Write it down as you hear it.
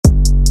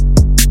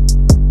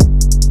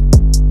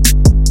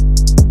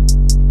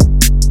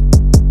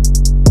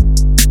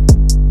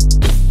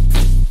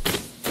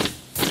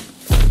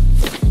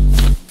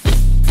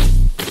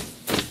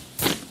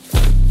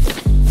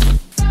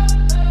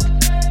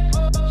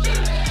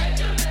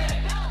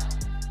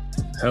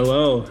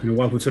Hello, and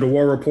welcome to the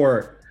War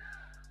Report.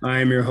 I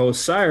am your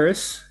host,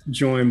 Cyrus,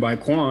 joined by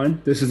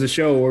Quan. This is a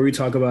show where we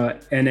talk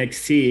about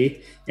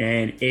NXT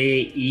and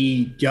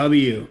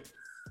AEW.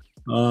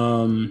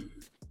 Um,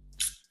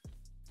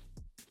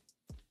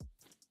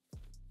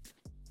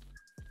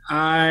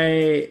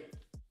 I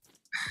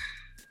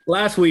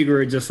last week we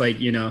were just like,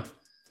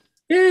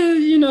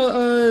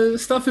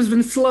 stuff has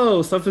been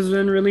slow, stuff has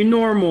been really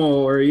normal,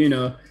 or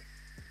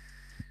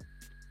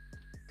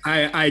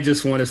I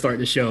just want to start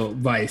the show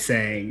by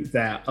saying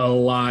that a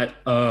lot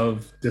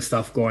of the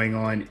stuff going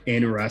on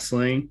in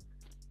wrestling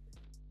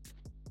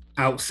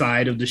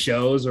outside of the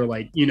shows or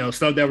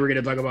stuff that we're going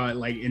to talk about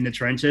like in the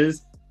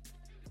trenches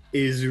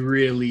is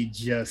really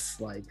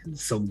just like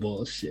some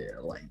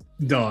bullshit. Like,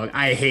 dog,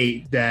 I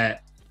hate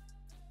that.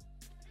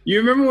 You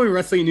remember when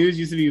wrestling news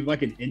used to be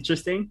fucking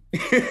interesting?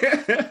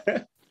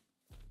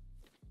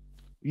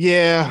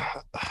 Yeah.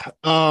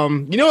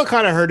 You know what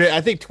kind of hurt it? I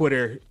think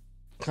Twitter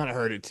kind of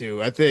hurt it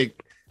too. I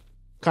think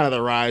kind of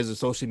the rise of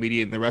social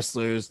media and the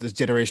wrestlers, this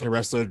generation of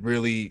wrestlers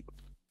really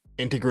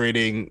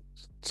integrating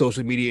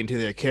social media into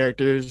their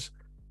characters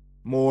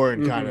more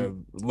and kind of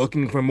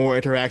looking for more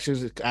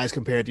interactions as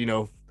compared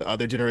to, the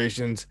other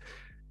generations.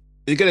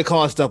 It's gonna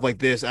cause stuff like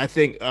this. I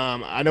think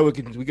I know we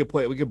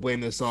could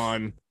blame this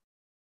on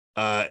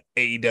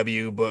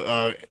AEW,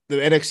 but the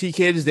NXT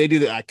kids, they do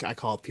that. I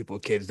call people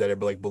kids that are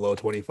like below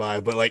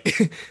 25, but like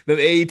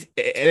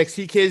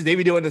NXT kids, they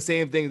be doing the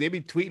same thing. They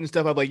be tweeting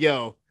stuff. I'm like,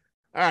 yo,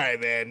 all right,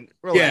 man,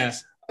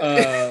 relax.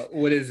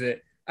 What is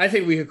it? I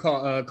think we could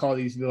call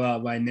these people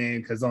out by name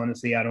because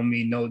honestly, I don't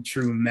mean no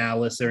true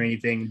malice or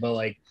anything. But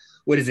like,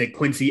 what is it?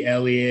 Quincy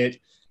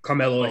Elliott,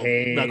 Carmelo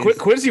Hayes. No,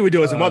 Quincy would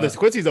do some others.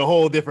 Quincy's a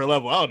whole different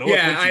level. I don't know.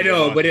 Yeah, I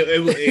know, but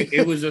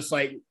it was just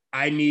like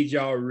I need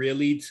y'all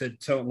really to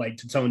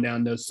tone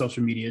down the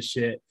social media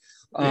shit.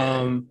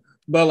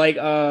 But like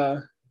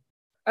I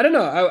don't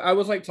know. I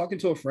was like talking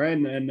to a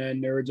friend and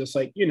then they were just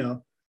like,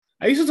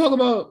 I used to talk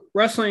about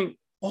wrestling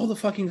all the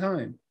fucking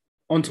time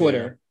on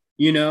Twitter,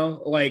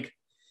 like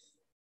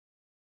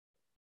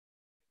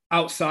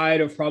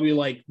outside of probably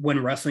like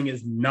when wrestling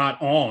is not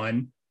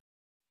on,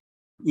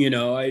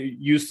 I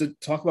used to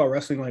talk about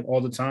wrestling like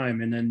all the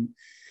time. And then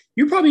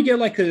you probably get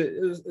like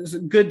a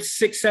good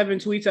 6-7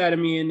 tweets out of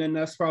me. And then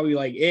that's probably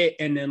like it.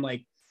 And then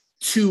like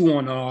 2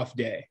 on an off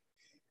day.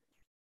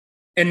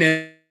 And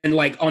then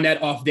like on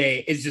that off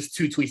day, it's just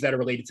 2 tweets that are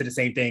related to the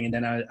same thing. And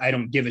then I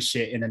don't give a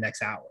shit in the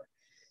next hour.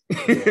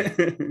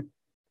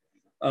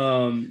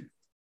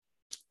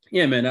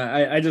 Yeah, man,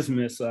 I just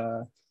miss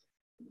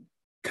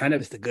kind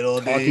of the good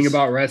old talking days.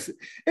 about wrestling.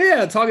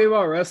 Yeah, talking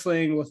about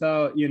wrestling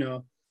without,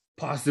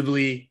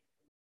 possibly,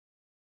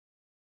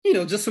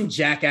 just some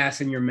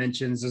jackass in your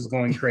mentions is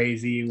going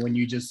crazy when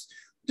you just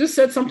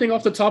said something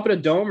off the top of the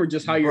dome or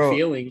just how you're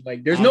feeling.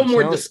 Like there's no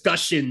more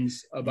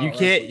discussions about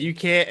you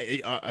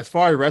can't as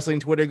far as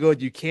wrestling Twitter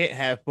goes, you can't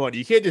have fun.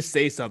 You can't just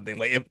say something.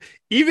 Like if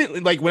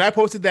even like when I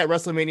posted that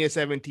WrestleMania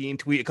 17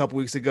 tweet a couple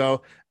weeks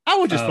ago, I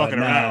was just fucking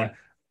around.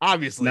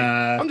 Obviously,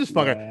 I'm just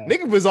fucking.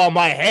 Nigga was on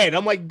my head.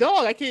 I'm like,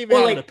 dog, I can't even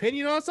have an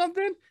opinion on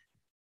something.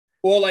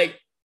 Well, like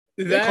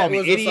they call me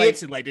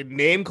idiots and like the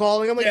name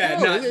calling. I'm like,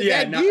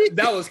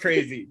 that was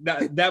crazy.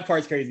 That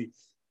part's crazy.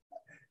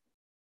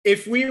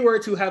 If we were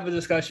to have a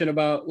discussion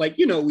about like,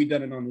 we've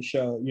done it on the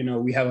show,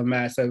 we have a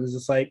match that was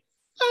just like,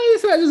 oh,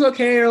 this match is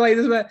okay, or like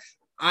this match.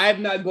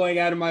 I'm not going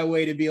out of my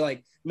way to be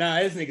like, nah,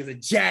 this nigga's a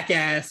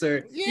jackass,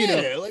 or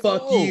like,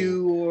 fuck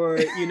you, or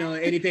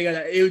anything like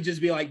that. It would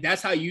just be like,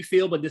 that's how you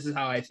feel, but this is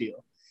how I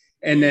feel.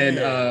 And then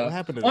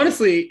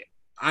honestly,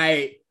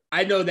 I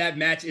know that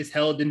match is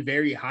held in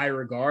very high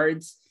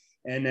regards.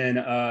 And then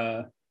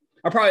I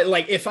probably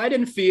like if I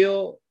didn't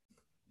feel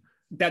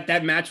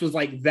that match was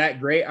like that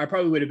great, I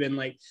probably would have been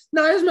like,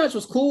 no, this match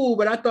was cool,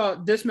 but I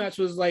thought this match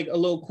was like a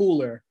little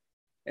cooler.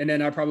 And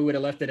then I probably would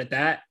have left it at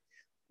that.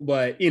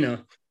 But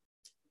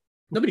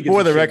nobody gives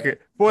for the record,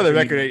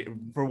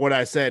 for what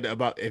I said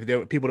about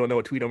people don't know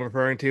what tweet I'm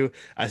referring to,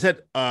 I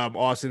said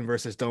Austin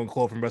versus Stone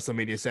Cold from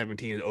WrestleMania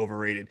 17 is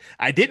overrated.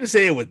 I didn't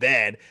say it was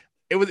bad.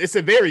 It's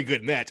a very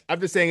good match. I'm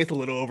just saying it's a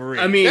little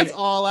overrated. I mean, that's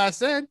all I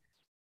said.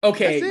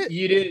 Okay,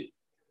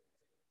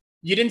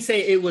 you didn't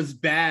say it was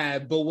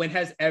bad, but when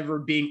has ever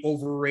being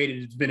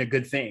overrated has been a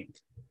good thing?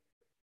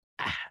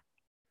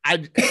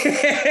 I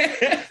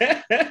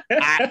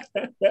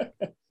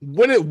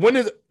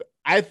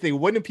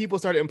think when did people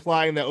start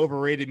implying that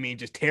overrated means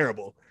just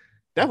terrible?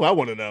 That's what I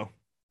want to know.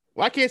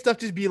 Why can't stuff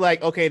just be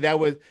like, okay, that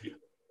was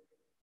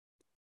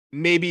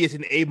maybe it's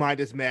an A-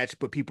 match,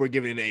 but people are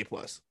giving it an A+.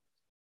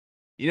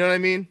 You know what I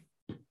mean?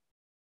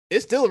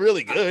 It's still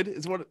really good.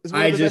 It's one of the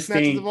best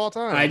matches of all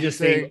time. I just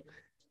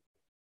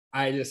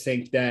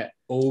think that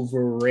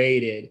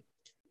overrated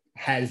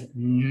has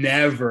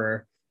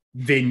never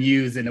been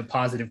used in a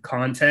positive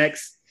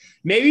context.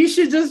 Maybe you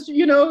should just,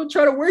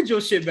 try to word your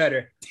shit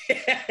better.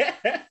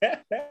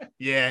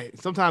 Yeah,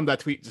 sometimes I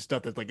tweet just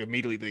stuff that's like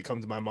immediately that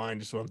comes to my mind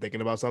just when I'm thinking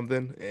about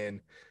something,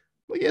 and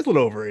it's a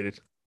little overrated.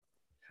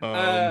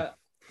 I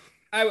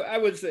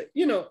would say,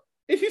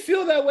 if you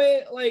feel that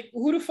way, like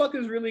who the fuck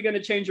is really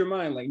gonna change your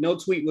mind? Like no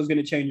tweet was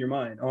gonna change your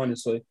mind,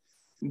 honestly.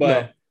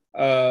 But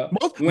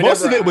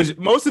most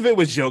of it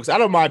was jokes. I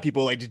don't mind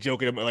people like just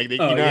joking about like you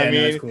know what I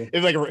mean. Cool.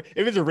 If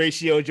it's a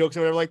ratio jokes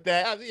or whatever like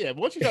that, yeah.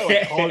 Once you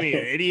like call me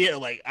an idiot or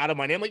like out of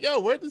my name, like yo,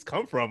 where did this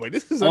come from? Like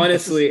this is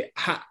honestly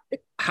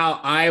how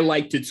I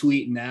like to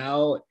tweet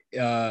now.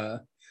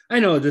 I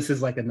know this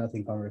is like a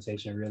nothing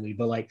conversation really,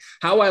 but like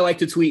how I like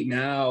to tweet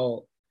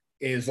now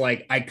is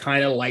like I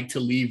kind of like to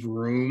leave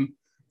room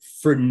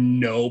for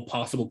no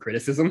possible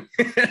criticism.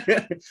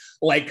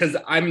 Like because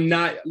I'm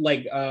not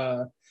like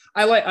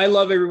I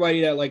love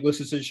everybody that like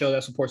listens to the show,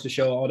 that supports the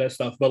show, all that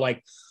stuff. But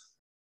like,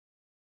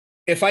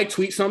 if I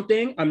tweet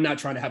something, I'm not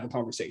trying to have a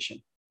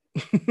conversation.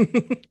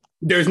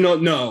 There's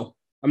no,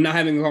 I'm not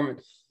having a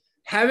conversation.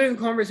 Having a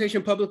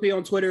conversation publicly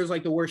on Twitter is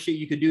like the worst shit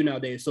you could do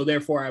nowadays. So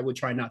therefore, I would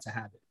try not to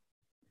have it.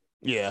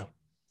 Yeah,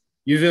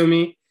 you feel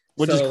me?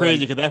 Which is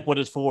crazy because that's what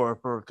it's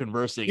for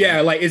conversing.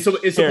 Yeah, like it's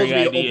supposed to be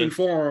an open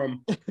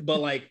forum, but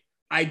like.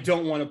 I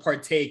don't want to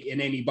partake in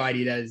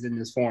anybody that is in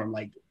this forum.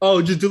 Like, oh,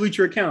 just delete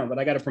your account, but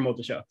I got to promote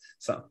the show.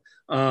 So,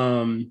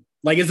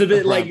 like, it's a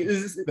bit like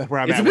it's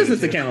a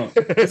business account.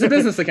 It's a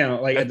business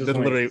account. Like, at this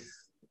point. Literally,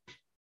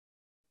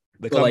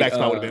 the comeback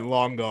spot would have been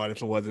long gone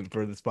if it wasn't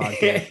for this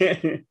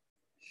podcast.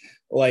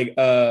 Like,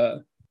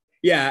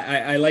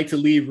 yeah, I like to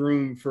leave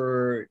room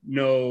for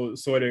no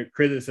sort of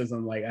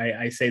criticism. Like,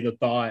 I say the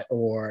thought,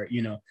 or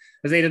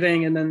I say the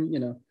thing, and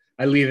then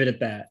I leave it at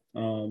that.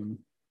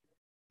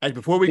 Like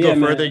before we go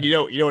further, man.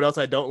 You know what else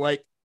I don't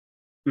like,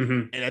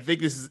 and I think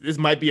this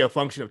might be a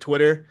function of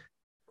Twitter,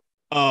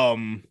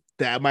 that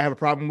I might have a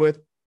problem with.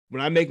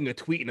 When I'm making a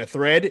tweet in a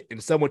thread and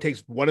someone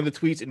takes one of the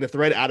tweets in the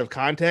thread out of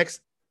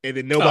context, and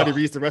then nobody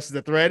reads the rest of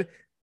the thread,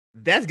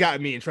 that's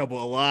gotten me in trouble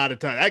a lot of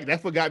times.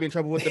 That's what got me in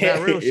trouble with the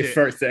Matt Real shit.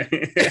 First thing,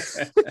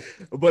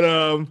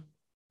 but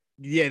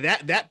yeah,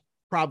 that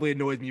probably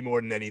annoys me more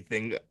than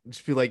anything.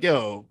 Just feel like,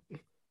 yo,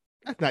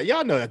 that's not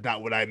y'all know that's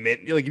not what I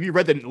meant. Like if you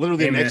read the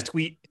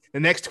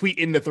next tweet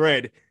in the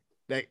thread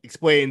that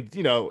explains,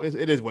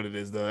 it is what it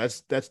is though.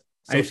 That's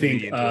social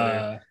media and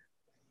Twitter.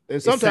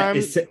 And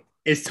sometimes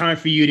it's time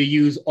for you to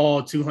use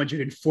all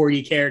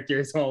 240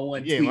 characters on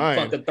one tweet.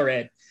 Fuck a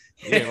thread.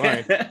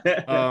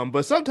 Yeah,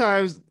 but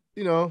sometimes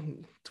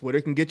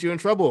Twitter can get you in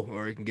trouble,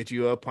 or it can get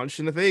you a punch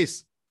in the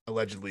face,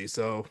 allegedly.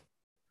 So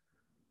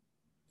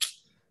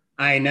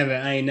I ain't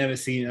never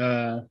seen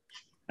no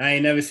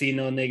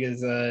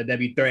niggas that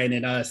be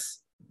threatening us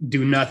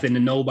do nothing to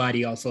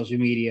nobody on social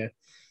media.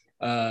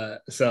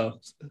 So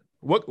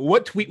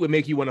what tweet would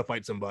make you want to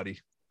fight somebody?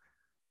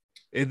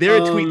 Is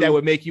there a tweet that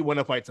would make you want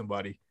to fight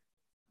somebody?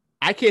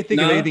 I can't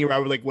think of anything where I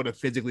would like want to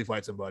physically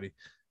fight somebody.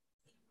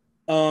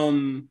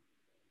 No.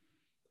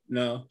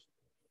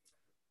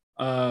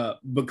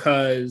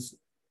 Because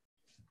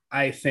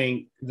I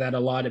think that a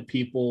lot of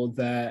people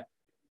that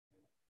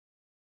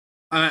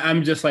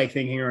I'm just like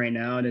thinking right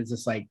now, and it's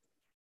just like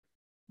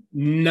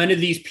none of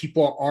these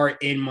people are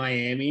in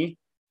Miami.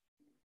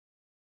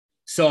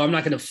 So I'm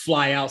not going to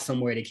fly out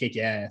somewhere to kick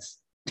your ass.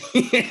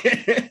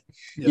 Like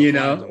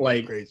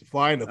crazy.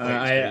 Flying the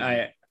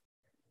I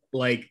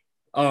like,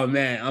 oh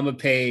man, I'm gonna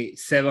pay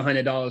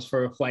 $700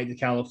 for a flight to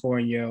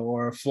California,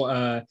 or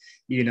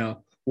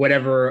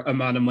whatever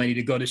amount of money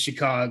to go to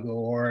Chicago,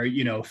 or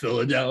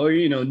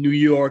Philadelphia, or New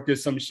York or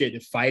some shit to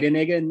fight a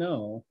nigga.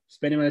 No,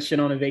 spending that shit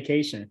on a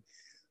vacation.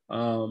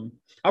 I'll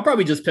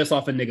probably just piss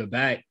off a nigga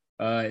back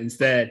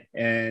instead,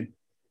 and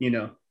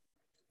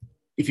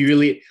if you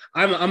really,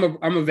 I'm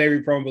a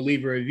very prone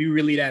believer. If you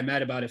really that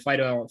mad about it, fight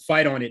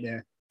on it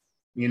then.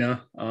 Yeah.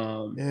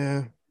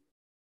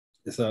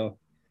 So,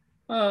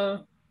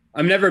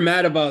 I'm never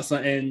mad about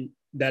something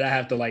that I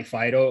have to like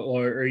fight or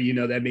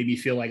that made me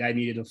feel like I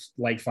needed to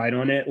like fight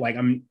on it. Like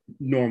I'm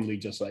normally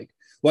just like,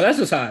 well, that's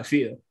just how I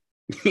feel.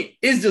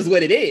 It's just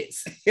what it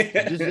is.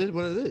 It just is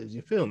what it is.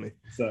 You feel me?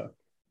 So,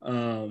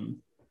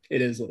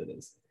 it is what it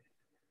is.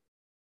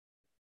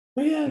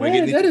 But yeah,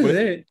 that is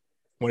it.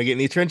 Want to get in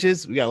these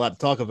trenches? We got a lot to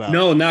talk about.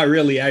 No, not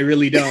really. I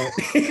really don't.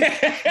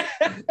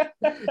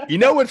 You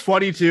know what's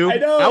funny too? I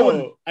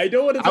know. I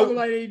don't want to talk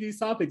about any of these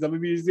topics. I'm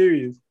gonna be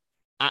serious.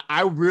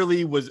 I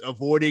really was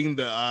avoiding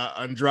the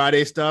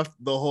Andrade stuff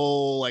the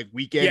whole like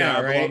weekend.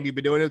 How long you've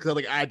been doing it? Because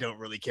like I don't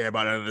really care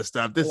about any of this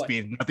stuff. This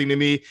means nothing to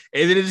me.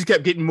 And then it just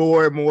kept getting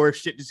more and more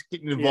shit just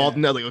getting involved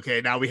in that. Like,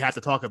 okay, now we have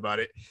to talk about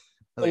it.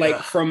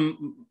 Like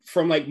from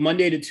like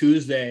Monday to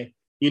Tuesday,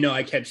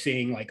 I kept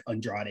seeing like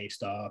Andrade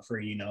stuff,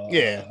 or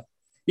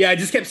I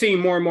just kept seeing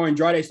more and more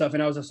Andrade stuff,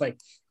 and I was just like,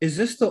 is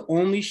this the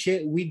only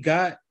shit we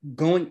got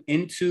going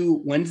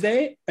into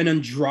Wednesday? An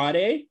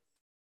Andrade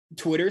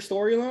Twitter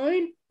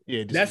storyline?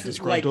 Yeah, that's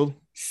disgruntled.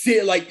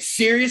 Like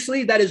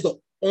seriously, that is the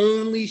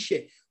only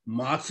shit.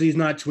 Moxley's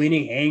not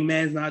tweeting,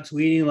 Hangman's not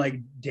tweeting,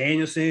 like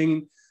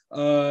Danielson,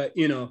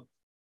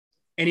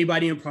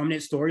 anybody in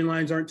prominent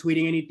storylines aren't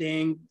tweeting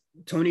anything.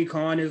 Tony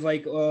Khan is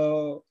like,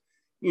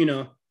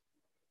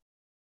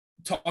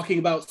 talking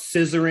about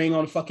scissoring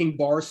on a fucking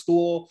bar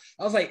stool.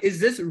 I was like,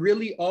 is this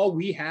really all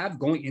we have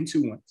going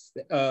into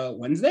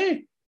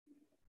Wednesday?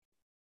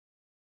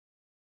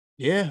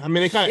 Yeah, I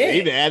mean, they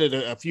even added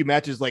a few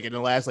matches like in the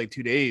last like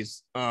 2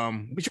 days.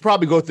 We should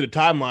probably go through the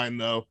timeline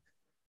though.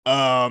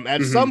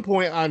 At some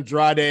point,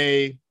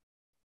 Andrade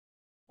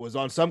was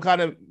on some kind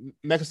of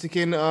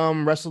Mexican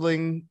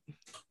wrestling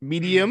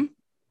medium.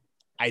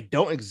 I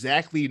don't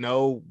exactly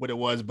know what it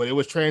was, but it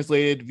was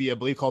translated via, I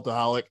believe,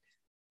 Cultaholic.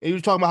 And he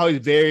was talking about how he's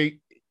very,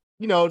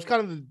 it's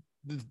kind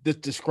of this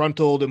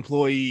disgruntled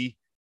employee,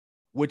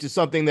 which is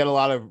something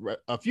that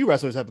a few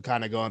wrestlers have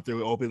kind of gone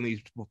through,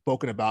 openly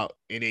spoken about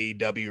in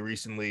AEW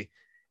recently,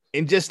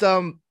 and just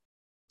a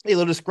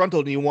little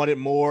disgruntled, and he wanted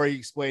more. He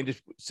explained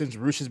just since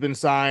Rush has been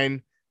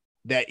signed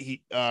that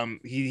he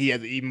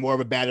has even more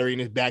of a battery in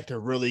his back to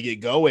really get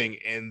going,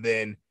 and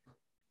then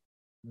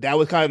that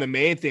was kind of the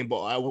main thing.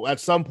 But at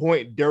some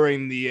point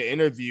during the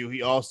interview,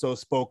 he also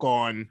spoke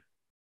on,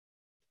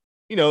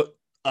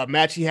 a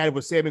match he had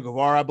with Sammy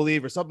Guevara, I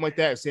believe, or something like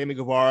that. Sammy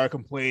Guevara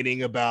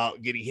complaining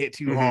about getting hit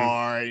too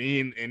hard.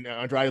 And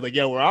Andrade like,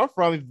 where I'm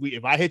from,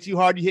 if I hit you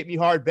hard, you hit me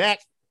hard back.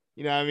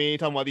 You know what I mean?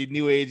 Talking about these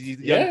new age, these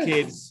young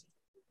kids.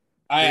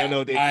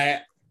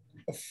 I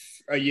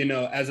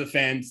as a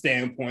fan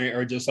standpoint,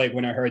 or just like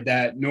when I heard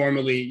that,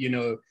 normally,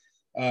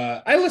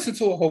 I listened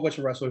to a whole bunch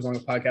of wrestlers on the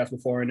podcast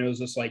before, and it was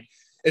just like,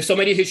 if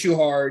somebody hits you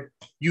hard,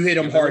 you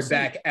hit them hard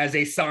back as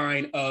a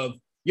sign of,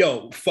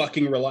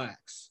 fucking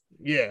relax.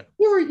 Yeah.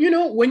 Or,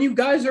 when you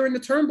guys are in the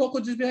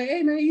turnbuckle, just be like,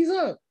 hey, man, he's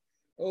up.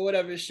 Or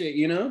whatever shit,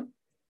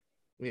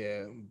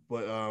 Yeah,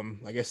 but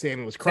I guess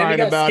Sammy was crying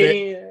about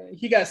it.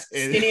 He got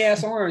skinny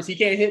ass arms. He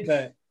can't hit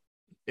that.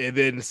 And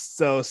then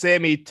so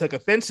Sammy took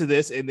offense to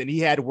this, and then he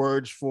had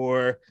words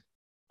for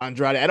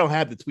Andrade. I don't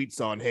have the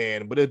tweets on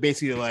hand, but it's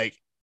basically like,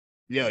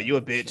 yo, you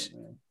a bitch.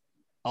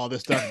 All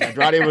this stuff.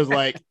 Andrade was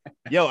like,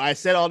 yo, I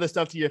said all this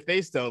stuff to your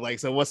face though. Like,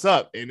 so what's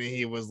up? And then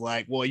he was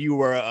like, well, you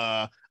were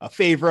a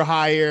favor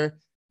hire,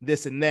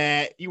 this and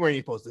that. You weren't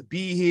even supposed to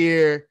be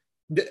here.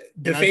 The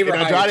favor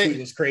hire tweet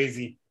was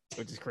crazy.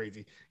 Which is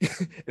crazy.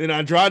 And then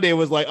Andrade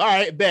was like, all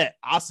right, bet.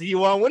 I'll see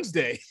you on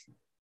Wednesday.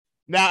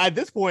 Now, at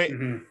this point,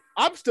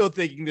 I'm still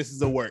thinking this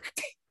is a work.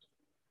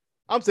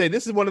 I'm saying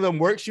this is one of them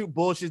work shoot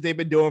bullshits they've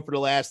been doing for the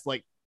last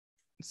like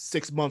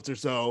 6 months or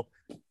so.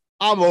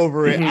 I'm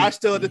over it. I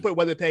still at this point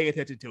wasn't paying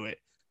attention to it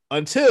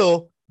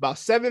until about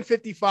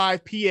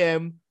 7:55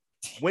 p.m.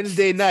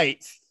 Wednesday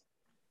night.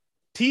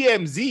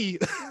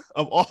 TMZ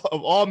of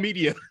all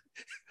media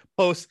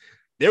posts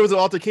there was an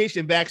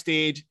altercation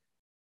backstage.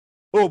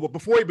 Oh,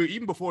 but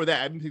even before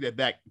that, I didn't take that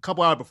back. A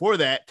couple hours before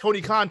that,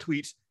 Tony Khan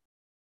tweets,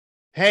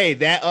 "Hey,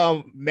 that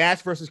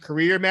match versus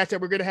career match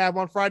that we're gonna have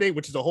on Friday,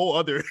 which is a whole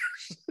other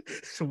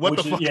what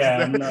the fuck is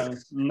that?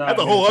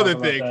 That's a whole other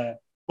thing."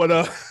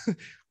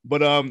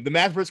 But the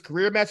match versus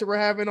career match that we're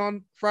having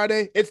on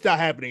Friday, it's not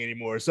happening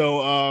anymore.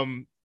 So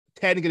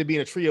Ted is going to be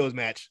in a trios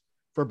match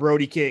for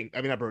Brody King. I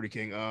mean, not Brody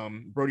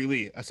King, Brody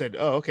Lee. I said,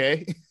 oh,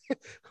 okay.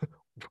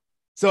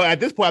 So at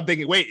this point, I'm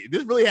thinking, wait,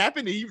 this really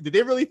happened? Did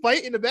they really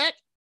fight in the back?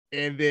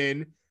 And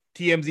then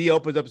TMZ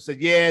opens up and says,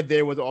 yeah,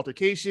 there was an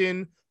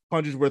altercation.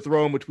 Punches were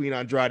thrown between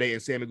Andrade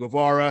and Sammy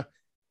Guevara.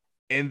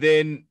 And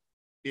then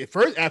at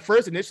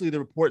first, initially, the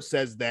report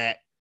says that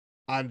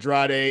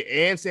Andrade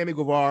and Sammy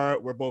Guevara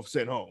were both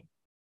sent home.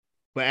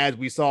 But as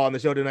we saw on the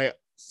show tonight,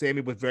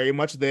 Sammy was very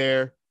much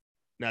there.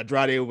 Now,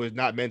 Andrade was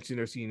not mentioned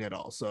or seen at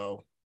all.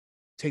 So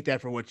take that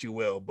for what you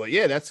will. But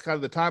yeah, that's kind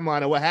of the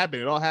timeline of what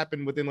happened. It all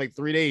happened within like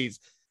 3 days.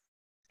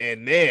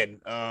 And then,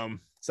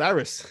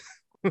 Cyrus,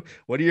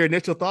 what are your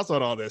initial thoughts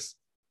on all this?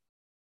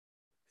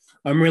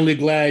 I'm really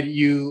glad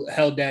you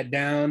held that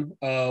down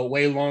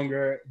way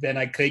longer than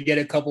I could get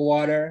a cup of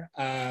water.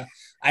 I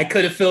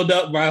could have filled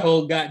up my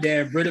whole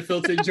goddamn Brita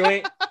filter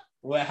joint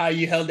with how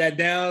you held that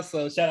down.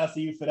 So shout out to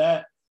you for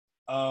that.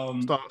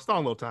 It's not a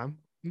little time.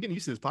 I'm getting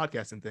used to this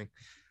podcasting thing.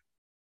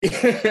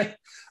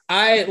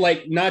 I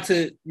like not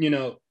to,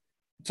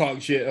 talk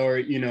shit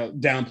or,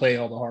 downplay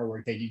all the hard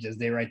work that you just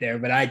did right there,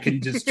 but I can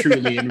just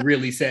truly and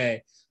really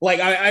say, like,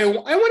 I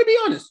want to be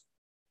honest.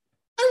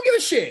 I don't give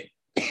a shit.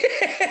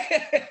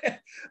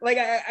 Like,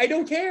 I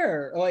don't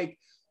care. Like,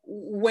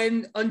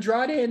 when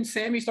Andrade and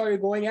Sammy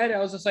started going at it, I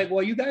was just like,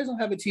 well, you guys don't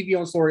have a TV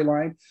on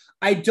storyline.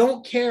 I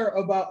don't care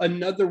about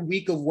another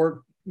week of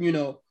work,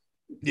 work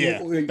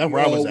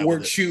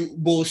shoot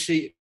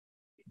bullshit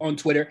on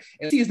Twitter.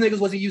 And these niggas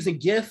wasn't using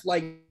GIF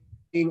like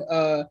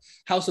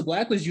House of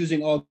Black was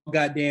using all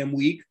goddamn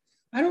week.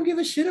 I don't give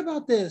a shit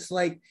about this.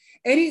 Like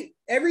every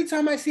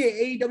time I see an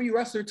AEW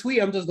wrestler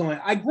tweet, I'm just going,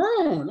 I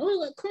groan. I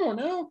was like, come on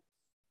now.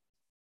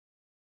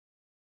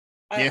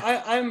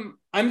 Yeah.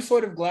 I'm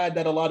sort of glad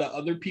that a lot of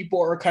other people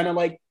are kind of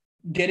like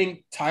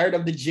getting tired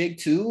of the jig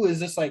too. Is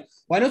just like,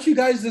 why don't you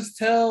guys just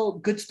tell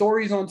good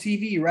stories on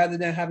TV rather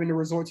than having to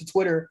resort to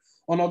Twitter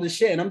on all this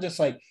shit? And I'm just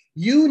like,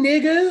 you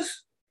niggas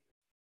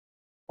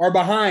are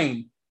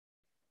behind.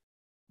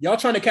 Y'all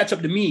trying to catch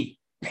up to me.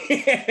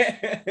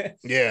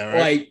 Yeah, right.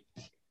 Like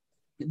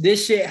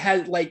this shit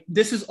has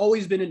this has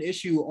always been an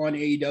issue on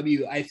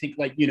AEW. I think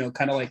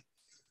kind of like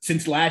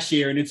since last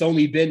year, and it's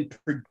only been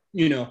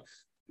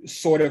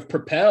sort of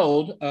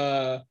propelled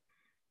I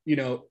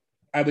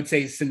would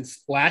say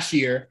since last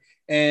year.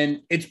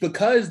 And it's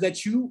because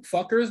that you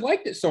fuckers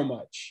liked it so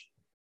much.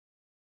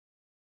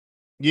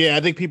 Yeah,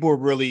 I think people were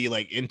really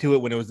like into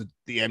it when it was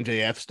the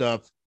MJF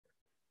stuff,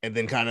 and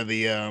then kind of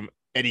the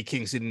Eddie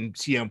Kingston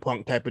CM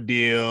Punk type of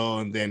deal,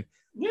 and then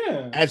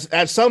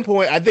at some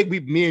point, I think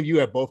me and you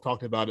have both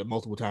talked about it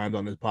multiple times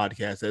on this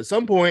podcast. At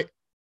some point,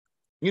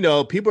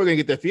 people are gonna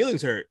get their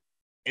feelings hurt,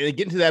 and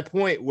getting to that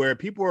point where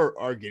people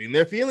are getting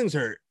their feelings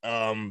hurt.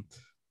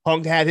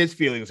 Punk had his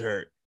feelings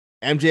hurt.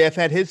 MJF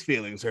had his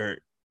feelings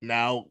hurt.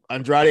 Now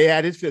Andrade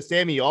had his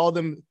Sammy. All of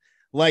them,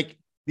 like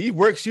these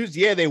work shoots,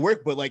 yeah, they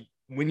work, but like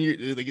when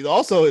you like,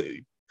 also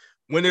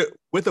when it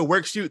with a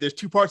work shoot, there's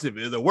two parts of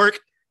it. There's a work,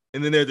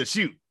 and then there's a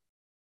shoot.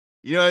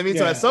 You know what I mean?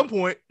 Yeah. So at some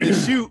point, the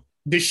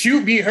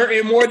shoot be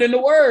hurting more than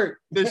the work.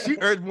 The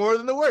shoot hurts more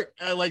than the work.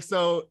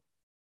 So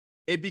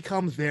it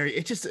becomes very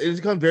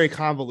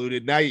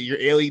convoluted. Now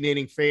you're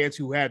alienating fans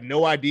who have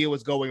no idea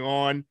what's going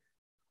on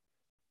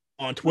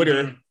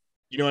Twitter. Mm-hmm.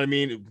 You know what I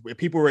mean?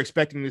 People were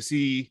expecting to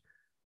see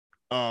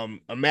a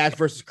match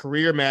versus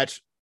career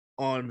match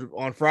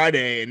on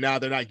Friday, and now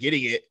they're not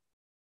getting it.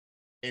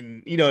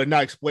 And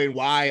not explain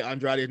why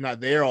Andrade is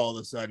not there all of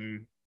a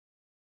sudden.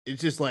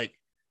 It's just like,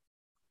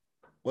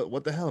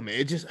 what the hell,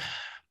 man?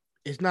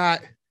 It's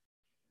not.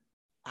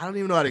 I don't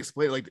even know how to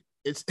explain it. Like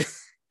it's.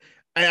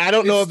 I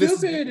don't know if it's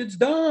stupid. It's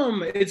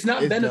dumb. It's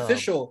not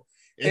beneficial. Dumb.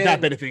 It's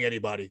not benefiting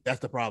anybody. That's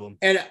the problem.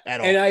 And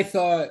I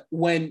thought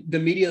when the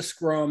media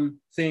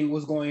scrum thing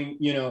was going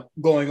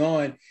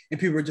on, and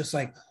people were just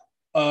like,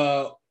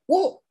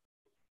 well,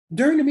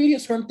 during the media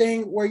scrum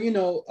thing where,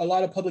 a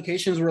lot of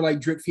publications were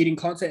like drip feeding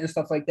content and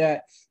stuff like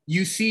that,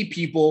 you see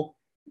people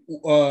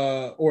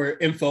or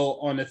info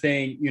on the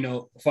thing,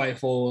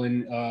 Fightful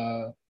and,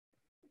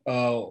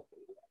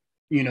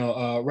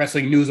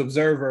 Wrestling News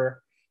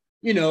Observer,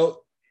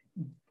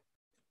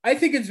 I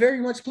think it's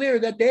very much clear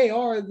that they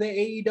are the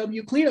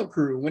AEW cleanup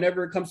crew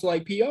whenever it comes to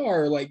like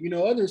PR, like,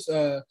 other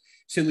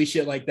silly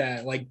shit like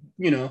that. Like,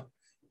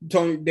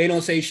 Tony, they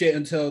don't say shit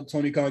until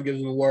Tony Khan gives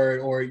them a word,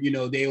 or,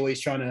 they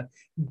always trying to,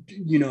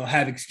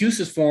 have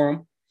excuses for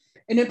him.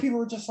 And then people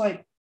were just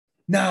like,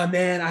 nah,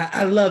 man,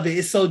 I love it.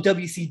 It's so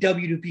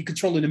WCW to be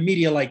controlling the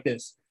media like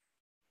this.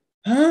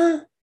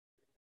 Huh?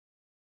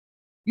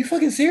 You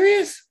fucking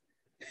serious?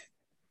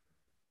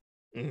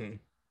 Mm-hmm.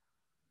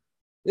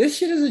 This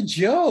shit is a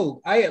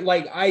joke.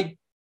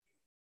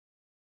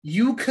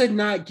 You could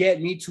not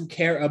get me to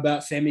care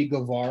about Sammy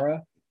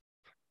Guevara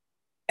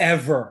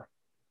ever.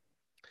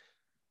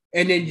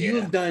 And then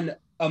you've done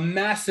a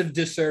massive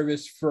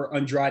disservice for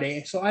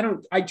Andrade. So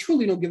I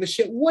truly don't give a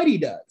shit what he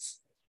does.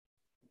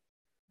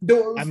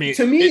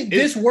 To me,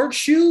 this work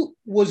shoot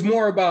was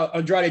more about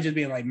Andrade just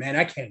being like, man,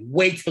 I can't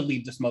wait to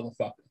leave this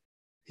motherfucker.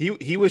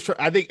 He was.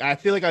 I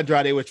feel like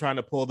Andrade was trying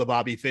to pull the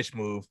Bobby Fish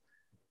move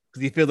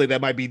because he feels like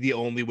that might be the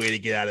only way to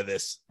get out of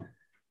this.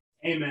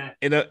 Hey, man.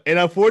 And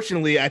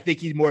unfortunately, I think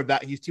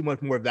he's too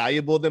much more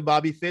valuable than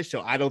Bobby Fish.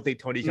 So I don't think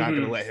Tony Khan's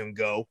going to let him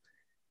go.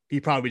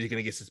 He's probably just going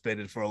to get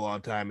suspended for a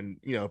long time and,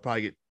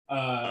 probably get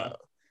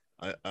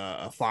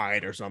a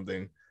fine or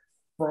something.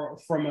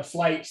 From a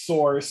slight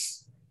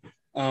source,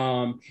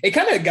 it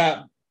kind of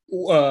got,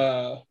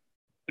 what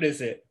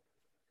is it?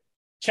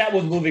 Chat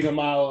was moving a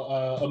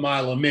mile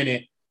a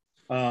minute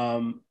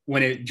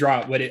when it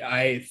dropped.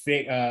 I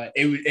think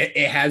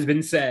it has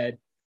been said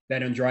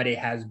that Andrade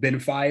has been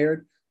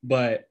fired,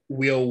 but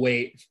we'll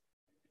wait.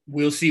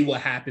 We'll see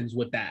what happens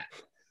with that.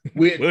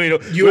 We don't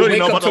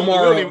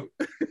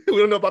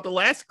know about the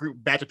last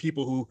batch of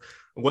people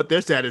what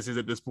their status is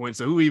at this point.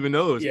 So who even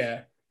knows?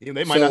 Yeah,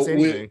 they might not say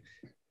anything.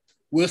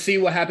 We'll see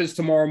what happens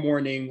tomorrow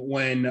morning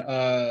when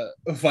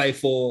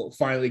Fightful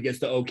finally gets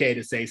the okay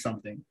to say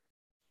something.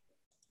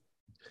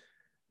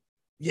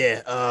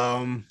 Yeah.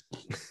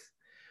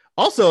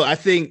 Also,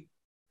 we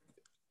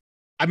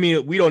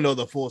don't know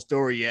the full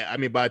story yet. I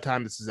mean, by the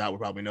time this is out, we'll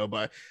probably know.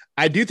 But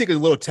I do think it's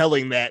a little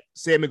telling that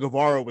Sammy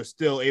Guevara was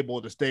still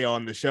able to stay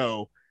on the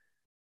show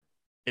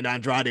and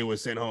Andrade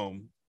was sent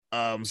home.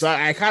 So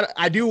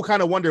I do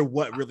kind of wonder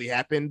what really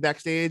happened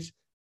backstage.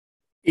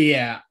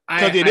 Yeah.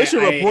 Because the initial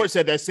report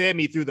said that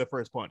Sammy threw the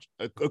first punch.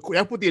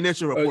 That's what the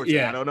initial report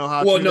said. I don't know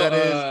how true that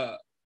is.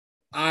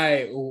 I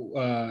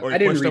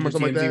didn't read the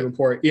TMZ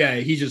report. Yeah,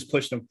 he just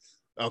pushed him.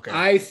 Okay.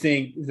 I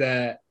think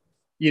that,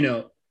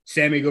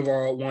 Sammy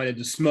Guevara wanted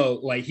to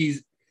smoke. Like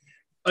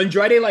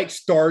Andrade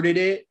started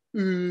it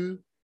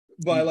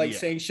by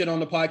saying shit on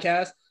the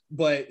podcast,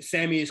 but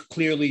Sammy is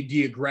clearly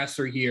the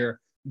aggressor here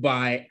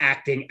by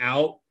acting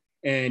out.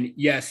 And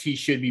yes, he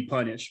should be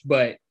punished,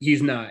 but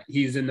he's not.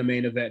 He's in the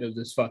main event of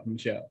this fucking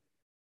show.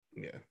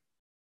 Yeah.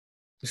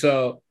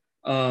 So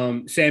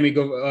Sammy,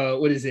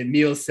 what is it?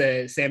 Neil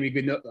said Sammy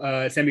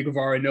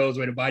Guevara knows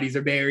where the bodies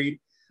are buried.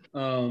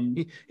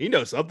 He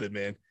knows something,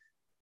 man.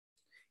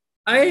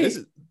 I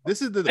think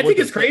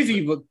it's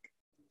crazy, but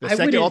the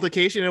second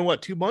altercation in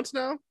 2 months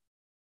now?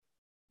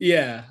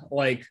 Yeah,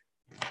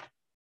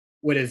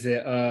 what is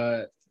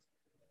it?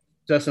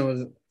 Justin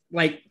was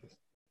like,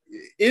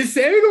 is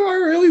Sammy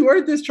Guevara really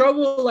worth this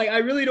trouble? I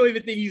really don't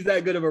even think he's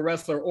that good of a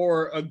wrestler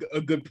or a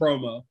good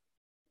promo.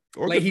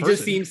 or like he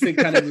just seems to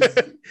kind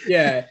of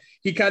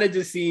he kind of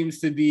just seems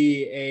to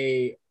be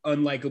a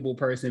unlikable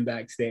person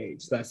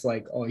backstage. That's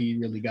like all he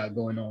really got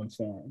going on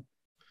for him.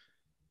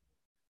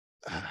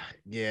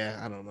 Yeah,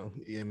 I don't know.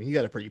 Yeah, I mean, he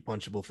got a pretty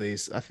punchable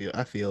face. I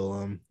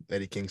feel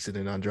Eddie Kingston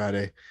and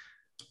Andrade.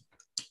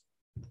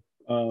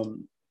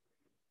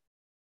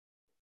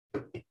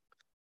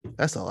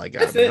 That's all I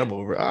got, man.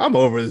 I'm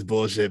over this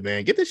bullshit,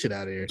 man. Get this shit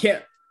out of here.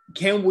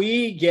 Can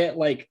we get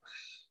like,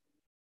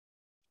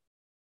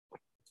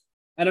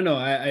 I don't know.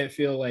 I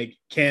feel like,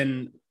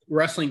 can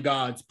wrestling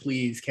gods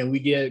please, can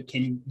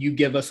you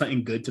give us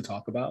something good to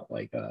talk about?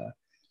 Like I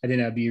think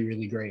that'd be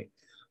really great.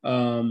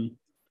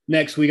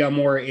 Next we got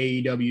more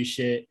AEW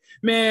shit.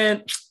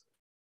 Man,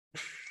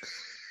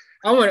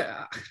 I want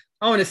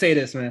to say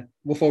this, man,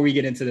 before we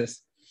get into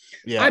this.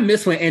 Yeah. I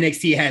miss when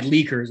NXT had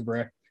leakers,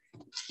 bro.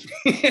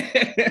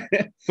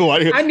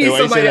 I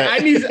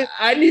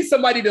need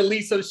somebody to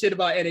leak some shit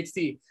about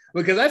NXT,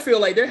 because I feel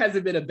like there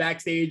hasn't been a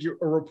backstage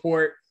or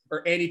report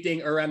or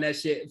anything around that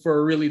shit for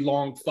a really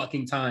long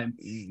fucking time.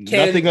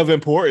 Nothing of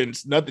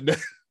importance. Nothing.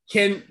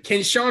 Can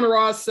Sean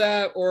Ross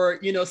Sapp or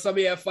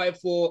somebody at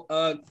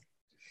Fightful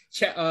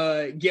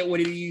get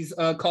one of these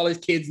college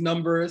kids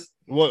numbers?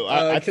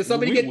 Well, can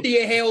somebody get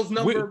Thea Hale's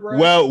number, bro?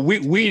 Well,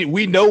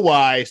 we know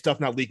why stuff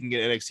not leaking in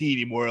NXT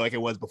anymore like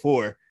it was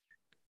before.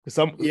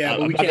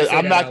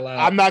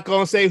 I'm not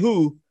gonna say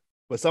who,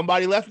 but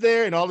somebody left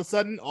there, and all of a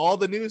sudden, all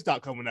the news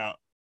stopped coming out.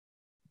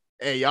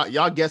 Hey,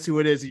 y'all guess who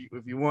it is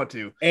if you want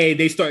to. Hey,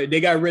 they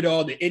got rid of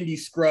all the indie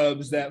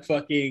scrubs that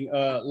fucking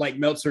like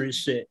Meltzer and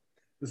shit.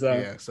 So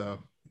yeah, so.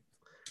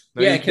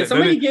 Can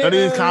somebody get none of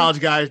these college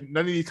guys,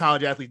 none of these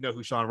college athletes know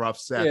who Sean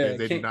Ross Sapp is.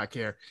 They do not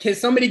care. Can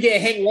somebody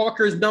get Hank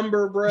Walker's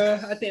number, bro?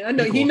 I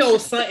know he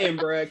knows something,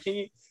 bro.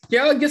 Can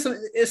y'all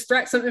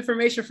extract some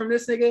information from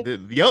this nigga?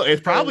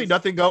 It's probably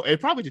nothing go.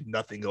 It probably did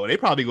nothing go. They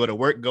probably go to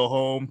work, go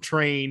home,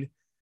 train,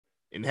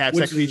 and have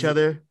sex with each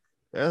other.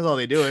 That's all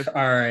they doing. All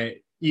right.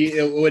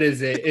 What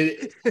is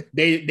it?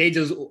 They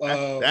just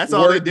that's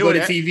all they do. Go to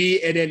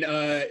TV and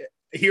then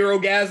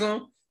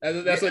Hero-gasm.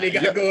 That's what they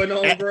got going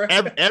on, bro.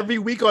 Every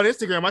week on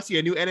Instagram, I see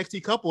a new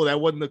NXT couple that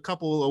wasn't a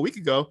couple a week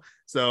ago.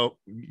 So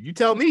you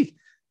tell me.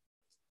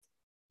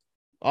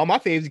 All my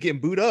faves getting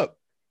booed up.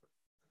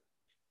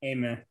 Hey,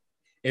 man.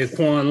 It's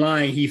Quan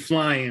Line. He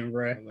flying,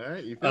 bro.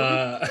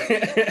 All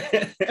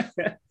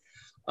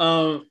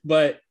right,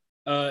 but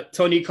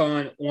Tony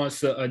Khan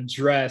wants to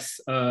address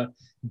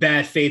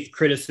bad faith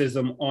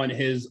criticism on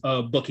his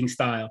booking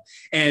style.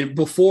 And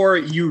before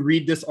you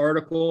read this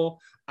article,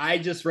 I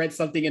just read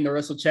something in the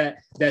Wrestle Chat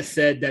that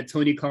said that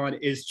Tony Khan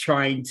is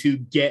trying to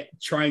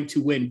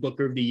win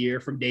Booker of the Year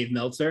from Dave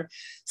Meltzer.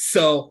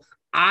 So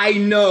I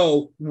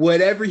know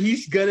whatever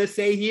he's gonna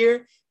say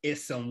here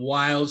is some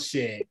wild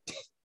shit.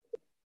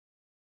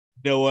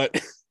 You know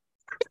what?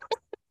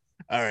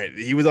 All right.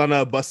 He was on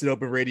Busted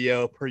Open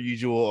Radio per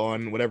usual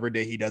on whatever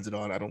day he does it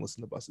on. I don't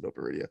listen to Busted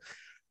Open Radio.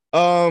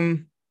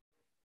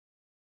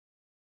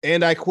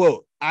 And I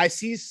quote, "I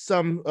see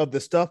some of the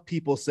stuff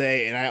people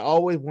say, and I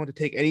always want to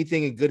take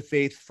anything in good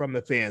faith from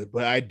the fans,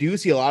 but I do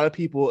see a lot of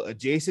people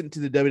adjacent to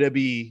the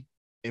WWE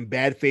in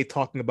bad faith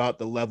talking about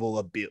the level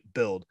of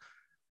build.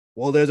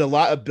 Well, there's a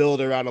lot of build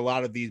around a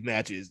lot of these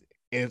matches,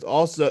 and it's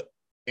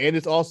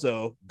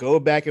also go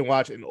back and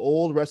watch an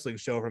old wrestling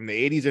show from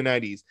the 80s or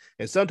 90s,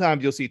 and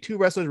sometimes you'll see two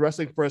wrestlers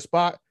wrestling for a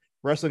spot,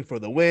 wrestling for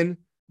the win,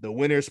 the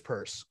winner's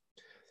purse.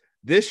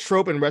 This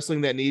trope in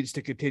wrestling that needs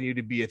to continue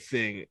to be a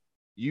thing.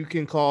 You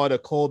can call it a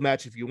cold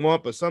match if you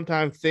want, but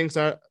sometimes things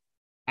are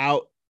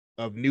out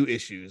of new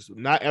issues.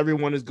 Not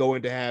everyone is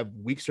going to have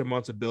weeks or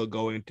months of build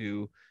going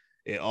to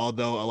it,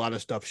 although a lot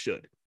of stuff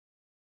should."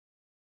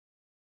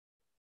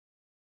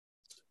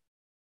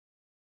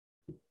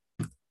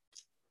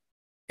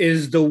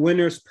 Is the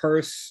winner's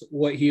purse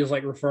what he is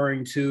like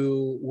referring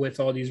to with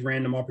all these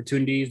random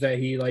opportunities that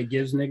he like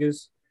gives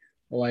niggas?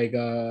 Like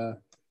the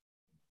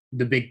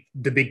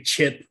big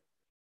chip,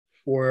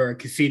 or a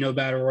casino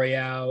battle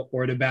royale,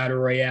 or the battle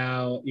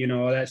royale,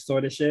 all that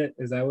sort of shit.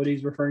 Is that what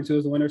he's referring to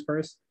as the winner's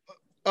purse?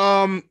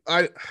 I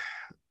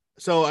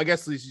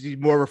guess he's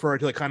more referring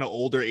to like kind of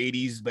older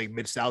 80s, like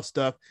Mid-South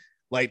stuff,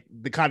 like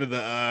the kind of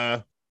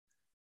the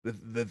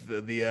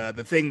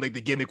thing, like the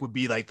gimmick would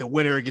be like the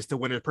winner gets the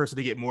winner's person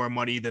to get more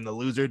money than the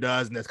loser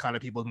does, and that's kind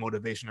of people's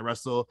motivation to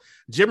wrestle.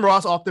 Jim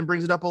Ross often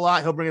brings it up a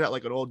lot. He'll bring it up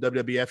like on old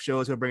WWF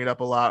shows. He'll bring it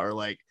up a lot, or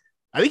like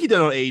I think he did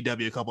it on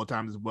AEW a couple of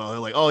times as well.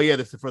 He'll like, oh yeah,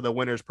 this is for the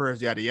winner's purse,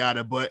 yada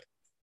yada. But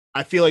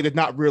I feel like it's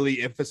not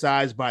really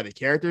emphasized by the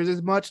characters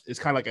as much. It's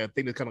kind of like a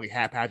thing that's kind of like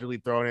haphazardly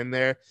thrown in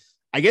there.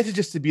 I guess it's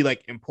just to be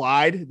like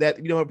implied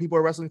that people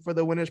are wrestling for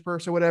the winner's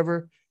purse or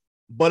whatever.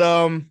 But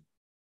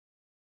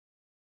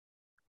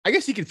I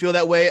guess you can feel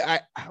that way.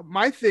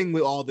 My thing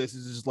with all this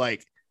is just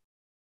like,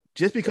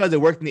 just because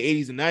it worked in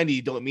the 80s and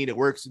 90s don't mean it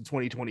works in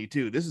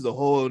 2022. This is a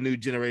whole new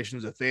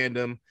generations of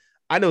fandom.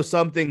 I know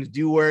some things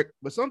do work,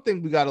 but some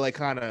things we got to like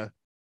kind of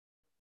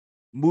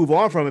move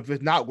on from if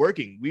it's not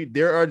working.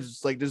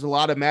 There's a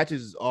lot of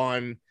matches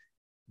on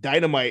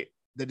Dynamite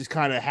that just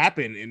kind of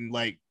happen, and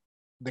like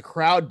the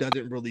crowd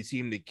doesn't really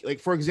seem to like.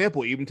 For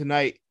example, even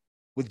tonight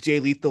with Jay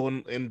Lethal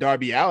and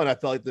Darby Allin, I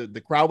felt like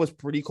the crowd was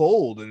pretty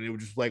cold, and it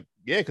was just like,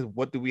 yeah, because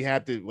what do we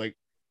have to like?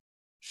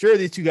 Sure,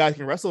 these two guys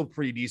can wrestle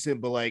pretty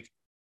decent, but like,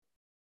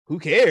 who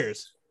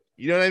cares?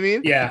 You know what I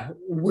mean? Yeah,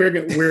 we're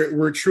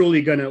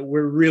really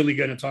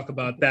gonna talk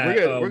about that.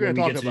 We're gonna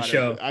talk about the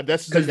show.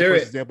 That's just the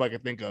first example I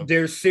can think of.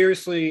 There's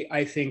seriously,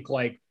 I think,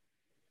 like,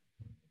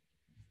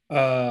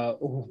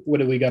 what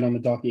do we got on the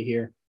docket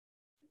here?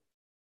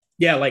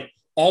 Yeah, like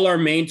all our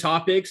main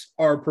topics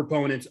are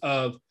proponents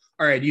of,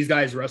 all right, these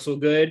guys wrestle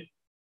good,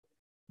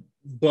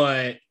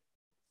 but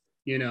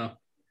you know,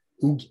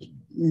 who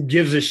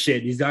gives a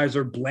shit? These guys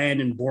are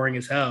bland and boring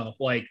as hell.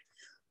 Like,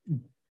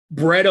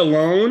 Brett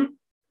alone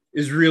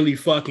is really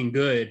fucking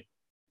good,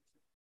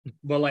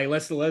 but like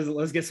let's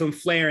get some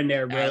flair in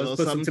there, bro. Let's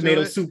put some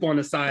tomato soup on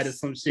the side or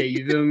some shit.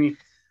 You feel me?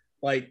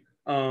 Like,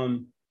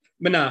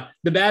 but nah,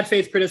 the bad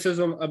faith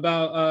criticism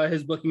about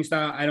his booking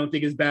style, I don't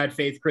think is bad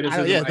faith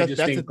criticism. I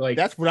just think like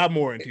that's what I'm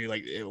more into.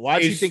 Like, why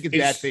do you think it's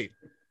bad faith?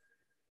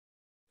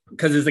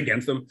 Because it's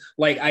against them.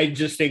 Like, I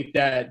just think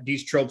that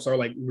these tropes are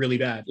like really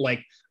bad.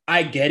 Like,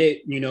 I get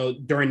it. You know,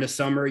 during the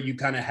summer, you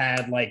kind of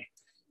had like,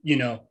 you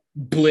know,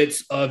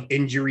 blitz of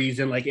injuries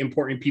and like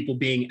important people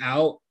being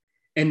out,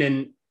 and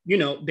then, you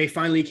know, they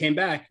finally came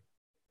back,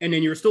 and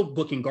then you're still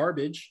booking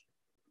garbage.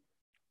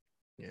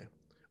 Yeah,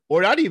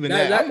 or not even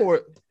that. I'm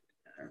more.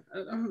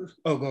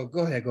 Go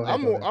ahead.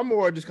 I'm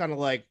more just kind of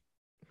like,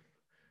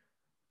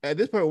 at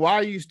this point, why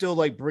are you still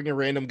like bringing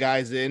random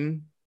guys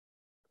in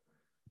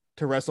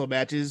to wrestle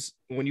matches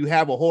when you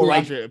have a whole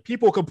roster of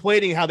people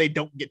complaining how they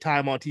don't get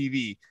time on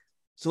TV?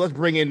 So let's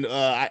bring in.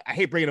 I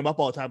hate bringing them up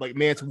all the time, like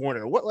Mance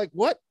Warner.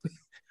 What?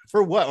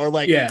 For what? Or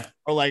like, yeah,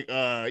 or like,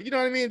 you know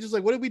what I mean? Just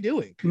like, what are we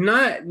doing?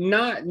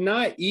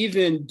 Not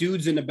even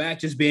dudes in the back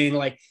just being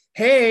like,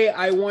 hey,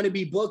 I want to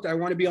be booked. I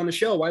want to be on the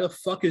show. Why the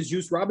fuck is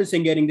Juice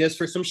Robinson getting this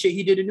for some shit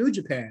he did in New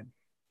Japan?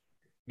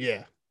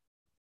 Yeah.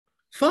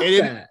 Fuck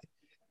that.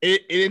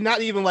 It's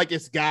not even like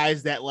it's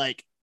guys that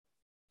like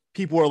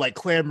people are like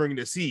clamoring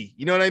to see.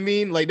 You know what I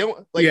mean? Like,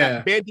 don't like,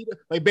 yeah.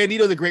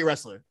 Bandito's a great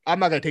wrestler. I'm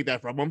not gonna take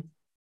that from him.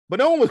 But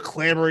no one was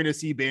clamoring to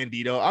see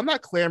Bandito. I'm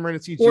not clamoring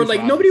to see. Or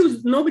like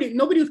Robinson.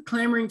 nobody was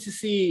clamoring to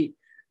see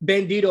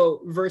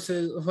Bandito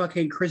versus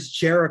fucking Chris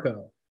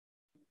Jericho.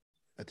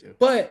 That too.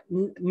 But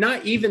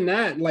not even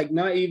that. Like,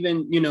 not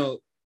even, you know,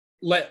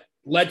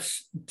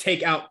 let's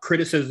take out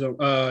criticism.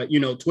 You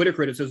know, Twitter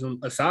criticism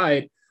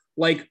aside.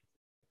 Like,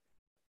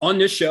 on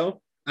this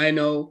show, I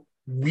know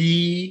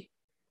we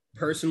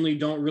personally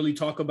don't really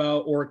talk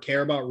about or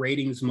care about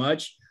ratings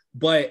much,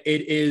 but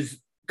it is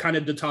kind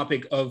of the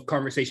topic of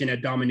conversation that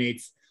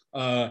dominates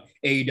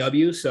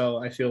AEW. So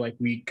I feel like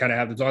we kind of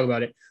have to talk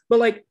about it. But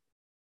like,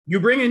 you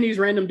bring in these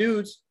random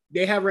dudes,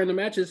 they have random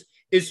matches,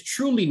 is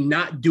truly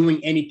not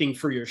doing anything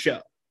for your show.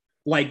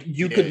 Like,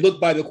 you could look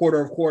by the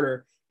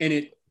quarter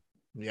and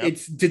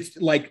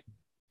it's like,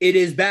 it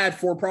is bad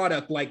for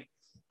product. Like,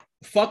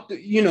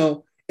 you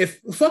know,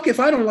 if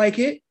I don't like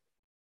it,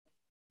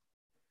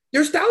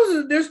 there's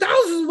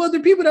thousands of other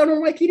people that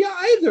don't like it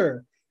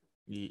either.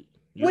 Yeah.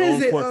 Your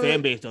own core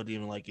fan base don't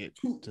even like it.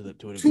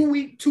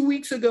 Two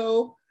weeks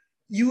ago,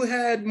 you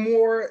had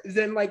more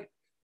than like,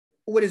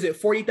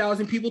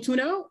 40,000 people tune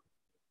out.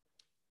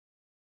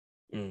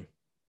 Mm.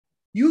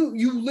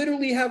 You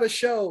literally have a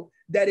show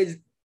that is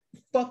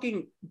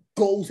fucking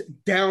goes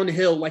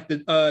downhill like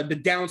the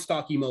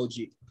downstock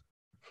emoji.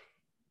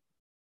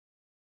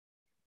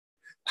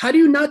 How do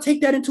you not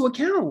take that into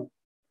account?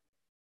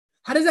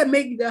 How does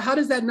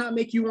that not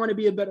make you want to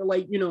be a better,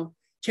 like, you know,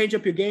 change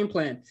up your game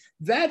plan?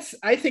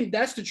 I think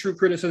that's the true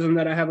criticism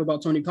that I have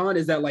about Tony Khan,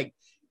 is that like,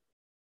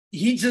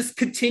 he just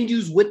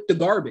continues with the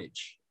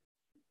garbage.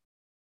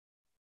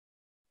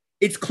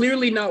 It's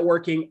clearly not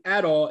working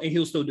at all, and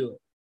he'll still do it.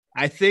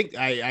 I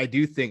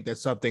do think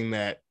that's something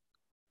that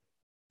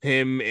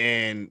him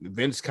and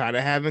Vince kind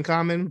of have in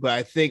common, but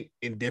I think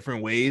in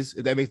different ways.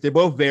 They're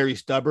both very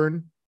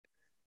stubborn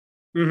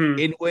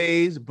in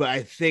ways, but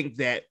I think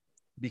that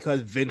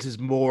because Vince is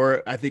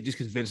more, I think just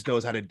because Vince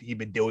knows he's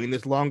been doing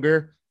this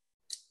longer,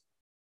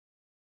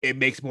 it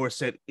makes more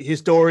sense. His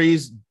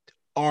stories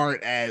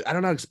aren't as, I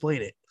don't know how to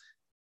explain it.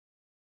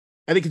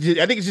 I think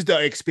it's just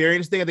an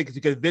experience thing. I think it's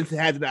because Vince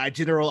has a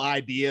general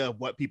idea of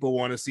what people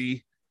want to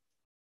see.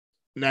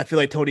 And I feel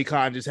like Tony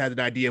Khan just has an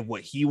idea of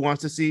what he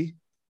wants to see.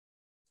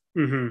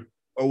 Mm-hmm.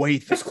 Or what he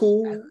thinks. That's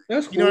cool.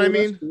 You know what I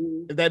mean?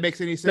 Cool. If that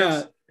makes any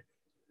sense.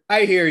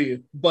 I hear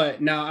you.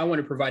 But now I want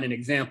to provide an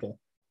example.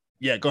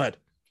 Yeah, go ahead.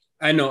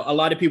 I know a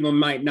lot of people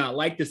might not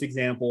like this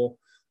example,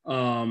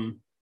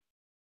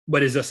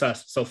 but it's just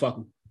us. So fuck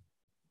them.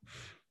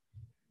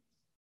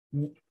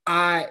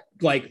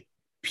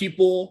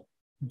 People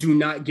do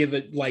not give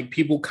it, like,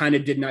 people kind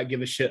of did not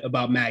give a shit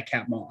about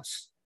Madcap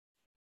Moss.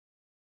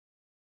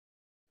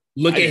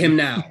 Look at him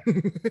now.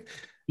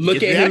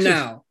 Look at him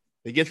now.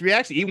 He gets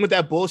reaction. Even with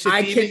that bullshit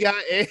he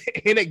got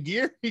in a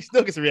gear, he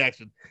still gets a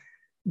reaction.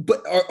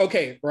 But,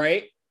 okay,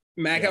 right?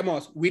 Madcap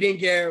Moss, we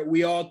didn't care.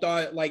 We all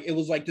thought like it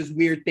was like this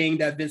weird thing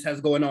that Vince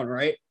has going on,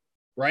 right?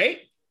 Right?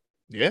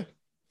 Yeah.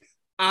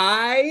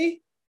 I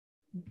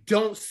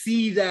don't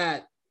see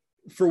that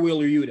for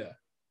Wheeler Yuta.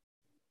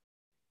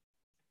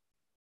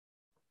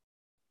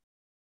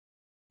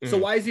 So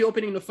why is he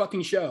opening the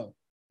fucking show?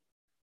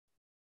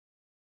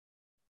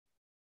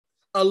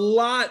 A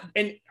lot,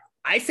 and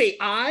I say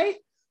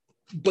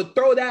but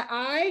throw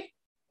that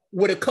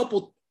with a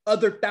couple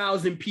other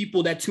thousand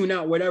people that tune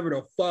out whatever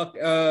the fuck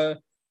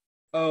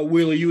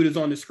Wheeler Yuta's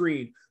on the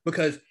screen,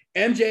 because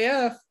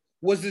MJF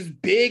was this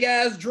big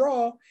ass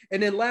draw,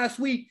 and then last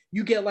week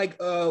you get like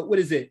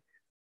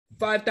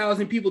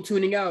 5,000 people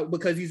tuning out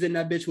because he's in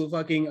that bitch with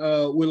fucking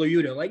Wheeler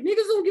Yuta. Like,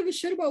 niggas don't give a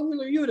shit about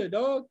Wheeler Yuta,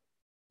 dog.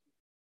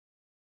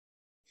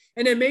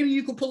 And then maybe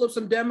you could pull up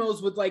some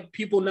demos with like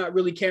people not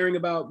really caring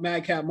about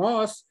Madcap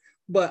Moss.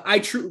 But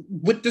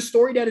with the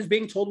story that is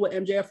being told with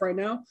MJF right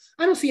now,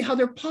 I don't see how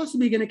they're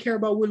possibly going to care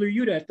about Wheeler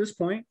Yuta at this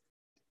point.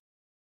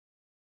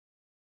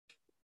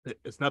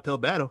 It's not uphill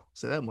battle.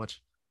 Say that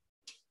much.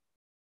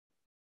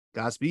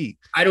 Godspeed.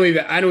 I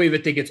don't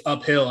even think it's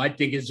uphill. I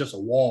think it's just a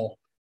wall.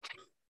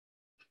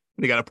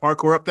 They got a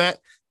parkour up that.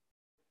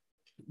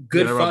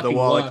 Good fucking up the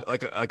wall luck.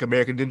 like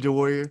American Ninja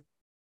Warrior.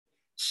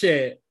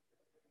 Shit.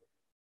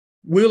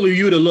 Wheeler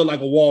Yuta look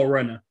like a wall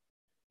runner.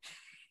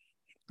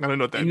 I don't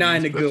know what that means. Not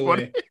in a good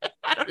way.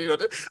 I don't even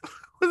know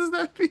what does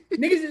that mean?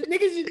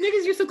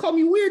 Niggas used to call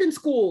me weird in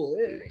school.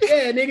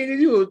 Yeah, niggas,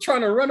 you were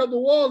trying to run up the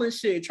wall and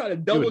shit, trying to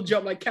double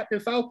jump like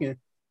Captain Falcon.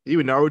 You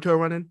and Naruto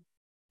running?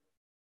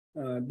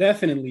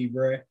 Definitely,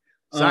 bro.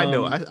 Side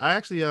note, I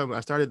actually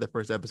I started the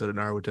first episode of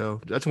Naruto.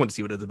 I just wanted to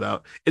see what it's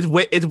about. I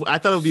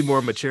thought it would be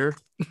more mature.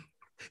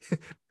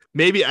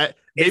 maybe I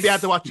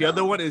have to watch the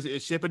other one. Is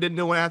Shippuden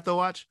the one I have to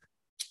watch?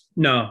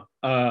 No,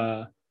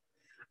 I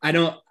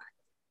don't.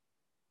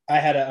 I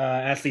had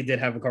Ashley did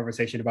have a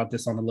conversation about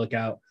this on the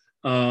lookout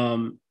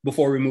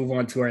before we move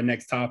on to our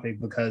next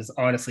topic, because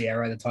honestly, I'd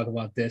rather talk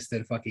about this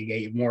than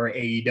fucking more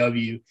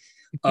AEW.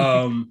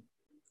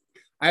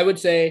 I would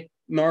say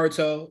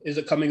Naruto is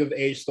a coming of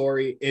age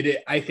story.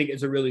 I think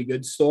it's a really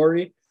good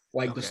story.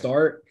 Like the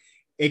start,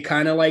 it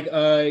kind of like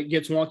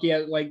gets wonky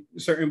at like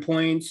certain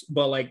points,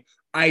 but like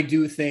I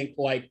do think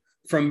like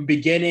from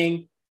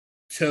beginning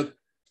to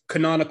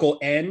canonical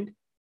end,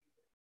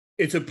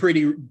 it's a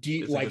pretty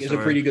deep, it's a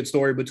pretty good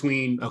story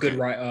between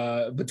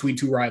between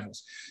two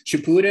rivals.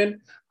 Shippuden,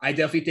 I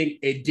definitely think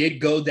it did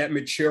go that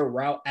mature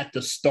route at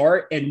the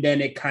start, and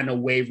then it kind of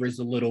wavers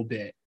a little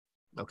bit.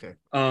 Okay.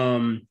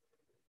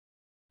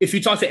 If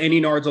you talk to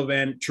any Naruto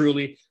fan,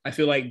 truly, I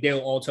feel like they'll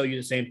all tell you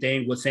the same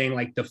thing, with saying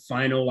like the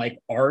final like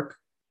arc,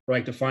 or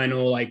like the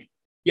final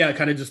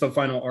kind of just the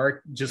final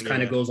arc just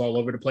kind of goes all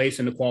over the place,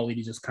 and the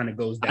quality just kind of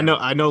goes down.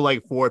 I know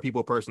like 4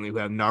 people personally who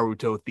have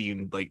Naruto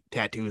themed like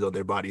tattoos on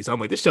their bodies. So I'm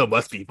like, this show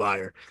must be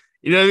fire.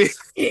 You know what I mean?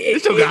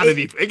 This show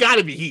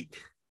gotta be heat.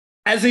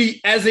 As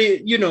a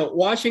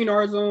watching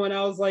Naruto when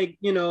I was like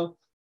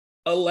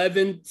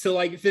 11 to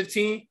like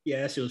 15,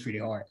 yeah, that shit was pretty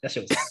hard. That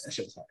shit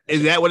was hard.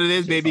 Is that what it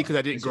is, baby? Because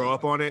I didn't grow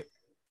up on it.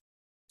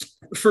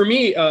 For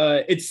me,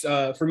 it's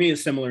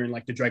similar in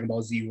like the Dragon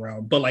Ball Z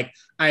realm, but like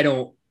I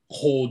don't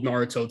hold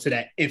Naruto to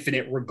that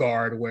infinite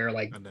regard where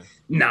like,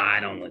 I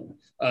don't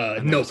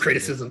no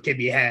criticism can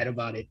be had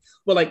about it.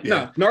 But like,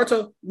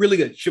 Naruto, really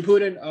good.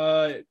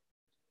 Shippuden,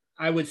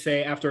 I would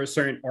say after a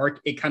certain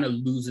arc, it kind of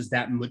loses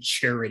that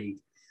maturity.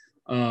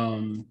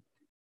 And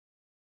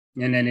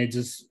then it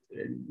just,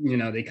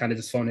 they kind of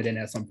just phone it in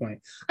at some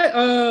point.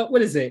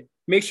 What is it?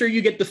 Make sure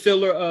you get the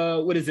filler.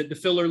 The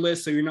filler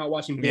list, so you're not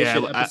watching bullshit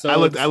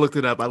episodes. I looked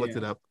it up. I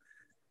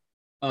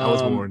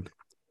was warned.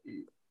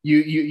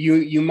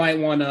 You might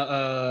want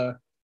to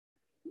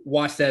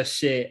watch that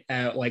shit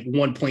at like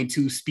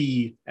 1.2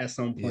 speed at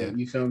some point. Yeah.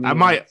 You feel me?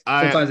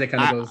 Sometimes it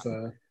kind of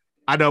goes.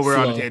 I know we're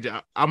on a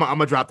tangent. I'm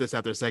gonna drop this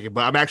after a second,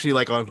 but I'm actually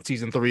like on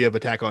season 3 of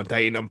Attack on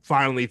Titan. I'm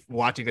finally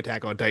watching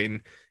Attack on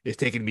Titan. It's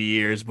taken me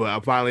years, but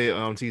I'm finally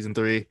on season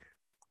 3.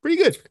 Pretty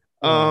good.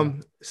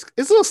 It's a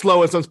little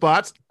slow in some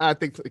spots. I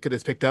think it could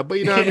have picked up, but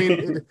you know what I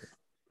mean.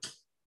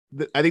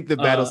 I think the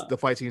battles, the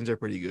fight scenes are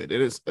pretty good.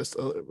 It's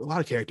a lot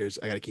of characters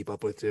I got to keep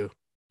up with too.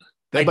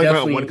 I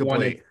definitely want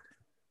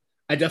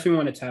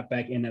to tap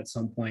back in at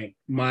some point.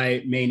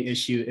 My main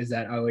issue is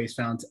that I always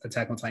found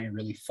Attack on Titan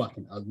really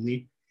fucking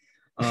ugly.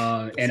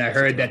 And I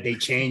heard that they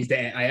changed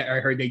I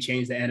heard they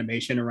changed the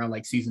animation around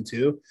like season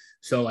 2.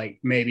 So like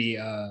maybe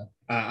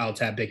I'll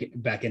tap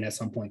back in at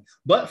some point.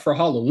 But for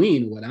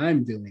Halloween, what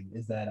I'm doing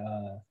is that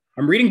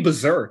I'm reading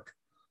Berserk,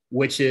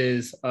 which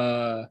is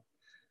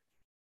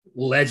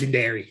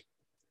legendary.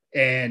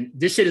 And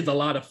this shit is a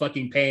lot of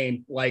fucking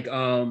pain. Like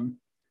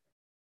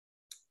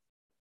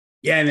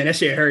yeah, man, that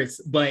shit hurts.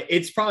 But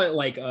it's probably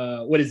like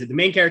what is it? The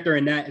main character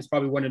in that is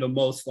probably one of the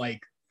most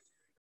like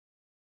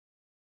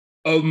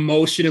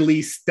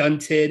emotionally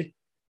stunted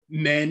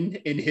men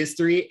in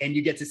history, and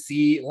you get to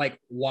see like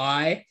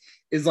why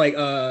is like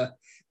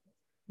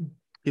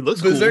he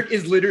looks Berserk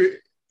cool.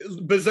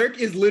 Berserk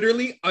is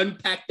literally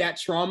unpack that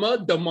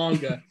trauma, the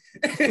manga.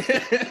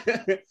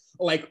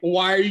 Like,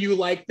 why are you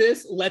like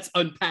this? Let's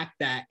unpack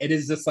that. It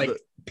is just like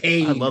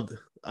pain.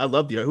 I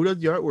love the art. Who does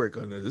the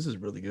artwork on this? This is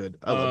really good.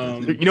 I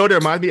love this. Um, You know what it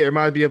reminds me? It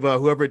reminds me of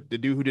whoever the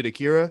dude who did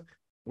Akira.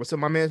 What's up,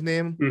 my man's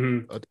name?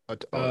 mhm. I Uh,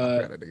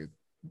 forgot that name.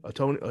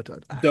 Tony. I the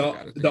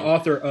forgot his the name.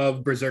 author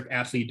of Berserk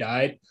actually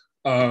died.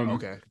 Um,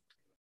 Okay.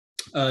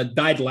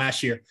 Died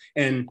last year,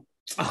 and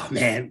oh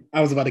man,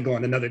 I was about to go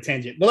on another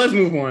tangent, but let's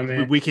move on,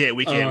 man. We can't.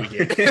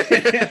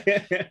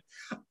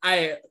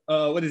 I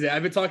what is it?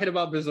 I've been talking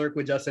about Berserk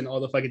with Justin all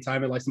the fucking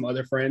time and like some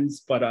other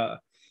friends, but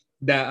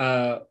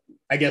that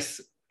I guess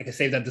I can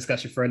save that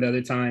discussion for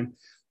another time.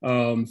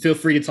 Feel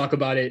free to talk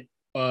about it.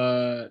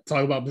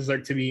 Talk about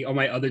Berserk to me on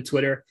my other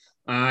Twitter.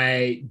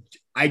 I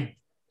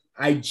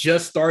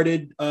just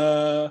started.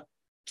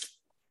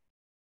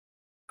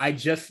 I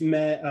just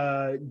met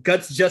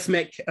Guts. Just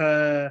met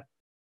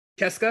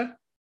Keska,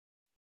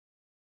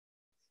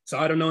 so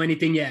I don't know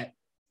anything yet.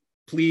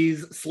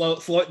 Please slow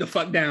it the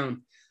fuck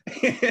down.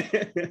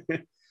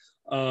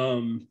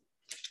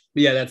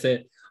 Yeah, that's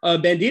it.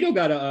 Bandito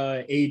got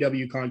a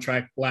AEW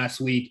contract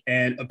last week,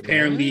 and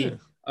apparently,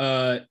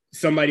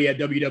 somebody at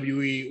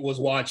WWE was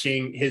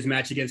watching his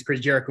match against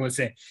Chris Jericho and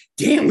said,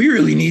 "Damn, we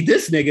really need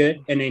this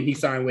nigga," and then he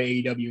signed with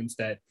AEW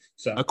instead.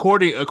 So,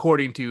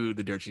 According to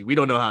the dirt sheet, we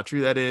don't know how true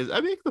that is.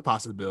 I mean, it's a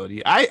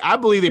possibility. I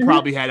believe they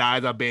probably had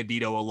eyes on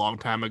Bandito a long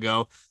time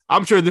ago.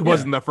 I'm sure this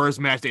wasn't the first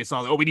match they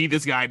saw. Oh, we need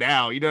this guy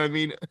now. You know what I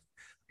mean?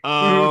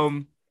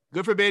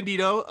 Good for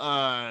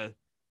Bandito.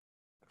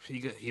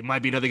 He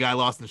might be another guy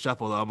lost in the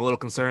shuffle, though. I'm a little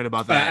concerned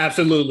about that.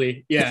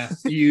 Absolutely. Yeah.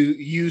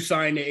 you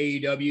sign to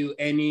AEW,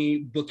 any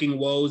booking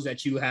woes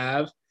that you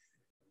have,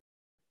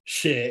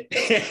 shit.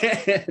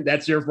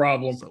 That's your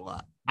problem. That's a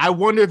lot. I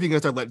wonder if he's gonna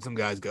start letting some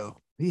guys go.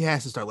 He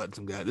has to start letting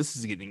some guys. This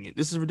is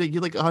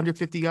ridiculous. Like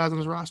 150 guys on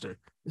his roster.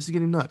 This is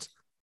getting nuts.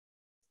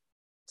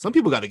 Some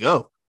people got to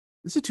go.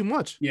 This is too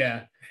much.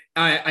 Yeah.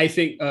 I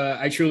think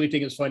I truly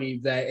think it's funny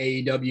that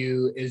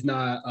AEW is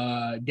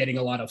not getting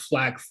a lot of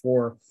flack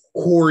for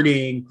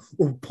hoarding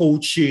or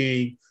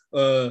poaching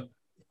a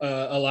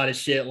lot of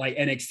shit like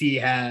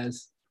NXT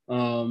has,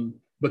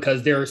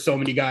 because there are so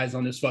many guys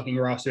on this fucking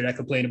roster that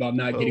complain about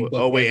not getting booked.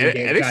 Oh wait,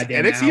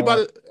 NXT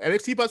about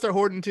to start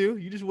hoarding too.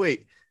 You just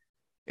wait.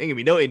 Ain't gonna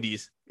be no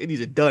indies. Indies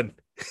are done.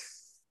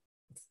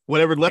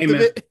 Whatever left of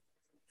it,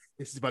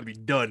 this is about to be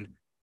done.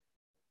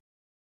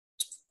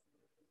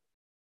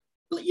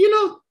 You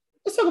know,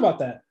 let's talk about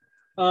that.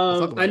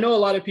 I know a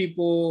lot of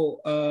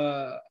people.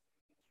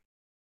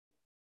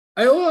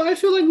 I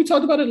feel like we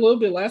talked about it a little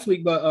bit last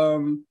week, but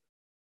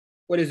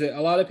what is it?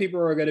 A lot of people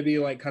are going to be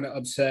like kind of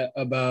upset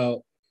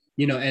about,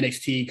 you know,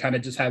 NXT kind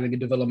of just having a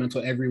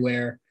developmental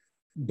everywhere,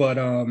 but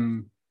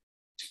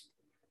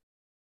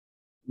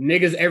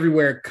niggas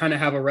everywhere kind of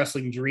have a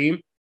wrestling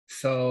dream.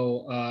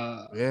 So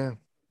yeah,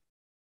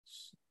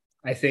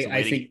 I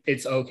think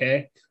it's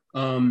okay.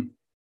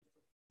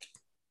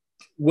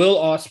 Will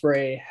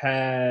Ospreay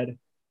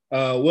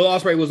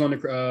was on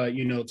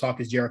the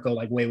Talk is Jericho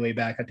like way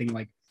back, I think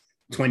like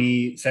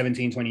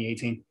 2017,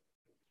 2018.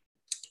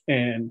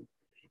 And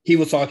he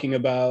was talking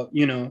about,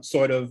 you know,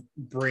 sort of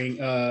trying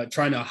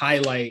to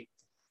highlight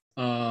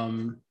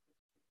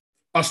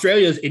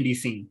Australia's indie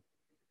scene,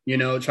 you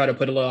know, try to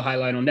put a little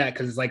highlight on that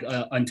because it's like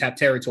untapped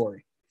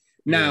territory.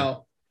 Yeah.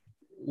 Now,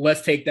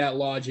 let's take that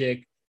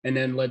logic and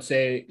then let's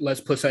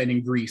put something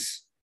in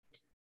Greece.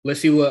 Let's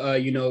see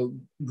what,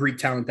 Greek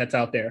talent that's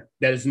out there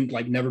that hasn't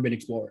like never been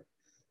explored.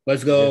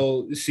 Let's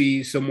go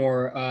see some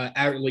more,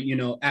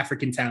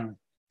 African talent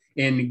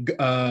in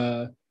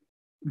Ghana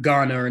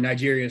or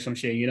Nigeria or some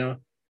shit, you know?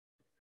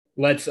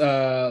 Let's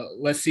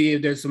see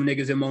if there's some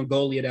niggas in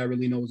Mongolia that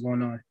really know what's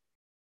going on.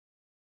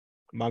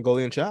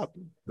 Mongolian chop.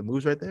 The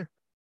move's right there.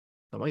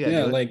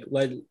 Yeah,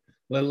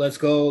 let's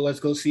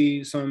go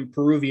see some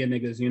Peruvian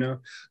niggas, you know?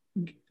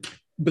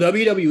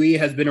 WWE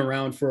has been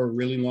around for a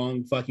really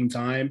long fucking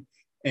time.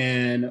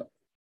 And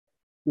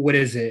what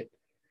is it?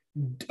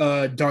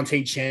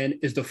 Dante Chen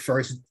is the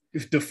first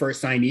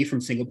signee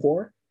from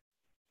Singapore.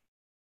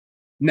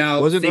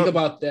 Now, think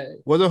about that.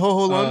 Was it Ho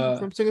Ho Lun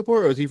from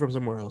Singapore, or is he from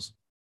somewhere else?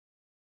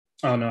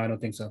 Oh no, I don't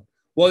think so.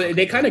 Well,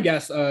 they kind of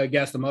gassed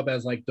him up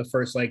as like the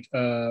first like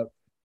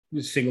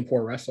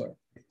Singapore wrestler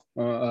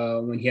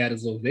when he had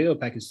his little video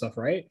package stuff,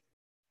 right?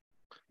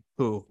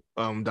 Who?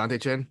 Dante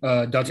Chen?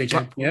 Dante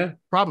Chen, yeah.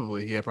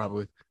 Probably.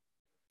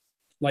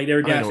 Like they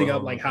were gassing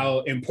up like how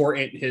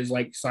important his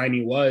like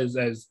signing was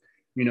as,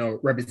 you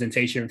know,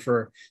 representation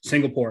for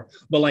Singapore.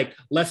 But like,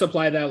 let's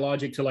apply that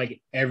logic to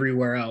like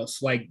everywhere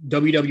else. Like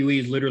WWE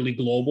is literally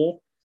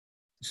global.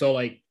 So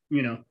like,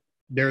 you know,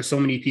 there are so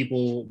many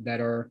people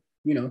that are,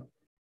 you know,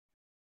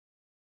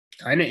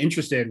 kind of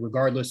interested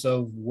regardless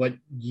of what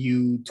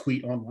you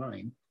tweet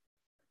online.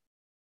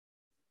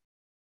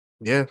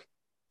 Yeah.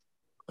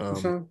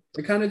 So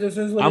it kind of just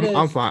is what it is.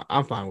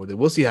 I'm fine with it.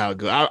 We'll see how it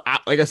goes. I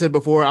like I said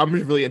before, I'm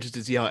just really interested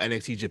to see how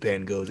NXT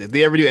Japan goes. If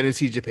they ever do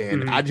NXT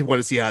Japan, I just want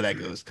to see how that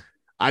goes.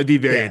 I'd be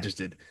very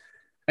interested.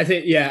 I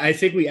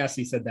think we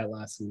actually said that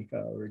last week.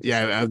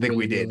 I think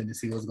we did. To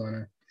see what's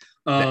going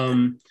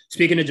on.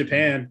 Speaking of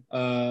Japan,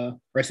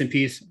 rest in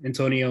peace,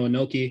 Antonio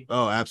Inoki.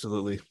 Oh,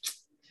 absolutely.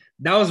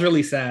 That was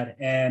really sad.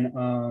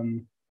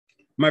 And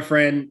my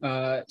friend,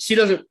 she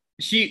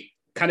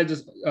kind of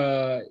just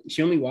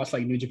she only watched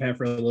like New Japan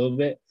for a little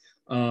bit.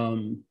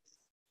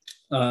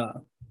 Uh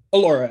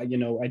Alora,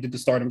 I did the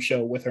Stardom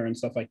show with her and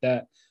stuff like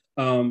that.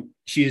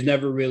 She's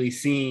never really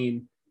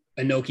seen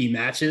Inoki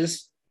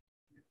matches.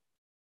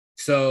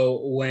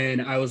 So when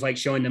I was like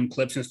showing them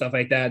clips and stuff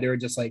like that, they were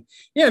just like,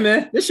 "Yeah,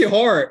 man, this shit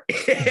hard."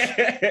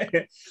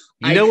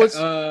 You know what's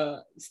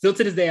still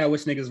to this day, I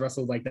wish niggas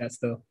wrestled like that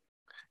still.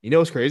 You know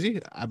what's crazy?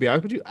 I'll be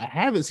honest with you. I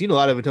haven't seen a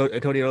lot of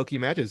Antonio Inoki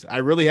matches. I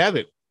really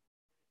haven't.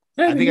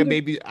 Yeah, I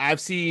think I've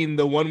seen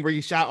the one where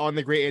he shot on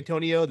the Great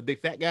Antonio, the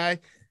big fat guy,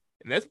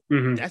 and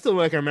that's the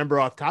one I can remember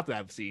off the top that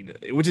I've seen.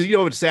 Which is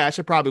it's sad. I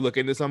should probably look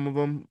into some of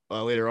them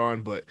later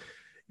on. But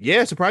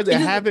yeah, surprisingly, I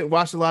haven't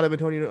watched a lot of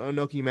Antonio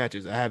Inoki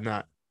matches. I have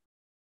not.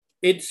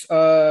 It's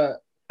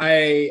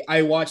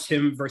I watched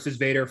him versus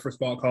Vader for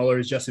Spot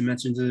Callers. Justin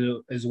mentioned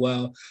it as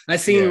well. I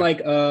seen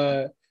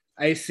a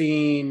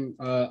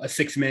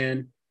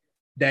 6-man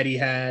that he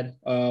had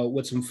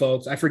with some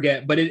folks. I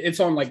forget, but it's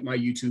on like my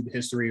YouTube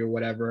history or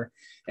whatever.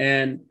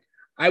 And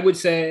I would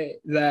say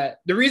that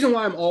the reason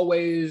why I'm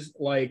always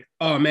like,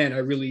 oh man, I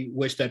really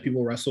wish that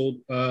people wrestled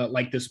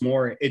like this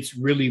more. It's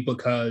really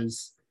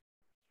because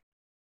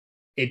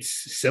it's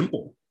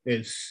simple.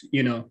 It's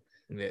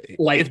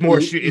like it's more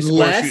shoot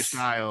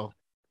style.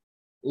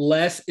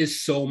 Less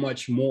is so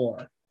much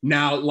more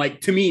now.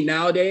 Like to me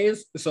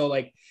nowadays, so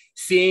like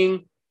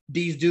seeing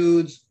these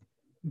dudes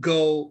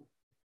go,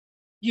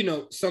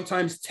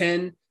 sometimes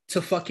 10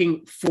 to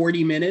fucking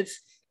 40 minutes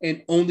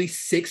and only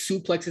 6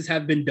 suplexes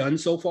have been done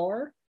so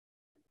far.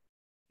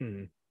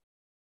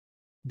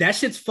 That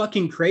shit's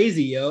fucking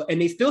crazy, yo.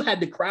 And they still had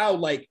the crowd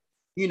like,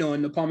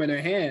 in the palm of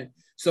their hand.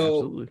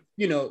 So,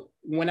 absolutely.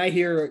 When I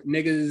hear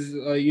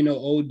niggas,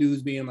 old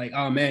dudes being like,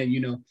 oh man,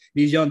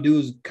 these young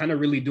dudes kind of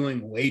really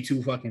doing way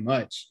too fucking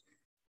much.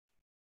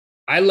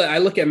 I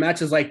look at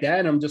matches like that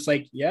and I'm just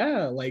like,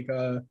 yeah, like,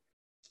 I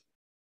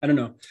don't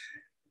know.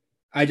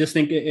 I just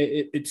think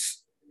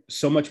it's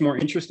so much more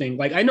interesting.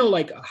 Like, I know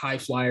like high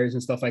flyers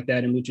and stuff like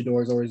that and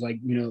luchadors always like,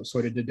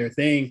 sort of did their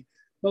thing,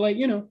 but like,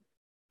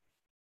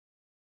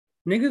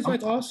 niggas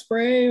like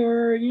Ospreay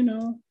or,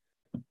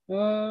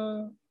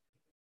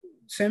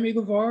 Sammy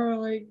Guevara,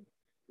 like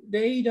the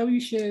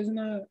AEW shit is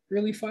not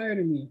really fire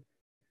to me.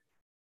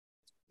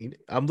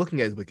 I'm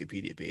looking at his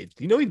Wikipedia page.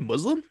 Do you know he's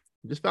Muslim?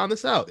 Just found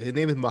this out. His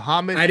name is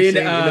Muhammad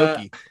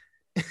Inoki.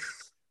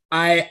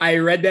 I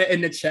read that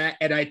in the chat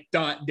and I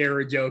thought they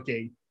were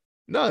joking.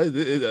 No,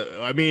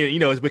 I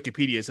mean, it's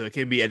Wikipedia, so it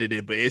can be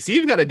edited, but it's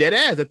even got a dead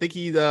ass. I think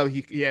he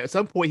at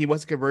some point he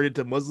must have converted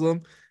to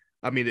Islam.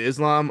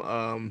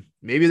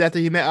 Maybe it's after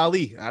he met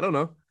Ali. I don't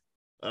know.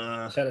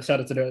 Shout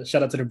out to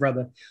the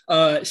brother.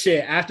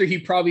 After he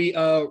probably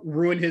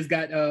ruined his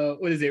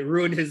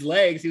his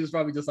legs, he was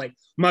probably just like,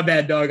 my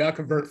bad, dog, I'll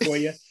convert for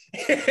you.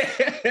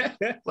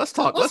 Let's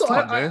talk,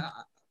 man.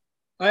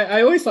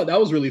 I always thought that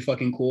was really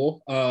fucking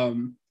cool.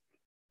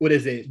 What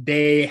is it?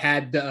 They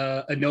had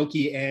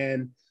Inoki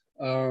and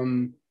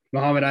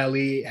Muhammad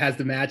Ali has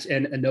the match,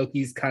 and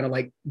Inoki's kind of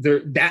like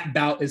that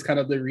bout is kind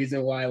of the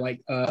reason why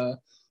like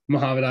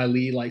Muhammad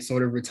Ali like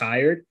sort of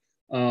retired.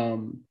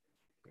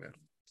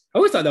 I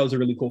always thought that was a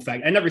really cool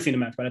fact. I never seen the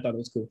match, but I thought it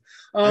was cool.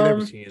 I've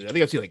never seen it. I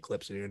think I've seen like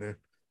clips here and there.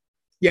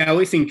 Yeah, I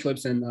always seen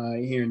clips and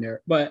here and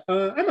there, but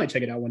I might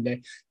check it out one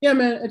day. Yeah,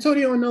 man,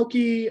 Antonio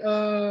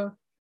Inoki,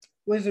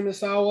 Winston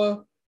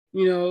Misawa,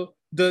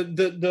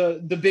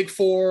 the big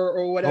four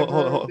or whatever.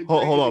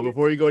 Hold on,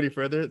 before you go any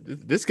further,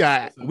 this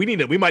guy, we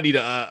might need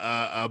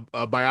a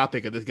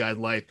biopic of this guy's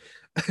life.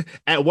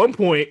 At one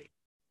point,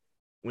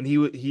 when he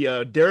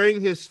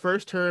during his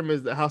first term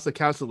as the House of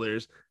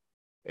Councilors,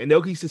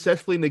 Inoki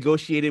successfully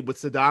negotiated with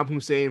Saddam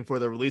Hussein for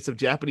the release of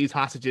Japanese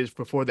hostages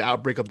before the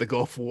outbreak of the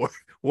Gulf War.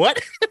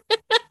 What?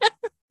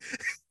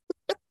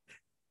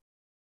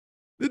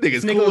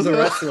 This nigga was a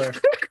wrestler.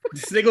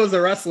 This nigga was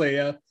a wrestler,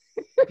 yeah.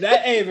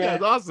 Hey,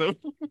 man. That's awesome.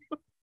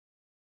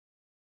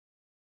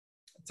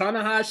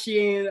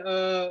 Tanahashi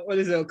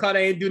and Okada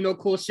ain't do no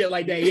cool shit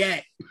like that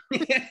yet.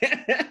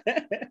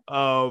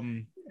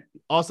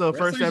 Also,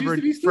 first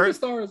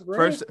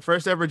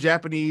ever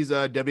Japanese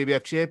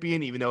WWF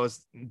champion, even though it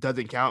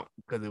doesn't count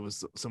because it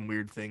was some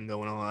weird thing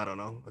going on. I don't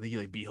know. I think he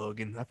like beat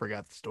Hogan. I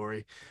forgot the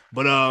story,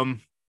 but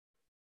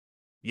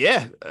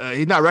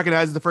he's not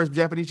recognized as the first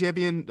Japanese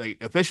champion like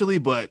officially,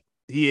 but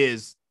he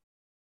is.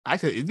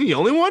 Actually, isn't he the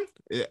only one?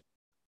 Yeah.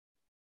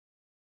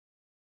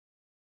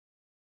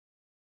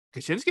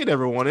 Shinsuke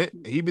never won it.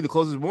 He'd be the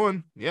closest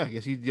one. Yeah, I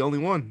guess he's the only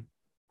one.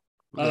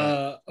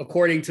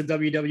 According to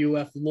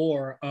WWF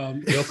lore,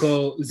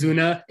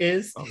 Yokozuna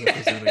is.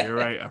 Yokozuna, you're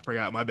right. I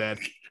forgot. My bad.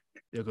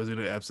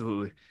 Yokozuna,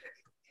 absolutely.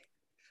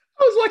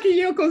 I was watching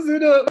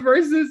Yokozuna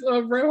versus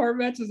Bret Hart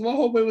matches. My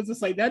whole boy was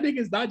just like, that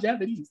nigga's not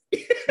Japanese.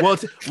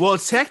 well,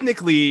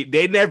 technically,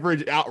 they never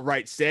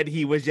outright said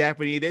he was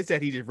Japanese. They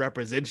said he just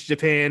represents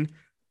Japan.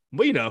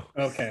 But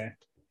Okay.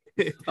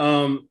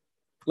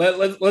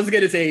 Let's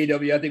get into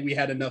AEW. I think we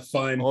had enough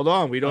fun. Hold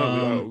on. We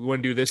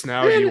want to do this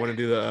now, or do you want to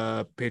do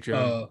the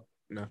Patreon?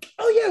 No.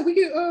 Oh yeah, we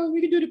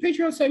could do the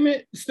Patreon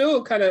segment.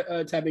 Still kind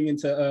of tapping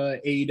into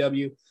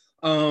AEW.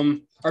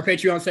 Our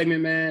Patreon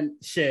segment, man.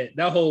 Shit,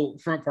 that whole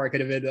front part could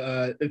have been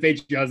the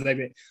Patreon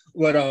segment.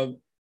 But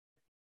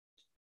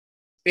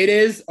it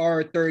is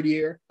our third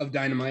year of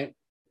Dynamite,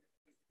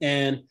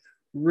 and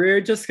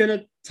we're just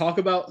gonna talk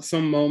about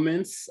some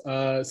moments,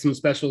 some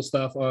special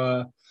stuff.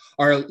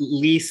 Our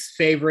least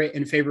favorite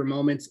and favorite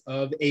moments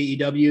of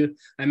AEW.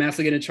 I'm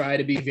actually gonna try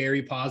to be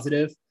very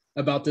positive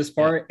about this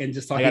part and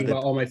just talking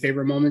about all my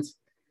favorite moments.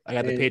 I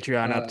got the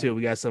Patreon up too.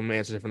 We got some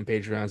answers from the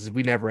Patreons.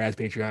 We never ask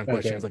Patreon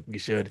questions like we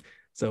should.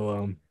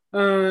 So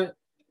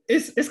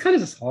it's kind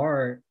of just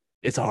hard.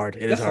 It's hard.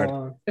 It is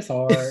hard. It's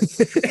hard.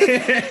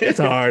 It's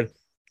hard.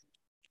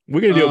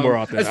 We're gonna do it more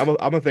often. I'm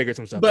gonna figure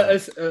some stuff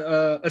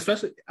out.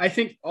 Especially, I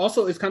think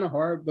also it's kind of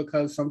hard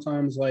because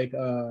sometimes like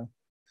a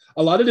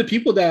lot of the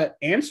people that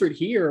answered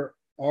here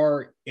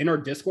are in our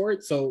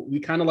Discord, so we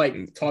kind of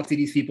like talk to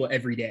these people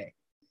every day.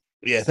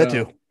 Yeah, that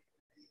too.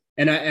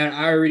 And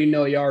I already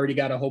know you already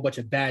got a whole bunch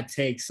of bad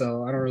takes,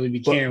 so I don't really be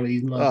caring with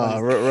these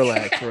motherfuckers.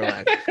 Relax.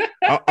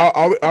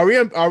 Are we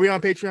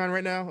on Patreon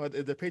right now?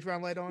 Is the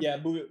Patreon light on? Yeah,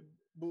 boot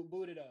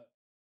it up.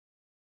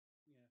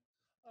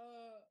 Yeah.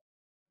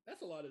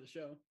 That's a lot of the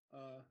show.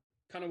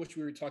 Kind of wish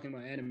we were talking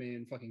about anime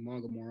and fucking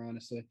manga more,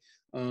 honestly.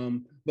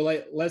 But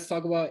like, let's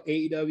talk about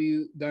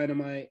AEW,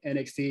 Dynamite,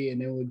 NXT, and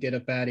then we'll get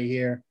up out of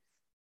here.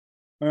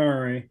 All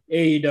right,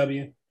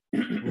 AEW.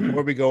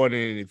 Before we go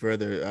any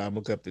further,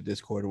 look up the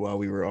Discord while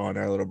we were on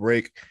our little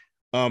break.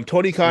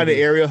 Tony Khan and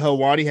Ariel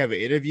Helwani have an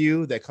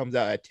interview that comes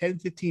out at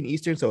 10:15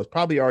 Eastern, so it's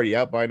probably already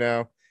out by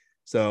now.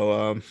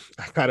 So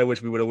I kind of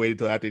wish we would have waited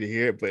till after to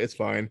hear it, but it's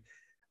fine.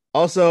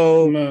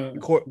 Also,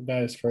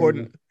 that is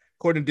crazy.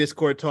 According to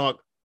Discord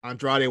talk,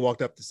 Andrade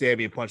walked up to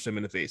Sammy and punched him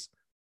in the face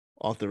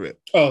off the rip.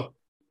 Oh,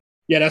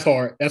 yeah, that's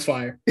hard. That's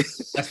fire.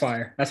 That's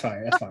fire. That's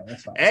fire. That's fire.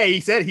 That's fire. Hey, he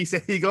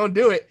said he gonna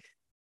do it.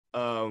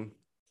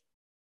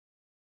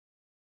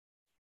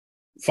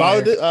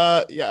 Follow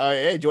the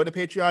hey, join the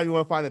Patreon. You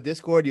want to find the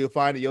Discord, you'll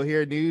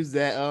hear news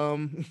that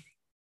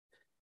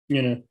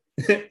you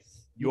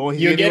won't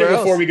hear. You'll get it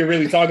before we can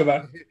really talk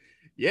about it.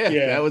 Yeah,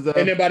 that was.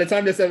 And then by the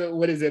time this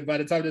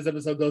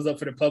episode goes up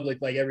for the public,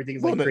 like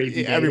everything's like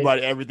crazy.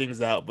 Everything's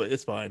out, but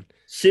it's fine.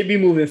 Should be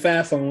moving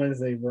fast on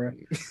Wednesday, bro.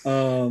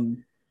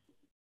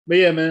 But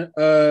yeah, man.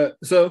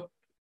 So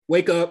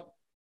wake up.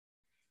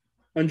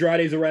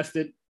 Andrade's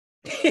arrested,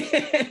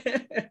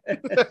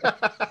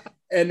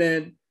 and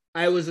then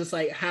I was just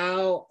like,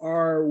 how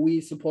are we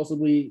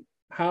possibly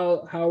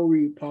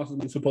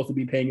supposed to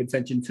be paying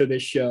attention to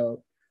this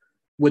show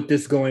with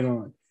this going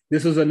on?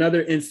 This was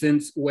another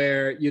instance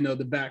where,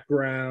 the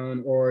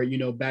background or,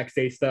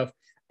 backstage stuff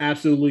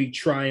absolutely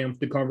triumphed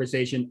the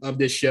conversation of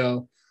this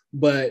show.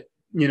 But,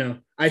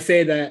 I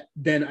say that,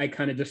 then I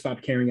kind of just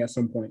stopped caring at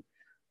some point.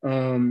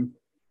 Turn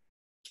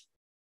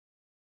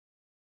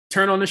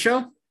on the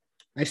show.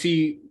 I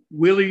see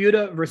Wheeler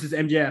Yuta versus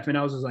MJF. And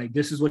I was just like,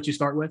 this is what you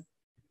start with?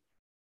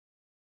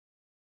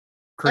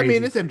 Crazy. I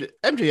mean, it's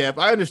MJF.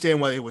 I understand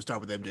why they would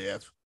start with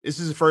MJF. This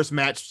is the first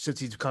match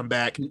since he's come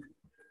back.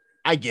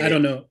 I get it. I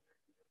don't know.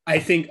 I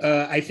think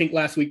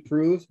last week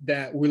proved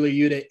that Wheeler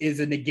Yuta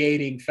is a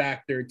negating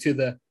factor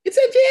to it's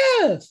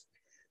MJF.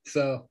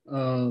 So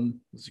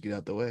let's get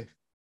out the way.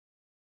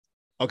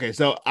 Okay,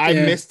 so I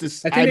missed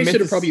this. I think they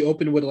should have probably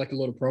opened with like a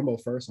little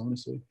promo first,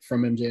 honestly,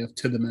 from MJF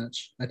to the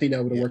match. I think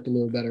that would have worked a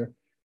little better.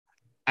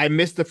 I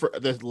missed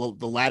the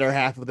latter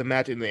half of the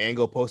match in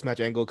the post-match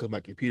angle because my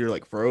computer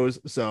like froze.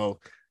 So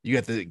you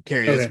have to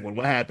carry this one.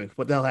 What happened?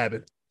 What the hell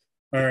happened?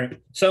 All right.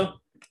 So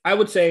I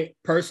would say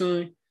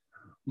personally,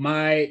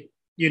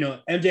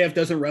 MJF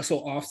doesn't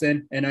wrestle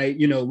often. And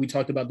we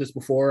talked about this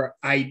before.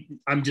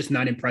 I'm just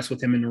not impressed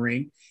with him in the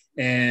ring.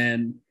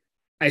 And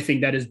I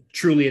think that is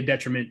truly a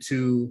detriment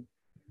to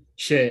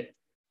the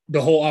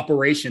whole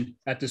operation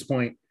at this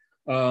point.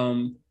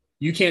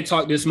 You can't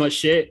talk this much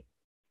shit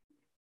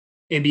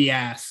and be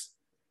ass.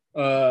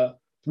 Wheeler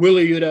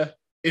Yuta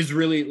is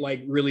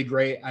really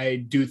great. I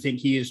do think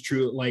he is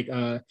true.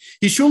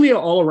 He's truly an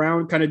all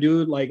around kind of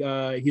dude.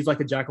 He's like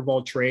a jack of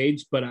all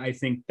trades, but I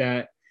think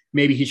that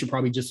maybe he should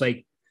probably just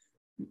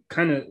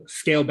kind of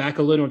scale back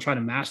a little and try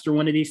to master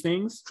one of these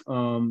things.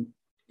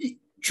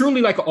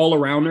 Truly like an all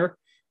arounder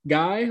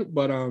guy,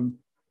 but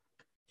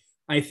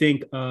I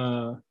think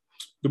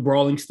the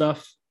brawling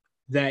stuff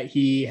that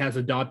he has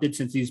adopted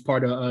since he's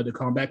part of the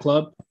Combat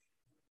Club,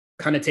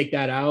 kind of take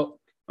that out.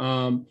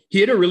 He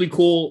had a really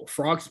cool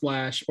frog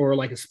splash or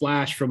like a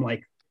splash from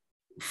like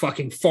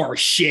fucking far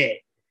shit.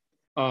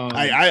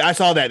 I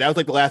saw that. That was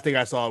like the last thing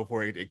I saw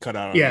before it cut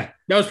out. Yeah,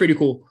 that was pretty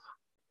cool.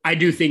 I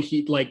do think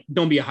he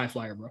don't be a high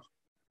flyer, bro.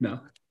 No,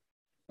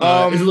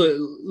 it's a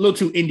little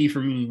too indie for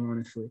me,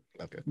 honestly.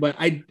 Okay, but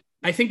I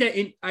think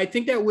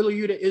that Wheeler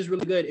Yuta is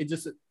really good.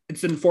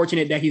 It's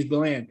unfortunate that he's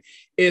bland.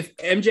 If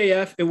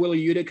MJF and Wheeler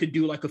Yuta could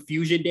do like a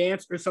fusion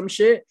dance or some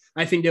shit,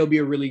 I think they'll be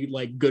a really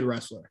good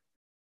wrestler.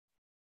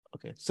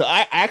 Okay, so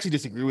I actually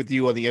disagree with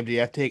you on the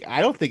MJF take.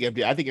 I don't think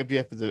MJF. I think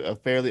MJF is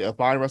a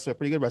fine wrestler, a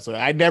pretty good wrestler.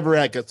 I never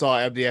saw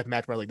MJF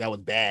match where that was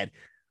bad.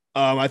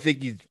 I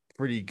think he's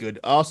pretty good.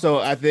 Also,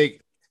 I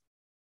think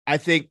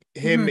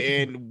him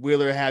and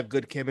Wheeler have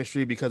good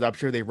chemistry because I'm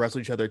sure they've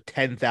wrestled each other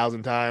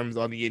 10,000 times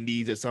on the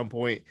indies at some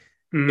point.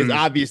 It's Mhm.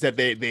 obvious that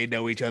they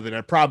know each other and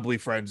are probably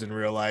friends in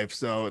real life,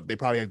 so they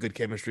probably have good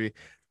chemistry.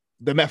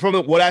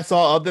 What I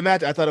saw of the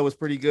match, I thought it was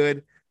pretty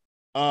good.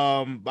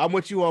 I'm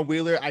with you on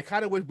Wheeler. I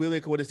kind of wish Wheeler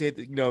could have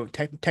stayed,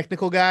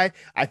 technical guy.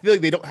 I feel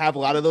like they don't have a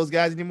lot of those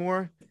guys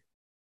anymore. It's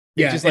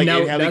Yeah, just and like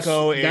now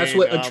Angelico that's and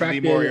what Lee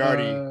attracted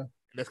Moriarty.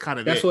 That's kind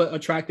of that's it. what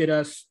attracted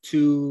us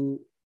to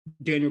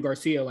Daniel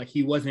Garcia. Like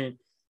he wasn't,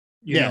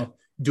 Yeah,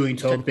 doing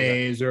technical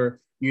guy. topes or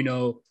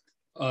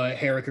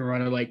Hurricane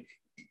Runner. Like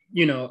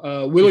He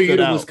Wheeler stood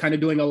Yuta was out. kind of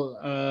doing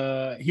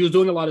he was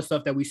doing a lot of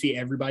stuff that we see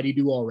everybody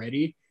do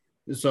already.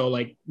 So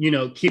like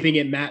keeping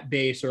it mat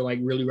based or like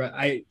really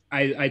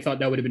I thought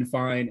that would have been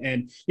fine.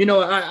 And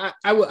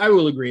I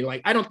will agree.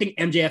 Like I don't think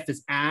MJF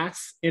is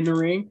ass in the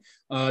ring.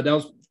 That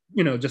was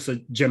just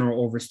a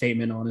general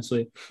overstatement,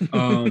 honestly.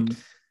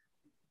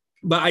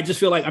 But I just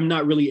feel like I'm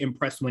not really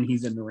impressed when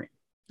he's in the ring.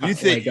 You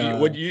think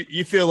Like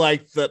you feel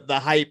like the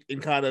hype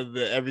and kind of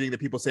everything that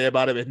people say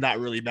about him is not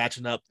really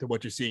matching up to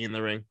what you're seeing in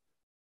the ring.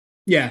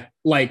 yeah,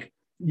 like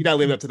You're not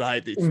living up to the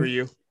hype for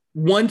you.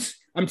 once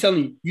I'm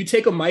telling you, you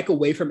take a mic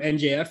away from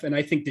MJF, and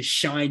I think the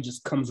shine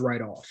just comes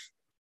right off.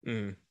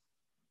 Mm.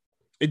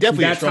 It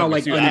definitely is That's how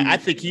stronger too. I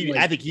think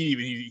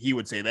he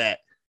would say that.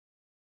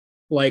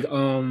 Like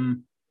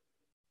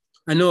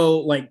I know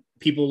like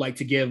people like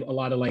to give a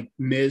lot of like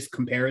Miz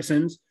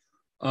comparisons.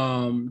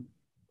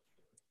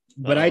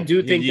 But I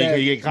do think you that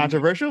get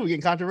controversial. We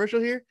getting controversial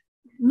here.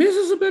 Miz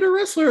is a better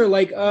wrestler.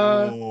 Like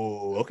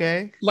oh,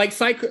 okay. Like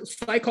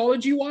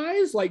psychology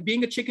wise, like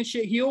being a chicken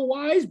shit heel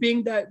wise,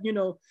 being that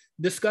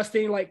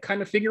disgusting like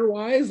kind of figure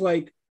wise,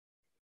 like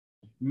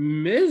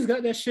Miz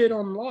got that shit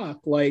on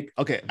lock. Like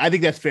okay, I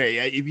think that's fair.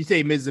 Yeah, if you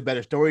say Miz is a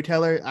better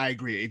storyteller, I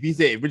agree. If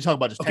we're talking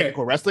about just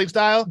technical wrestling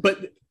style,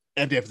 but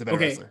MJF is a better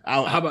wrestler.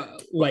 How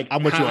about like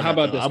I'm with you on how that,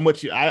 about this? I'm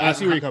with you. I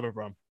see where you're coming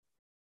from.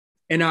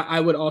 And I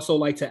would also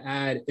like to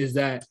add is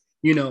that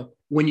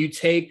when you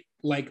take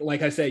like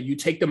I said, you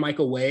take the mic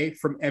away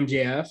from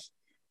MJF,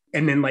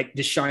 and then like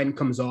the shine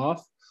comes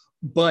off.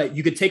 But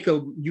you could take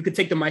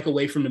the mic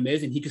away from the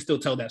Miz, and he could still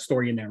tell that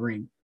story in that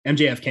ring.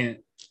 MJF can't.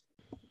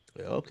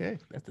 Okay,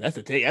 that's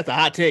a take. That's a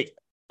hot take.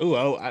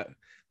 I'm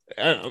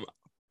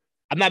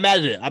not mad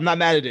at it. I'm not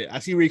mad at it. I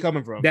see where you're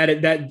coming from.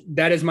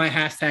 That is my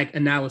hashtag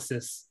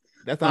analysis.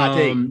 That's a hot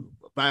take,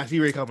 but I see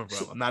where you're coming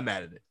from. I'm not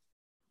mad at it.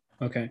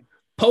 Okay.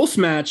 Post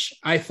match,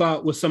 I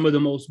thought was some of the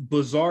most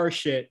bizarre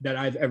shit that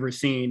I've ever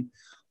seen.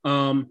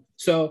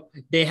 So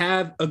they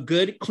have a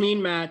good,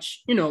 clean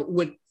match,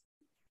 with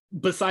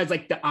besides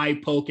like the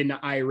eye poke and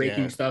the eye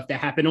raking stuff that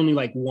happened only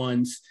like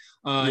once.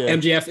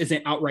 MJF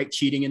isn't outright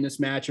cheating in this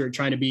match or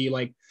trying to be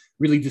like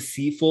really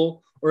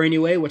deceitful or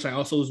anyway, which I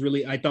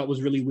thought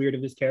was really weird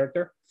of his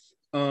character.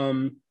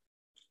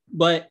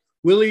 But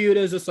Willie Yuta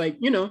is just like,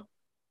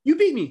 you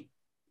beat me.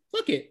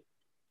 Fuck it.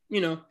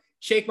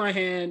 Shake my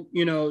hand,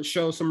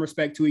 show some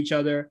respect to each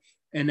other.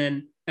 And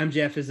then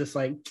MJF is just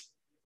like,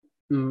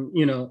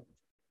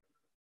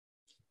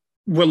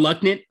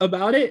 reluctant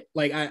about it.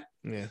 Like I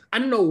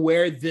don't know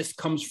where this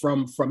comes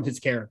from his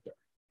character.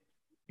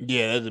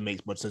 Yeah, that doesn't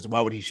make much sense.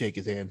 Why would he shake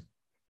his hand?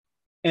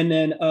 And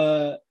then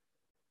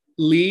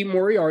Lee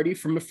Moriarty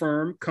from the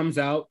Firm comes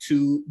out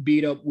to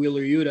beat up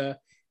Wheeler Yuta,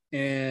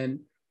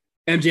 and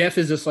MJF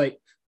is just like,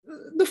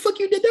 the fuck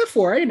you did that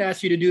for? I didn't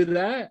ask you to do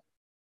that.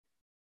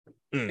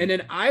 And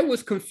then I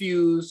was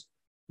confused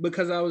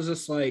because I was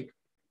just like,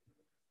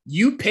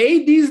 you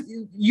paid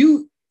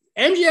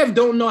MJF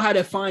don't know how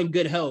to find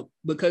good help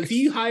because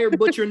he hired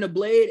Butcher and the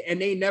Blade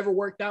and they never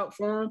worked out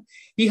for him.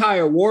 He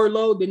hired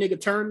Wardlow, the nigga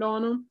turned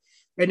on him,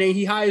 and then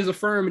he hires a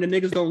Firm and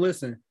the niggas don't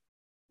listen.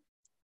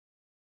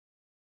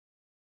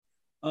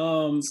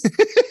 And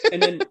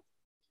then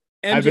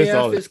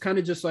MJF is kind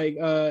of just like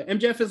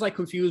MJF is like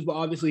confused, but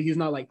obviously he's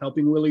not like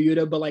helping Wheeler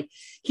Yuta, but like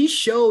he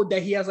showed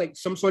that he has like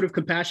some sort of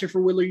compassion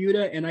for Wheeler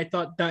Yuta, and I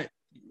thought that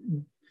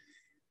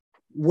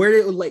where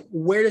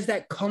does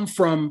that come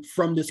from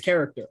this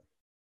character?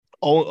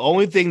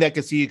 Only thing that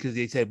could see because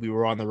they said we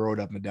were on the road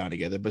up and down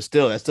together, but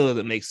still that still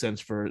doesn't make sense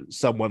for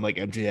someone like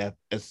MJF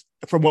as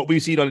from what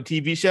we've seen on the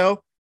TV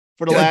show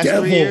for the last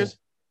 3 years.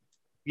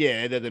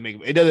 Yeah, it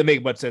doesn't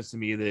make much sense to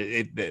me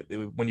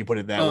that when you put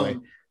it that way.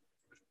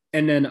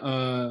 And then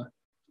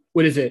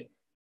what is it?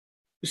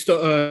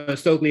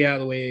 Stokely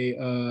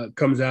Hathaway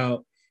comes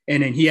out,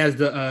 and then he has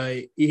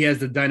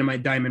the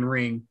Dynamite Diamond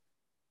ring.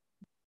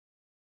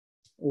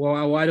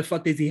 Well, why the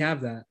fuck does he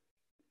have that?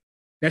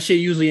 That shit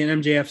usually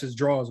in MJF's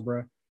draws,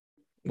 bro.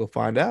 We'll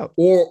find out.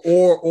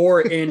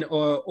 Or in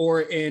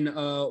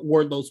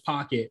Wardlow's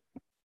pocket.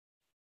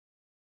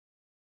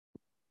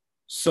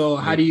 So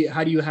how do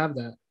you have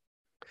that?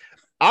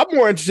 I'm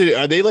more interested.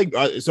 Are they like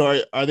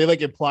are they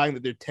like implying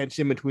that there's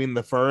tension between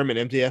the Firm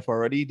and MJF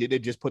already? Did they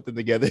just put them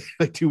together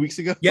like 2 weeks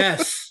ago?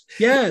 Yes.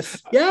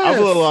 I'm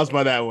a little lost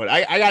by that one.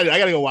 I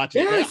gotta go watch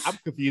it. Yes. I'm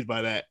confused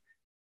by that.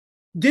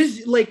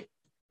 This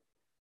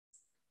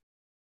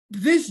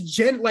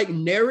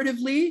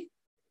narratively,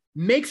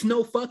 makes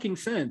no fucking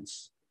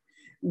sense.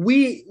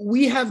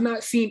 We have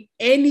not seen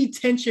any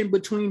tension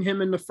between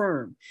him and the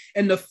firm.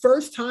 And the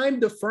first time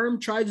the firm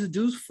tried to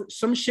do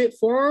some shit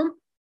for him,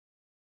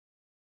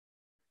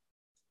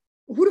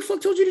 who the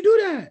fuck told you to do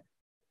that?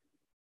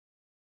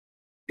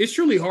 It's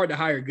truly hard to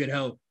hire good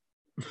help.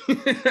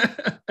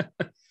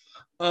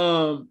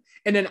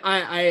 And then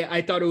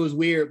I thought it was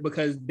weird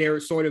because they're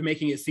sort of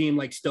making it seem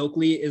like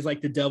Stokely is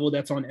like the devil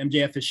that's on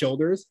MJF's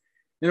shoulders.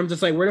 And I'm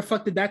just like, where the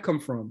fuck did that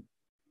come from?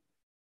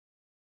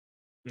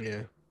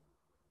 Yeah.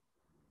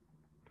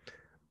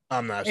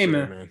 I'm not sure,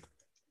 man.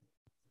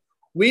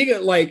 We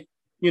got like,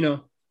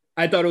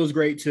 I thought it was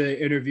great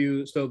to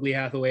interview Stokely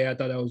Hathaway. I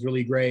thought that was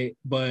really great.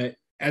 But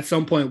at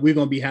some point, we're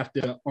going to have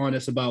to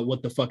honest about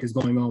what the fuck is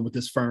going on with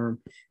this firm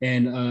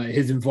and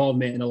his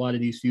involvement in a lot of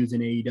these feuds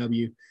in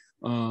AEW.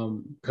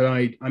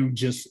 Because I'm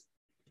just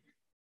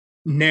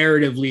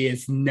narratively,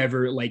 it's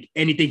never like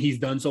anything he's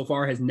done so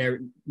far has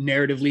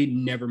narratively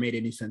never made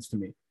any sense to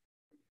me.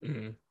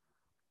 Mm-hmm.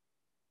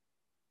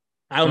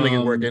 I don't think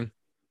it's working.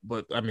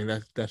 But I mean,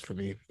 that's for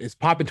me. It's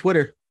popping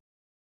Twitter.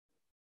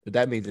 If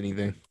that means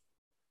anything.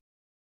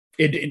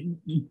 It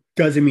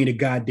doesn't mean a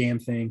goddamn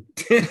thing.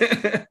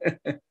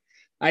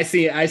 I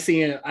seen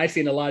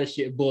a lot of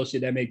shit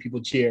bullshit that make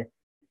people cheer.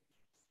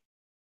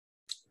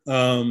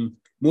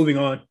 Moving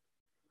on.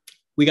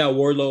 We got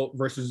Wardlow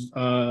versus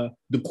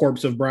the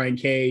corpse of Brian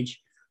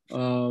Cage. He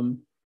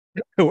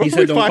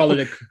said don't call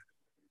it a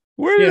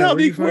Where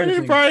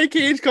did Brian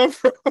Cage come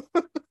from?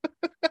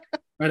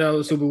 I know it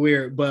was super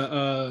weird,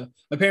 but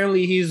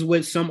apparently he's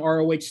with some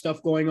ROH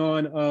stuff going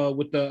on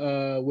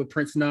with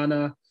Prince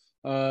Nana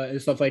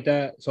and stuff like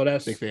that. So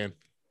that's big fan.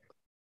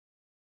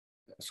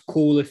 That's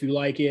cool if you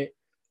like it.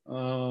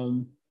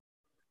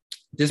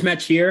 This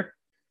match here,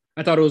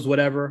 I thought it was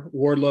whatever.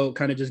 Wardlow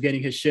kind of just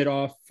getting his shit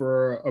off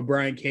for a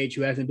Brian Cage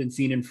who hasn't been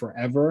seen in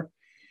forever.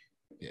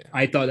 Yeah,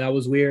 I thought that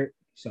was weird.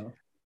 So.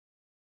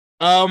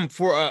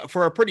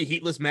 For a pretty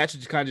heatless match that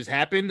just kind of just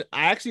happened,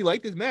 I actually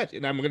like this match,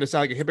 and I'm gonna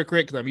sound like a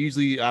hypocrite because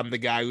I'm the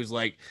guy who's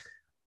like,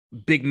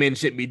 big men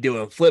shouldn't be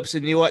doing flips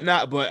and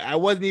whatnot, but I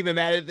wasn't even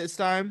mad at it this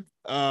time.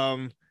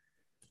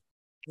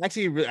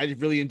 Actually, I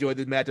just really enjoyed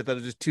this match. I thought it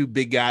was just two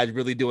big guys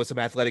really doing some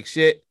athletic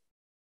shit.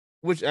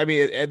 Which I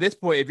mean, at this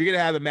point, if you're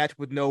gonna have a match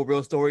with no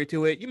real story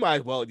to it, you might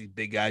as well let these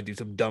big guys do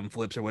some dumb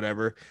flips or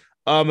whatever.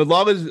 As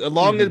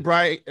long as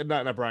Brian,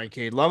 not Brian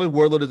Cage, as long as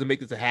Wardlow doesn't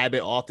make this a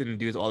habit often and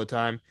do this all the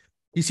time.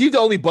 He seems to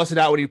only bust it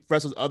out when he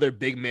wrestles other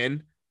big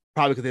men,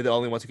 probably because they're the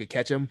only ones who could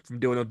catch him from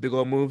doing those big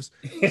old moves.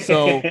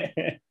 So,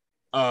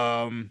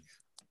 I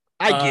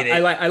get it.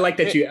 I like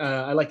that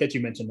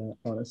you mentioned that,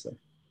 honestly.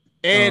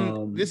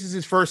 And this is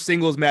his first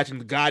singles match,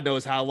 and God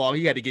knows how long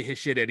he had to get his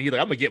shit in. He's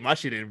like, I'm gonna get my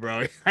shit in,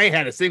 bro. I ain't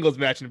had a singles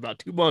match in about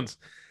 2 months.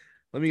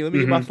 Let me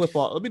get my flip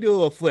off. Let me do a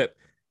little flip.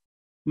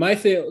 My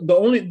thing, the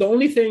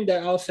only thing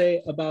that I'll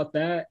say about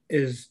that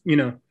is,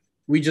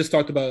 we just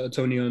talked about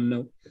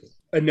Antonio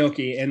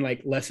Inoki and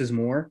like less is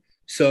more.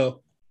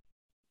 So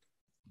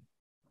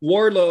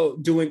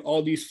Wardlow doing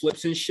all these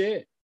flips and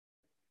shit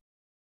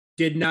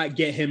did not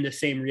get him the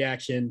same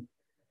reaction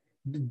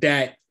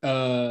that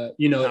Power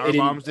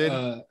bombs did.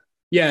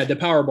 The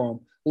power bomb.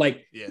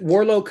 Like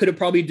Wardlow could have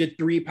probably did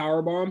 3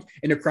 power bombs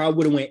and the crowd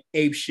would have went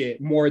ape shit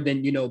more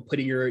than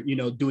putting your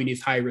doing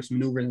these high risk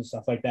maneuvers and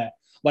stuff like that.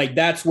 Like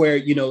that's where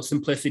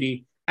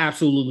simplicity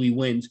absolutely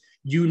wins.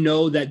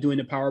 That doing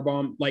the power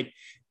bomb, like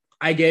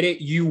I get it.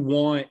 You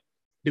want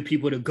the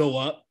people to go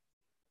up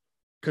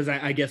because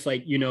I guess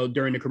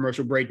during the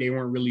commercial break they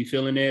weren't really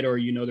feeling it or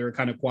they were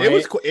kind of quiet.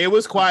 It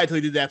was quiet till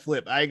he did that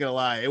flip. I ain't gonna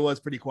lie, it was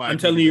pretty quiet. I'm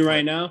telling you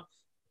right now,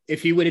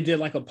 if he would have did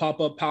like a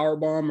pop-up power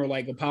bomb or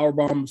like a power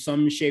bomb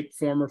some shape,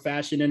 form, or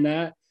fashion in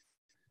that,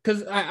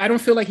 because I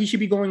don't feel like he should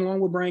be going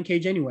along with Brian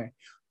Cage anyway.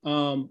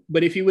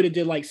 But if he would have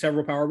did like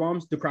several power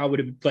bombs, the crowd would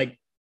have like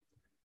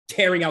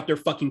tearing out their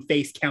fucking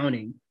face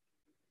counting.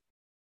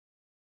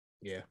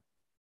 Yeah.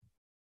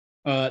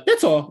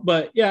 That's all.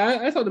 But yeah,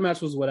 I thought the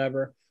match was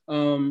whatever.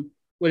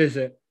 What is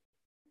it?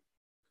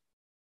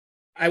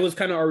 I was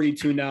kind of already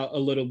tuned out a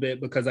little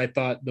bit because I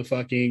thought the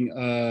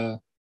fucking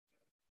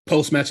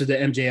post match of the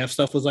MJF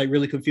stuff was like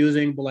really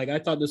confusing, but like I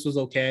thought this was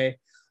okay.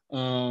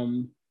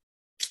 And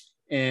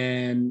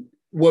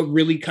what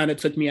really kind of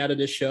took me out of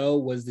this show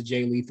was the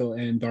Jay Lethal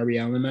and Darby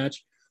Allin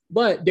match.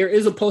 But there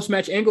is a post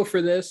match angle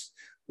for this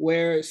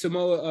where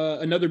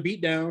another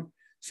beatdown.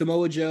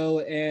 Samoa Joe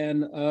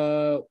and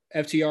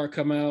FTR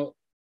come out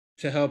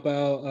to help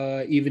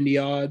out, even the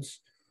odds.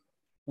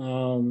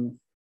 What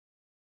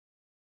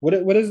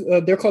is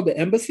they're called the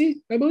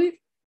Embassy, I believe.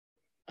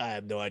 I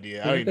have no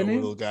idea. I don't even know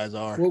who those guys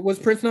are. Was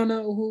Prince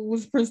Nana? Who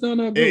was Prince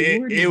Nana?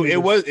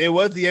 It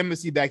was the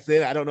Embassy back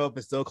then. I don't know if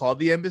it's still called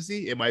the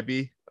Embassy. It might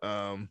be.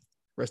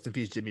 Rest in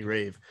peace, Jimmy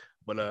Rave.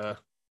 But I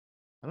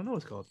don't know what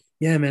it's called.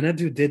 Yeah, man, that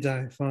dude did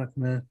die. Fuck,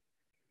 man.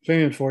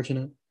 Very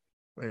unfortunate.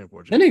 Very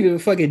unfortunate. That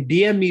nigga fucking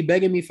DM me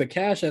begging me for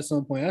cash at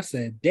some point. I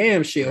said,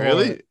 damn shit.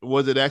 Really? Hard.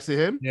 Was it actually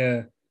him?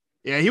 Yeah.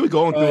 Yeah, he was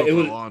going through it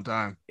for a long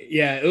time.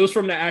 Yeah, it was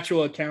from the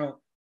actual account.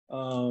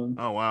 Oh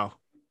wow.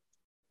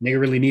 Nigga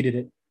really needed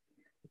it.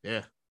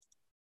 Yeah.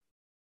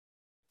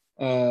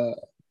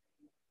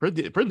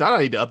 Prince Nana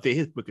need to update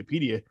his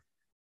Wikipedia.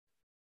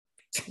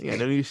 Yeah,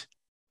 no news.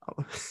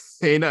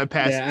 Ain't nothing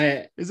past.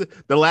 Yeah,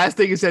 the last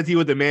thing it says he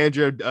was the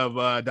manager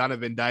of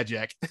Donovan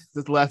Dijak.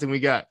 That's the last thing we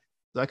got.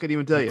 So I couldn't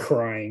even tell you.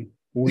 Crying,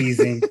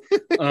 wheezing.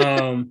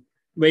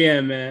 But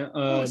yeah, man.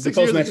 The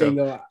post match thing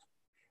though.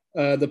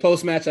 The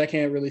post match, I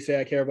can't really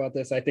say I care about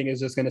this. I think it's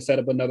just going to set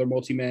up another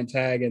multi-man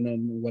tag and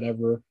then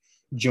whatever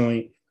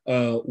joint.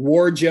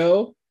 War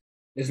Joe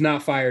is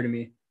not fire to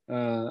me.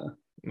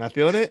 Not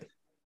feeling it.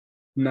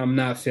 No, I'm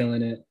not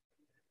feeling it.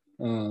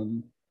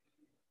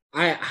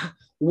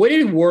 What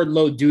did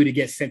Wardlow do to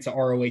get sent to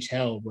ROH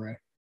hell, bro?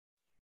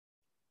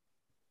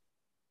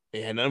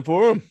 They had nothing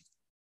for him.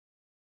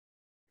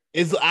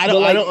 I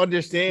don't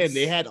understand.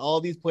 They had all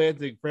these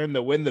plans for him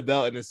to win the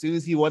belt, and as soon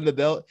as he won the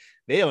belt,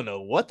 they don't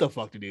know what the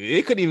fuck to do.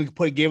 They couldn't even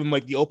give him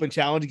like the open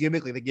challenge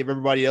gimmick like they give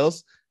everybody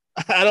else.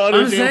 I don't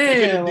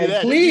understand. I'm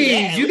saying,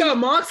 please, you got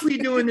Moxley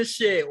doing this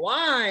shit.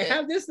 Why?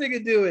 Have this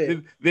nigga do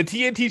it. The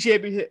TNT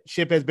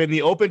Championship has been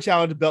the open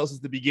challenge belt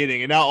since the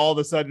beginning, and now all of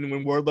a sudden,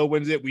 when Wardlow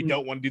wins it, we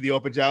don't want to do the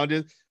open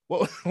challenges.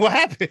 What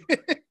happened?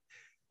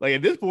 Like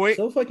at this point,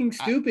 so fucking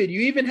stupid. You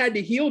even had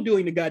the heel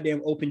doing the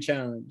goddamn open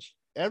challenge.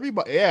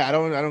 Everybody, yeah, I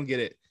don't get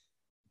it.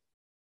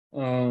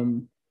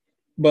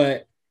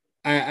 But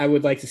I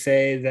would like to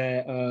say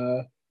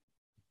that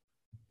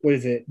what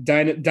is it?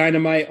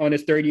 Dynamite on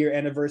his 3rd-year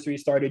anniversary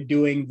started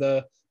doing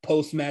the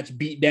post-match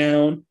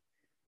beatdown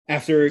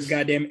after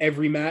goddamn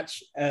every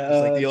match.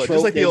 Just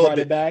like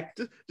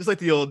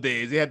the old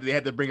days. They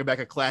had to bring it back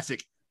a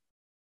classic.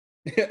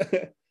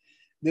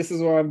 This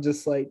is where I'm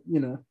just like,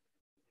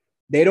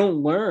 they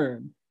don't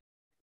learn.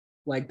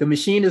 Like the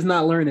machine is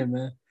not learning,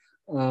 man.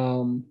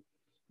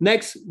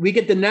 Next, we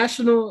get the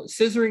National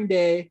Scissoring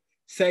Day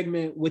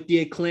segment with the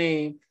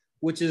Acclaim,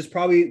 which is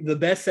probably the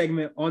best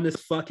segment on this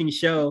fucking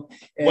show.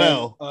 And,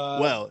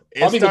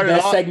 probably the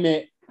best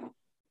segment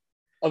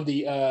of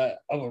a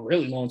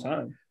really long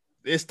time.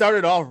 It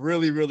started off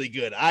really, really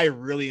good. I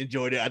really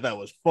enjoyed it. I thought it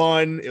was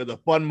fun. It was a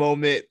fun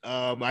moment.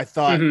 I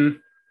thought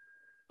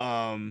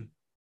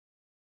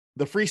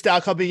the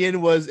freestyle coming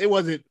in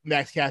wasn't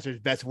Max Caster's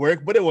best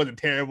work, but it wasn't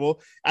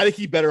terrible. I think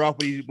he's better off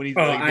when he's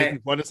making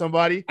fun of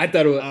somebody. I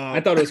thought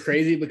it was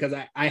crazy because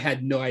I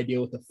had no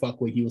idea what the fuck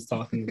he was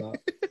talking about.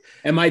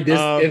 Am I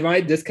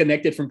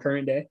disconnected from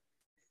current day?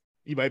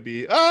 He might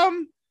be.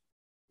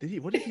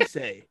 What did he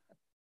say?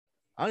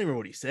 I don't even remember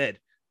what he said.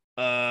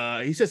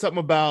 He said something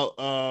about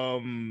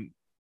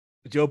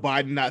Joe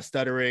Biden not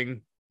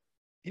stuttering.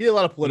 He did a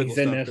lot of political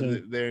stuff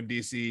there in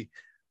DC.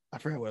 I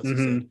forgot what else he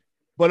said.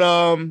 But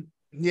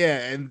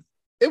yeah, and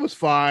it was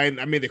fine.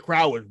 I mean, the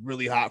crowd was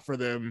really hot for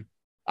them.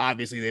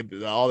 Obviously,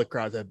 all the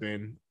crowds have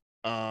been.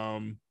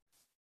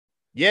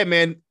 Yeah,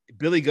 man,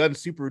 Billy Gunn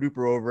super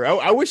duper over.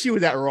 I wish he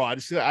was at Raw. I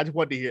just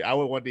want to hear. I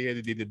would want to hear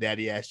the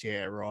daddy ass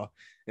chant at Raw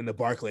in the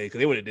Barclay because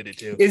they would have did it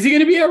too. Is he going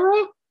to be at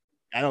Raw?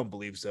 I don't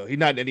believe so. He's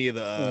not in any of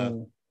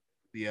the.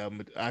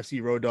 I see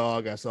Road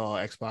Dogg. I saw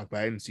X-Pac, but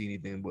I didn't see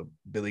anything with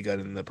Billy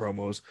Gunn in the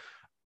promos.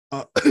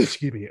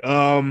 Excuse me.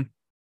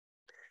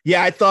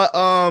 Yeah, I thought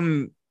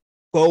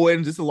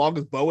Bowens, this is the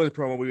longest Bowens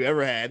promo we've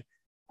ever had.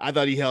 I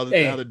thought he held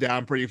it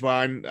down pretty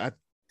fine. I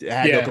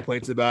had no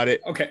complaints about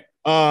it. Okay.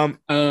 Go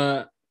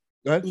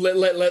ahead.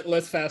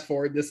 Let's fast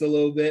forward this a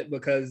little bit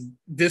because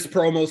this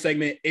promo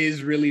segment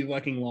is really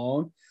fucking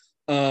long.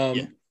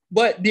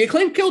 But the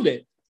Acclaim killed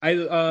it.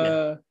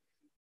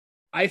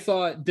 I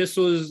thought this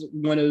was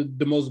one of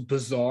the most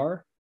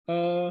bizarre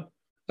of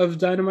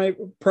Dynamite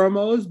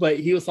promos, but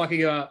he was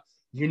talking about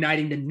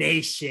uniting the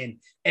nation.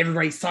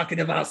 Everybody's talking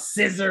about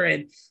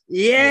scissoring.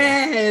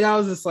 Yeah. And I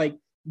was just like,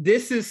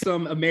 this is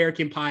some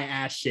American Pie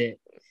ass shit.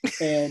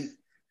 And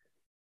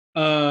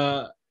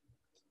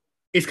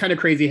it's kind of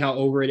crazy how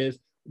over it is.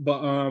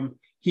 But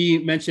he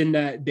mentioned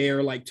that they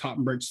are like top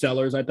merch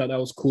sellers. I thought that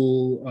was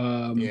cool.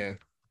 And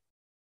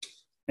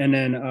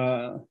then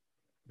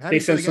they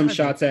sent some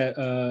shots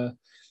at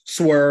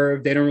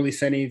Swerve. They don't really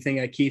send anything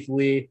at Keith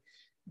Lee.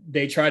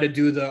 They try to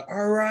do the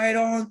all right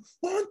on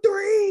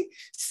 1-3,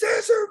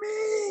 scissor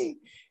me.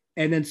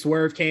 And then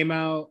Swerve came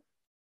out,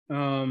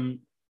 kind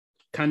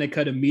of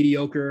cut a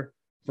mediocre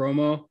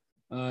promo,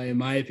 in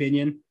my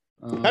opinion.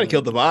 Kind of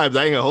killed the vibes.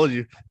 I ain't gonna hold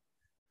you.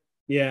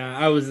 Yeah,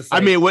 I was just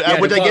like,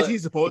 I guess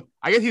he's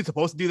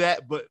supposed to do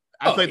that, but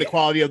I feel like the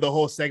quality of the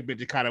whole segment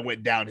just kind of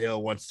went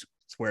downhill once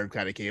Swerve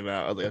kind of came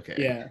out. I was like,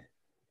 okay.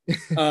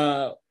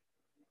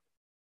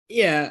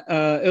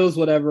 It was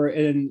whatever.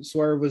 And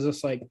Swerve was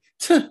just like,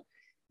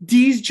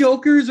 these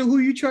jokers are who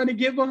you trying to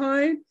get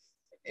behind?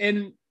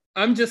 And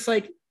I'm just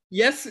like,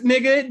 yes,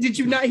 nigga. Did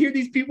you not hear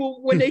these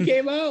people when they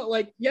came out?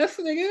 Like, yes,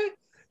 nigga.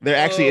 They're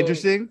actually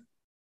interesting.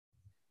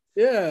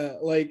 Yeah,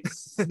 like,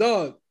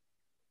 dog.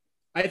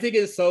 I think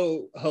it's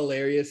so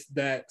hilarious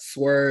that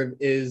Swerve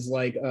is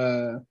like,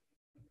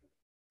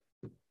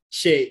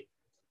 shit.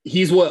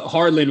 He's what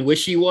Harlan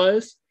wish he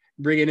was,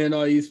 bringing in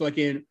all these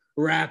fucking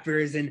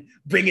rappers and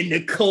bringing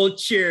the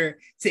culture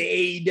to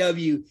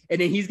AEW, and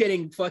then he's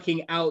getting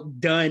fucking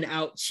outdone,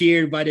 out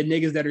cheered by the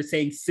niggas that are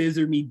saying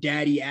 "scissor me,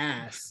 daddy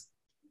ass."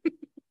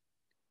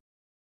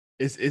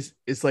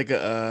 it's like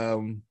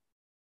a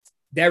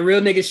that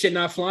real nigga shit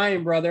not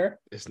flying, brother.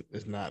 It's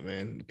not,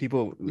 man.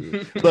 People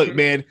look,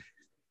 man.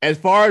 As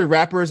far as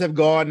rappers have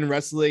gone in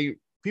wrestling,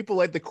 people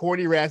like the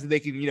corny raps that they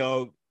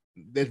can,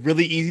 that's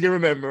really easy to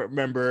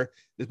remember.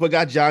 That's what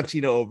got John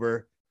Cena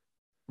over.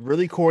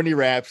 Really corny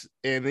raps,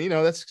 and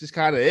that's just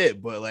kind of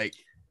it. But like,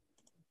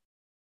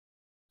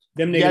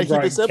 them niggas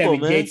brought Kevin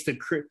Gates to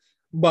crib.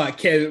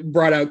 But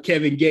brought out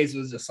Kevin Gates,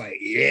 was just like,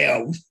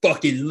 yeah, we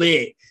fucking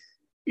lit.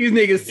 These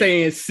niggas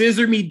saying,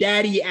 scissor me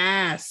daddy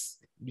ass.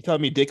 You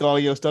telling me dick all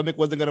in your stomach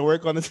wasn't gonna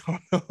work on this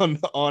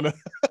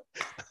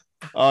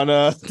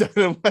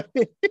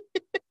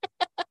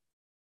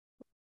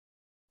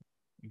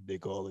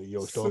dick all in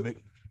your stomach.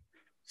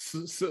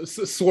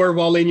 Swerve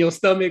all in your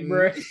stomach,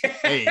 bro.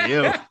 Hey,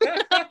 yo.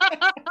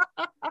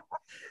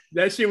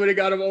 That shit would have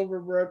got him over,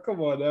 bro.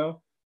 Come on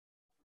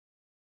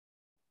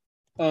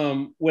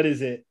now. What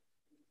is it?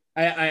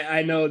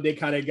 I know they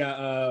kind of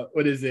got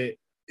what is it?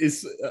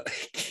 It's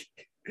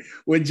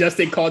when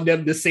Justin called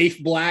them the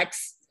safe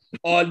blacks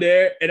on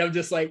there, and I'm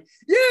just like,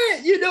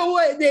 yeah, you know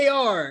what? They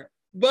are.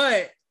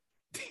 But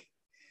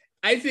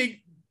I think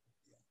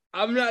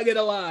I'm not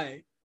gonna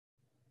lie.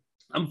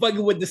 I'm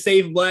fucking with the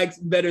safe blacks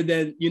better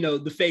than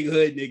the fake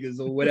hood niggas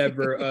or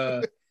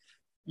whatever.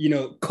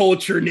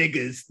 Culture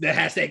niggas, the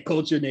hashtag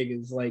culture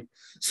niggas. Like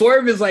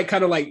Swerve is like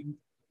kind of like,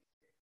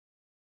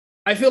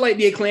 I feel like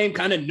the Acclaim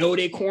kind of know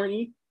they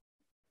corny.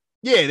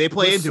 Yeah, they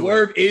play into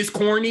Swerve is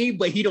corny,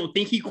 but he don't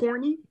think he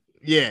corny.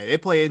 Yeah, they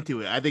play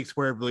into it. I think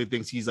Swerve really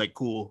thinks he's like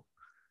cool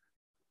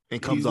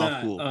and comes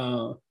off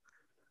cool.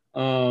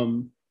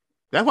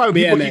 That's why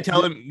people keep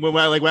telling when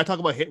I talk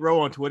about Hit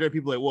Row on Twitter,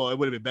 people are like, well, it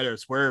would have been better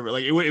if Swerve.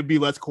 Like it would be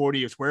less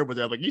corny if Swerve was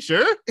there. I'm like, you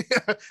sure?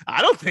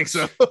 I don't think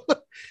so. I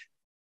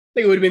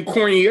think it would have been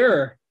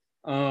cornier.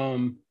 But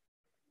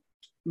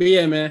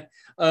yeah, man.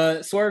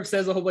 Swerve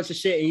says a whole bunch of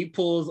shit and he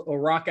pulls a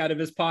rock out of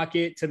his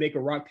pocket to make a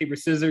rock, paper,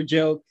 scissors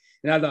joke.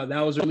 And I thought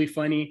that was really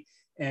funny.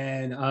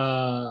 And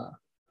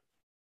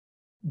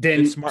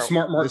then Smart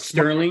Mark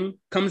Sterling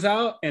comes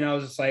out, and I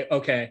was just like,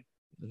 okay,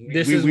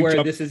 this is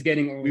where this is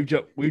getting. We've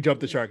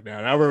jumped the shark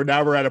now. Now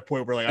we're at a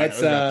point where like,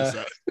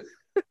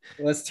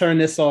 let's turn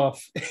this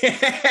off.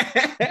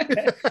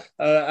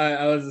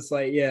 I was just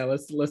like, yeah,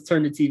 let's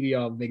turn the TV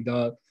off, big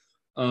dog.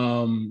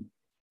 Kind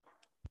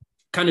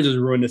of just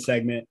ruined the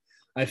segment.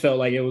 I felt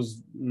like it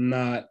was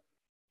not,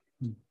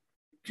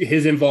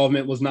 his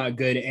involvement was not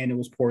good, and it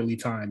was poorly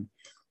timed.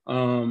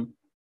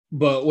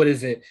 But what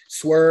is it?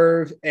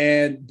 Swerve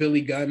and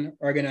Billy Gunn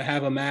are gonna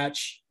have a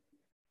match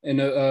in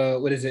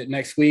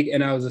next week?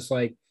 And I was just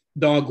like,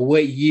 dog,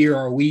 what year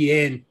are we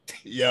in?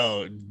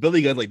 Yo,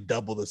 Billy Gunn like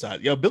double the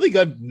size. Yo, Billy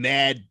Gunn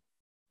mad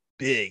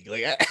big.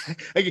 I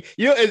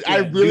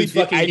really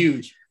fucking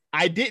huge.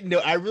 I didn't know.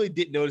 I really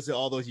didn't notice it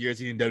all those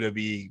years in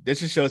WWE. This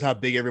just shows how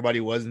big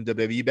everybody was in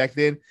WWE back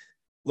then.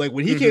 Like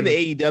when he came to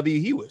AEW,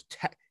 he was.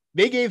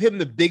 They gave him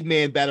the big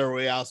man battle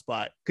royale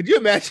spot. Could you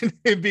imagine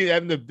him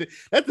having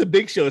that's the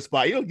Big Show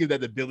spot? You don't give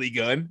that to Billy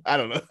Gunn. I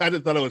don't know. I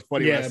just thought it was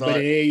funny. Yeah, but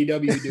in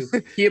AEW you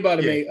do. He about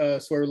to make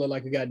Swerve look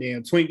like a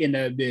goddamn twink in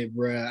that bit,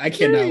 bro. I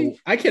cannot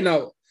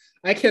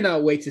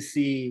wait to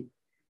see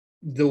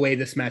the way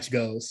this match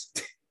goes.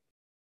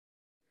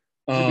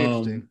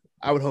 Interesting.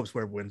 I would hope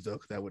Swerve wins though,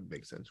 because that would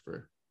make sense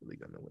for Billy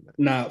Gunn to win that.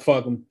 Nah,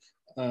 fuck him.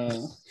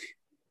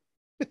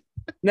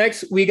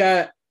 Next, we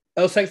got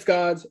El Sex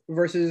Gods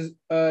versus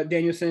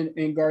Danielson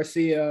and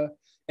Garcia.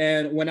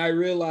 And when I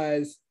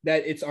realized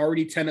that it's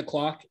already 10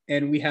 o'clock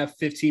and we have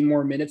 15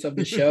 more minutes of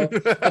the show,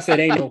 I said,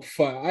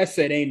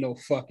 ain't no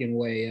fucking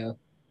way.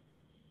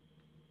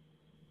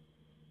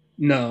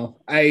 No,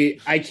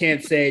 I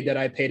can't say that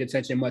I paid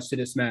attention much to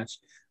this match.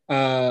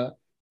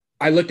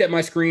 I looked at my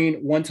screen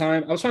one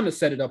time. I was trying to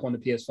set it up on the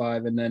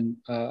PS5 and then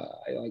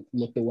I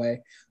looked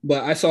away.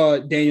 But I saw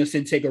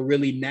Danielson take a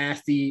really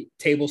nasty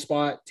table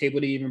to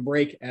even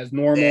break as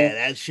normal. Yeah,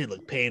 that shit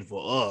looked painful.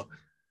 Oh.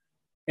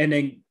 And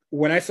then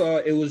when I saw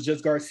it was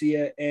just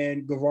Garcia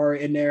and Guevara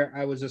in there,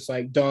 I was just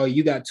like, dog,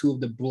 you got two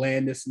of the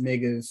blandest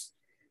niggas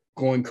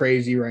going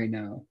crazy right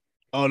now.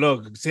 Oh,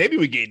 no. Sammy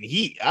was getting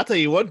heat. I'll tell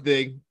you one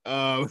thing.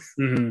 The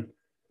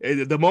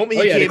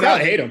moment he came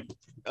out, I hate him.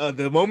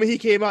 The moment he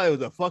came out, it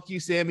was a "fuck you,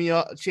 Sammy"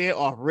 chant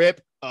off rip.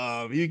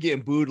 You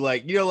getting booed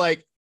like you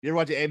ever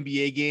watch an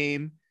NBA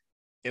game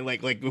and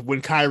like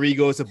when Kyrie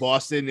goes to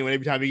Boston and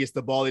every time he gets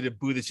the ball, they just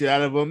boo the shit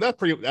out of him. That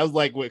was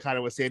like what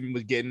Sammy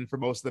was getting for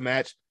most of the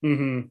match.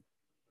 Mm-hmm.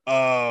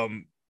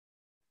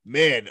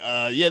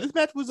 This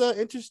match was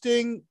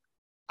interesting.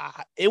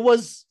 It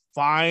was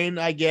fine,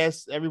 I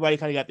guess. Everybody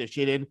kind of got their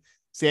shit in.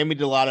 Sammy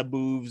did a lot of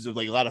moves of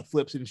like a lot of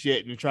flips and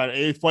shit, and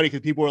it's funny because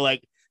people were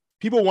like.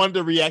 People wanted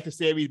to react to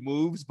Sammy's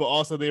moves, but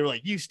also they were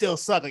like, "You still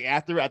suck." Like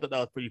after, I thought that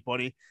was pretty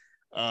funny.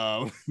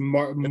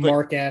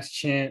 Mark ass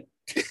chant.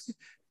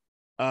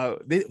 I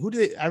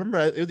remember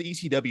it was the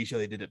ECW show.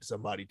 They did it to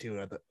somebody too.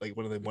 And I thought, like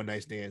one of the one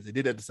night stands, they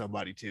did that to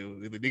somebody too.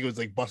 The nigga was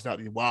like busting out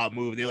these wild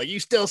moves. They're like, "You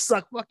still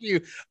suck, fuck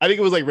you." I think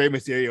it was like Rey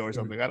Mysterio or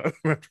something. I don't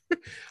remember.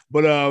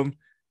 But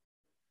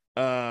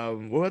What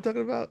am I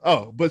talking about?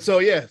 Oh, but so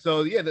yeah,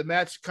 the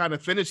match kind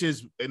of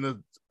finishes in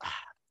the.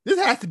 This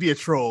has to be a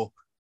troll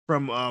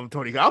from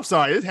Tony. I'm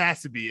sorry, this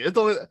has to be. It's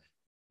only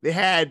they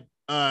had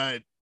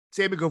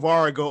Sammy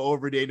Guevara go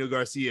over Daniel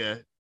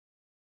Garcia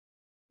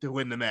to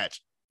win the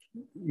match.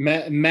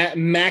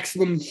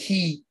 Maximum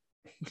heat.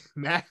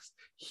 Max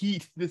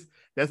heat. That's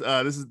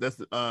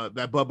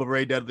that Bubba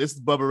Ray Dudley. This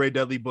is Bubba Ray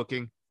Dudley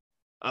booking.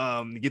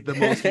 To get the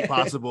most heat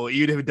possible,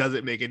 even if it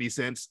doesn't make any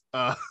sense.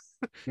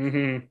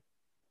 Mm-hmm.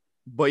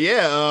 But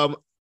yeah,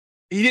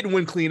 he didn't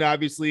win clean.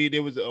 Obviously,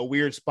 there was a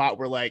weird spot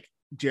where like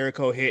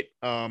Jericho hit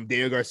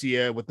Daniel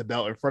Garcia with the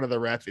belt in front of the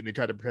ref, and they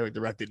tried to pretend like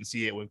the ref didn't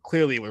see it when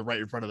clearly it was right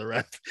in front of the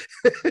ref.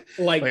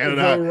 Like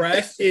the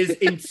ref is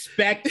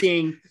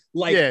inspecting,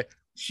 like yeah.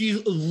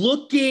 She's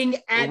looking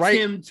at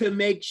him to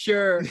make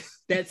sure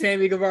that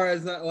Sammy Guevara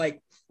is not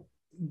like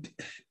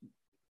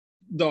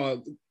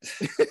dog.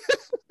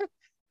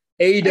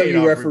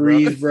 AEW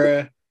referees,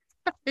 bro.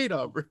 I hate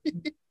Aubrey.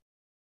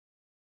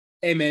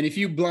 Hey man, if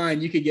you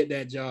blind, you could get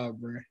that job,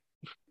 bro.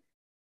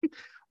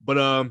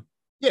 But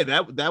yeah,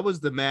 that was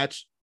the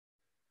match.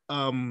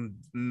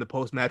 The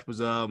post match was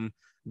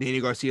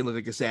Daniel Garcia looked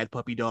like a sad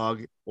puppy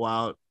dog,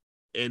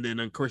 and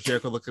then Chris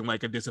Jericho looking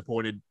like a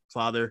disappointed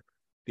father.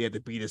 He had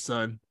to beat his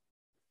son.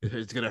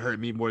 It's gonna hurt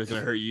me more than it's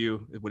gonna hurt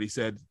you, is what he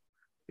said.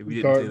 If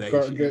we didn't say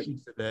that, he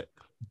said that.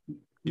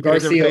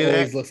 Garcia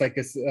always looks like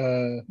a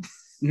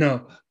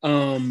no.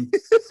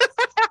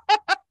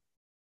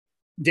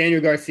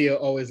 Daniel Garcia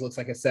always looks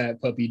like a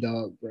sad puppy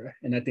dog, bro,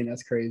 and I think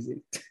that's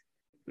crazy.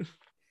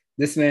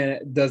 This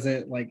man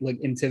doesn't like look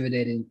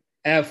intimidating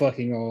at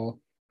fucking all.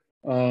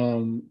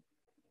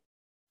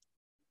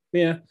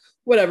 Yeah,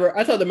 whatever.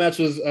 I thought the match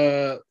was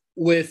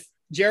with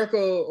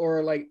Jericho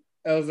or like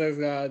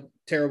Elzar's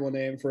terrible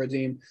name for a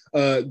team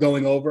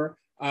going over.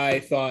 I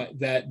thought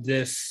that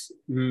this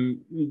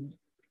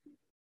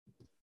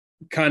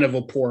kind of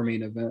a poor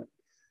main event.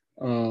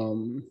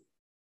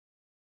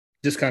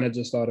 Just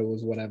thought it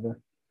was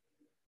whatever.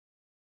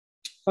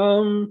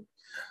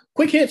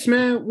 Quick hits,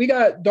 man. We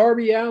got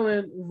Darby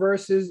Allin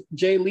versus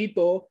Jay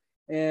Lethal,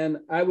 and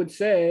I would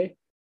say,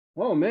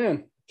 oh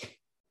man,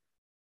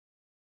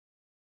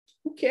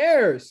 who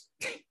cares?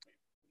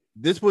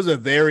 This was a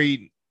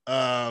very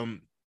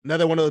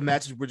another one of those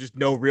matches where just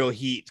no real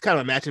heat. It's kind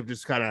of a matchup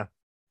just kind of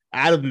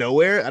out of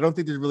nowhere. I don't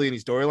think there's really any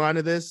storyline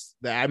to this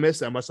that I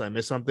missed. I must have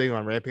missed something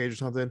on Rampage or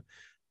something.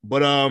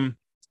 But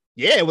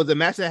yeah, it was a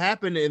match that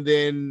happened, and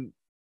then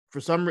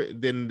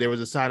then there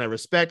was a sign of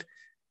respect,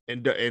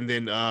 and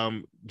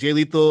then Jay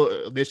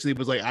Lethal initially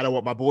was like, "I don't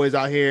want my boys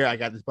out here. I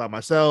got this by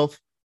myself."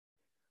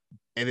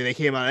 And then they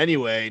came out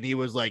anyway, and he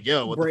was like,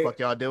 "Yo, what the fuck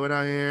y'all doing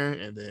out here?"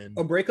 And then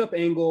a breakup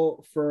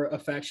angle for a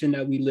faction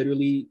that we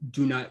literally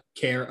do not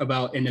care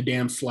about in the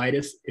damn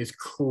slightest is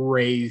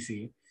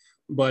crazy.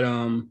 But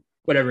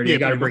whatever it is, you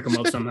got to break them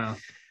up somehow.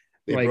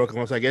 They broke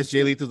them up. So I guess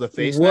Jay Lethal's a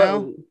face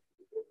now.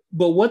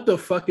 But what the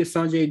fuck is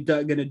Sanjay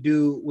Dutt gonna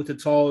do with a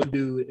tall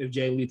dude if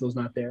Jay Lethal's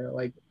not there?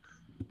 Like,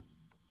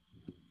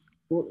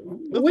 what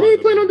do you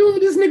plan on doing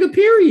with this nigga?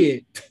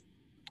 Period.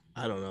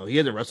 I don't know. He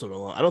hasn't wrestled a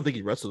lot. I don't think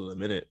he wrestled in a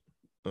minute.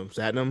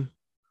 Satnam.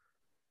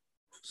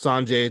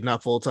 Sanjay is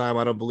not full time.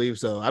 I don't believe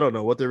so. I don't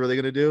know what they're really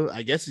gonna do.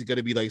 I guess it's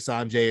gonna be like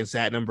Sanjay and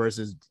Satnam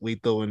versus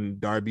Lethal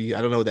and Darby.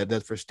 I don't know what that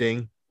does for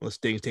Sting. Well,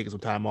 Sting's taking some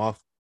time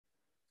off.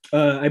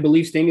 I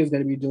believe Sting is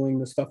gonna be doing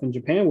the stuff in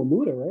Japan with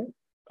Muta, right?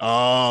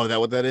 Oh,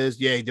 that what that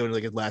is? Yeah, he's doing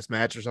like his last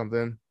match or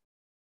something.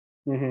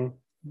 Mm-hmm.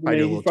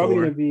 Yeah, he's probably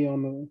gonna be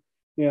on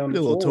the a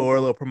little tour, a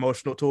little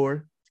promotional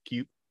tour. It's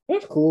cute.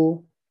 That's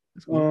cool.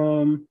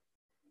 The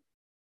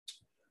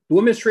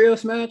women's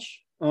trios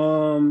match.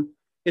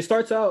 It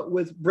starts out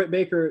with Britt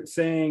Baker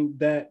saying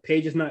that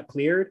Paige is not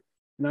cleared,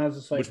 and I was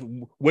just like,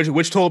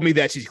 which told me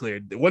that she's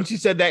cleared. Once she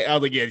said that, I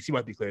was like, yeah, she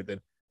might be cleared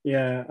then.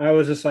 Yeah, I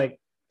was just like,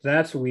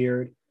 that's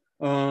weird.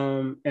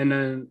 And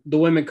then the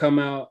women come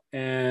out,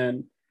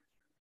 and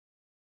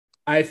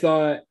I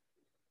thought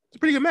it's a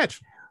pretty good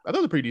match. I thought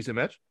it was a pretty decent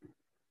match.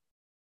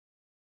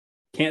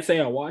 Can't say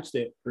I watched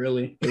it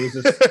really. It was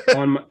just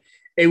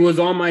it was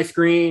on my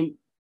screen.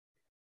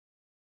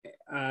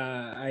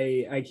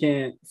 I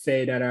can't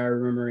say that I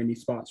remember any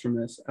spots from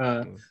this.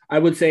 I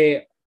would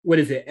say, what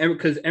is it?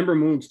 Because Ember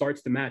Moon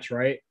starts the match,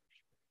 right?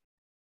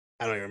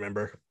 I don't even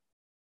remember.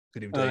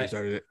 Couldn't even tell you who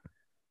started it.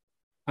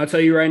 I'll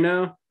tell you right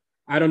now.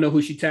 I don't know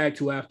who she tagged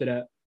to after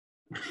that.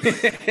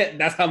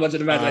 That's how much of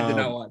the match I did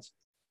not watch.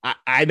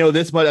 I know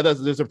this, but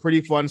there's a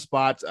pretty fun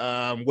spot.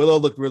 Willow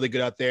looked really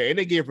good out there, and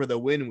they gave her the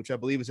win, which I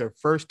believe is her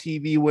first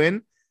TV win.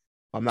 If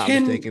I'm not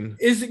mistaken.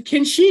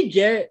 Can she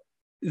get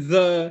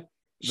the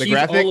she's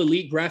graphic? All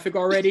Elite graphic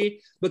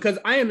already? Because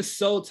I am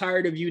so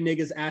tired of you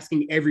niggas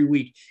asking every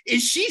week,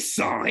 is she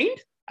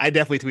signed? I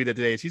definitely tweeted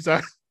today. She's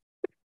signed.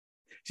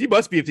 She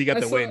must be if she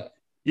got the win.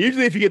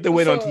 Usually if you get the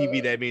win on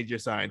TV, that means you're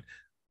signed.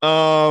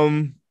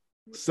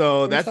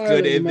 So that's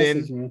good.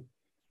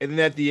 And then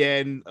at the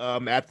end,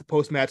 at the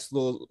post-match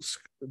little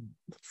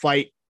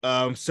fight,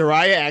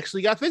 Saraya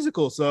actually got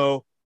physical.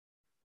 So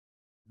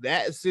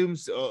that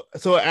assumes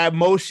so at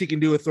most she can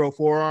do a throw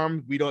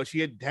forearm.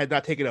 She had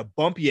not taken a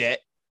bump yet.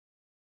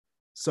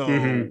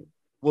 So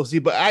we'll see.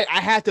 But I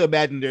have to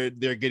imagine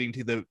they're getting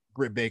to the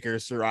Britt Baker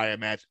Saraya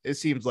match. It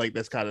seems like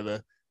that's kind of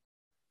the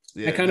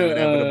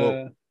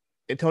inevitable.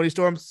 And Tony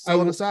Storm's still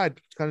on the side,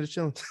 kind of just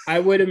chilling. I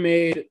would have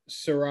made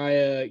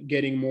Saraya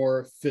getting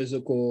more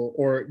physical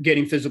or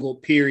getting physical,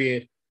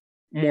 period,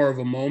 more of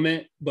a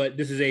moment. But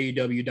this is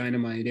AEW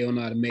Dynamite; they don't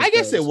know how to make. I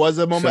guess it was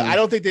a moment. So, I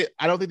don't think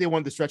they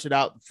wanted to stretch it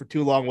out for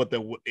too long.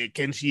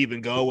 Can she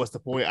even go? What's the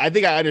point? I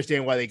think I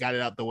understand why they got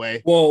it out the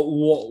way.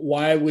 Well,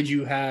 why would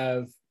you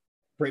have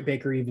Britt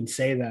Baker even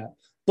say that?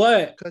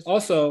 But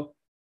also,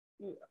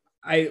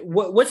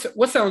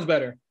 what sounds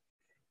better?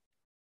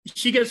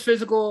 She gets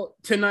physical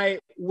tonight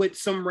with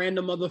some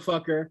random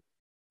motherfucker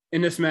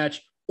in this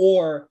match,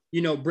 or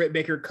Britt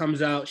Baker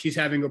comes out, she's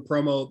having a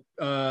promo,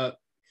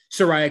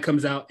 Saraya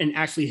comes out and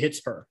actually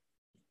hits her.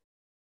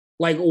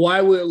 Like,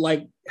 why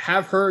would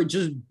have her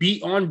just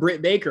beat on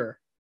Britt Baker?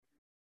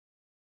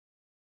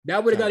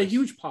 That would have got a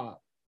huge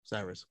pop.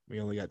 Cyrus, we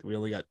only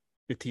got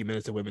 15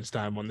 minutes of women's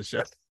time on the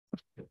show.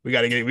 We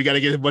gotta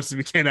get as much as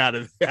we can out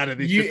of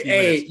these 15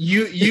 minutes.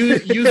 You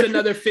use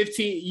another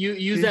 15. You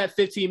use that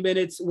 15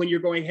 minutes when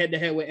you're going head to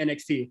head with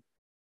NXT.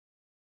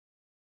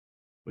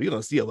 We're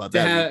gonna see about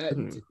that.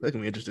 That can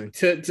be interesting.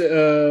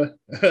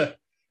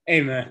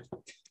 Hey man.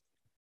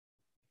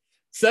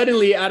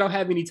 Suddenly, I don't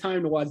have any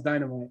time to watch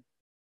Dynamite.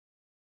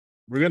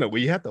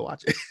 We have to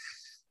watch it.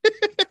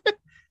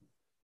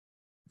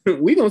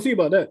 We gonna see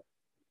about that.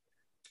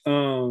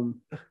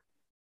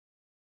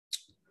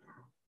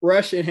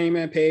 Rush and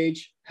Hangman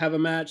Page have a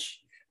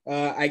match.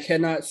 I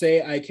cannot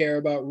say I care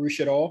about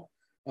Rush at all,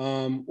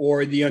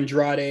 or the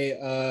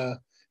Andrade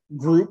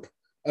group.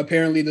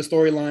 Apparently, the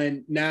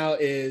storyline now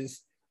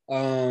is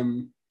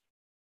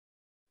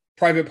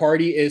Private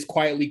Party is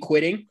quietly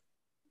quitting.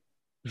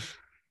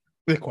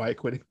 They're quiet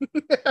quitting.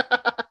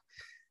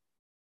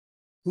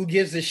 Who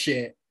gives a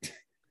shit?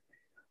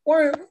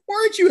 Why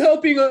aren't you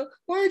helping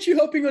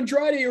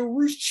Andrade or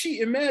Rush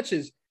cheat in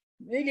matches?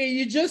 Nigga,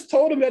 you just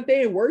told them that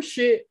they ain't worth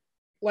shit.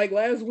 Like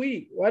last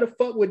week, why the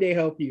fuck would they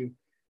help you?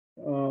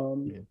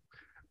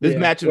 This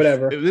match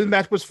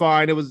was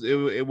fine. It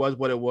was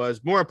what it was.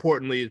 More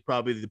importantly, is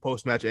probably the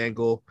post match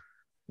angle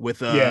with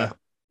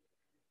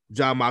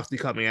Jon Moxley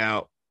coming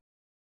out,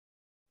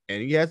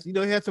 and he had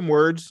some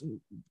words,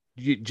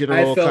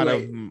 general kind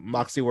of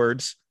Moxley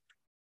words.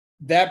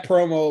 That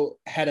promo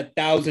had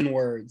 1,000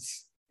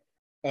 words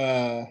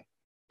in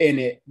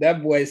it.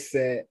 That boy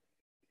said,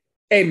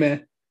 "Hey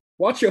man,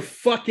 watch your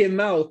fucking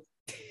mouth."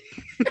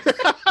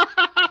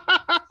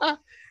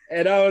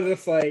 And I was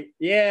just like,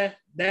 yeah,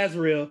 that's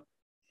real.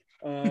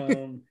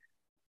 What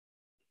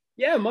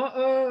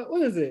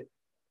is it?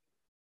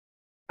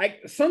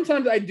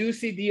 Sometimes I do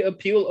see the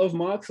appeal of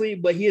Moxley,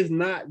 but he is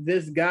not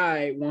this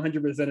guy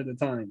 100% of the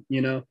time,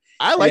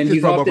 I like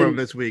this promo from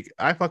this week.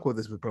 I fuck with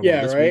this promo.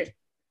 Yeah, this right. Week.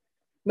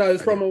 No,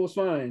 this promo was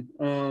fine.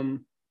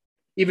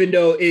 Even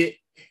though it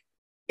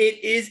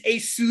is a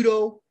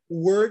pseudo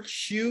work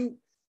shoot,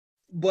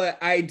 but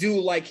I do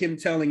like him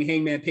telling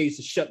Hangman Page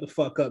to shut the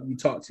fuck up. You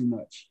talk too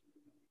much.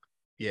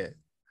 Yeah.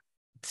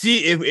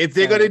 See, if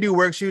they're gonna do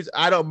work shoots,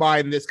 I don't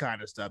mind this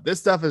kind of stuff.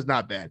 This stuff is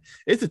not bad.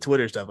 It's the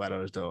Twitter stuff. I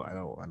don't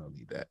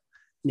need that.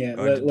 Yeah.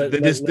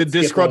 The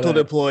disgruntled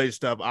employee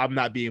stuff. I'm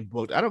not being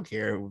booked. I don't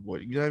care.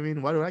 What I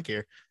mean? Why do I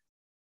care?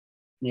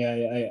 Yeah,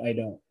 I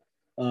don't.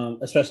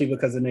 Especially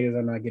because the niggas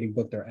are not getting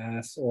booked their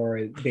ass,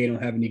 or they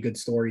don't have any good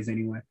stories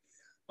anyway.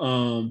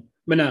 But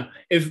now,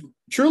 if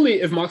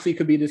Moxley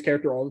could be this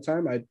character all the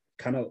time, I'd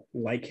kind of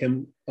like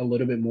him a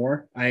little bit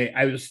more.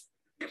 I was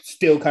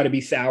still kind of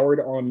be soured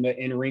on the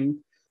in-ring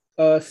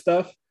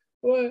stuff,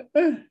 but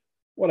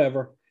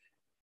whatever.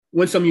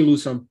 Win some, you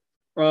lose some.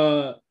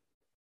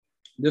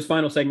 This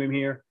final segment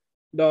here,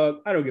 dog,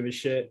 I don't give a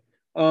shit.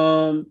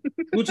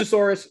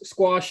 Luchasaurus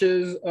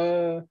squashes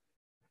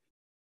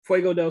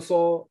Fuego del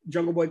Sol.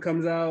 Jungle Boy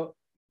comes out,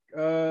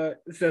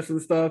 says some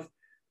stuff.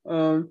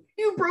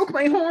 You broke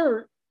my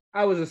heart.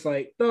 I was just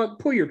like, dog,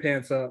 pull your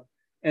pants up.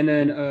 And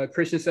then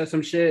Christian says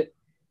some shit.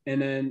 And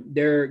then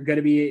they're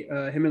gonna be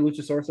him and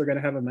Luchasaurus are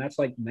gonna have a match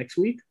like next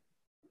week.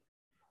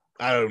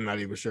 I'm not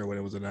even sure when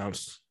it was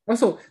announced.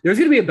 Also, there's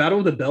gonna be a battle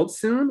of the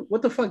belts soon.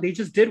 What the fuck? They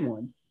just did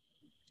one.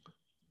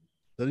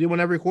 They do one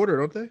every quarter,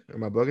 don't they?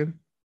 Am I bugging?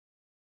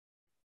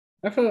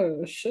 I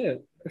feel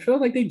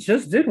like they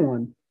just did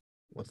one.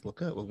 Let's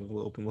look up. Let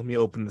me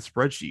open the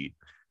spreadsheet.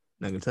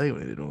 And I can tell you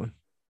when they did one.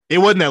 It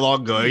wasn't that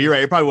long ago. You're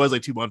right. It probably was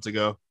like 2 months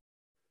ago.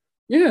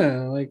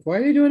 Yeah, like why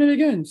are you doing it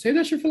again? Save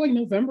that shit for like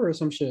November or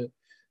some shit.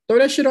 Throw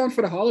that shit on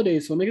for the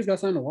holidays so niggas got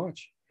something to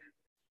watch.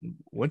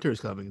 Winter is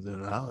coming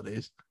in the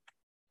holidays.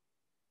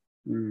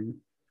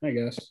 I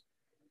guess.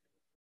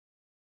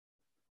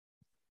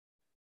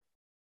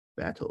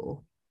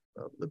 Battle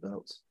of the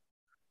belts.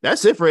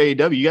 That's it for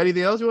AEW. You got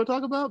anything else you want to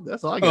talk about?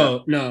 That's all I got.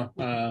 Oh,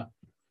 no.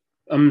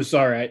 I'm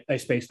sorry. I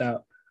spaced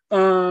out.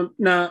 Nah,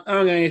 I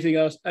don't got anything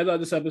else. I thought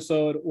this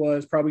episode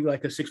was probably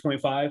like a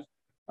 6.5.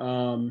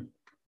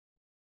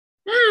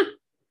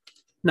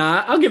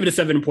 Nah, I'll give it a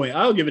 7 point.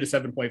 I'll give it a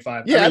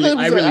 7.5. Yeah,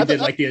 I really did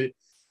like the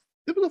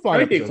it was a I fine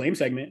like the episode. acclaim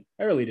segment.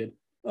 I really did.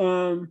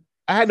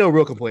 I had no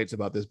real complaints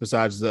about this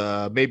besides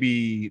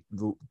maybe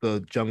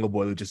the Jungle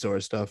Boy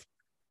Luchasaurus stuff.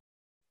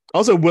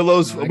 Also,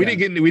 Willow's. No, We didn't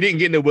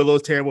get into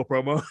Willow's terrible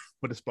promo,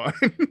 but it's fine.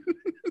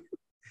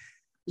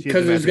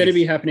 Because it's going to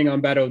be happening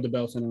on Battle of the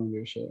Belts and I don't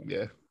give a shit.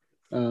 Yeah.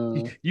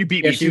 Uh, You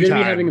beat yeah, me she's 2 gonna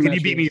be times. having a Can you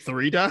match beat with- me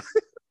 3 times?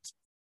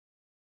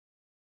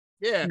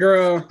 Yeah.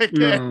 girl, I can.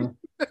 no.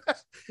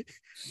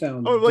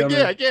 Sounds Oh, like dumber.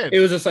 yeah, I can. It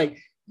was just like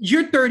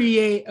you're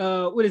 38.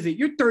 What is it?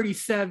 You're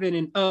 37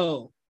 and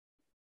oh,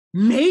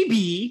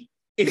 maybe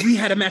if we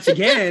had a match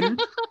again,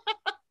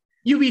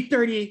 you'd be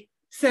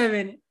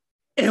 37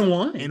 and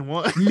 1. And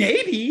one.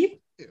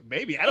 Maybe.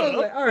 Maybe I don't know.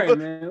 Like, all right,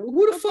 man.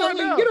 Who the Let's fuck? find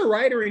Like, out. get a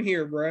writer in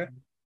here, bruh.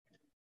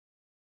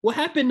 What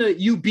happened to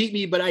you beat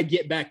me, but I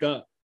get back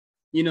up?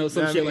 You know,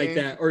 some shit like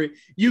that. Or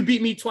you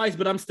beat me twice,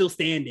 but I'm still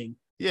standing.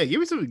 Yeah,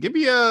 give me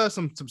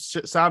some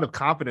sound of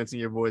confidence in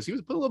your voice.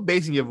 Put a little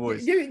bass in your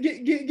voice. Give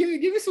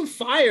me some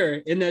fire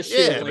in that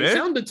shit. Yeah, like, man.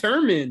 sound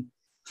determined.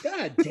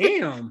 God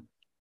damn.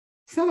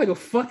 Sound like a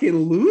fucking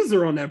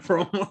loser on that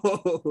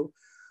promo.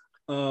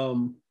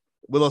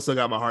 Willow still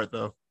got my heart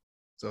though,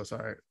 so it's all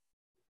right.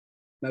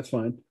 That's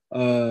fine.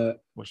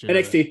 What's your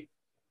NXT.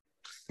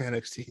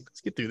 NXT.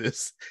 Let's get through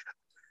this.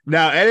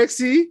 Now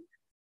NXT.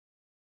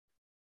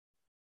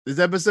 This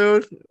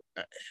episode,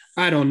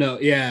 I don't know.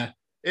 Yeah.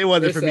 it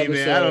wasn't This for me,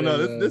 man. I don't know.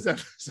 episode, This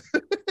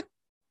episode.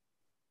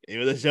 It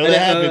was a show that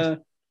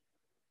happened.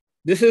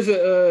 This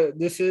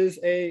is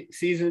a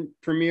season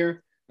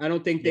premiere. I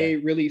don't think they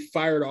really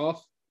fired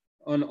off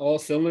on all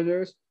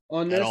cylinders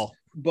on this, At all.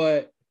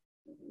 but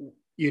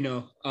you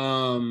know,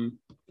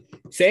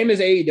 same as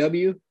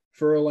AEW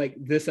for like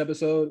this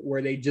episode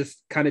where they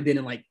just kind of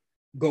didn't like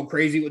go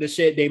crazy with the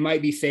shit. They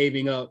might be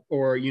saving up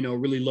or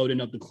really loading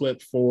up the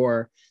clip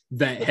for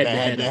that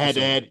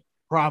head-to-head.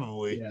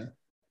 Probably. Yeah.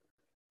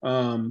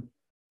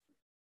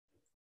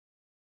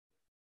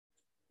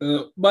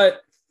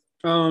 But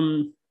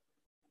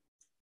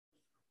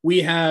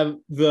we have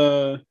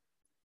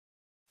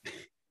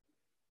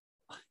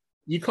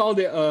you called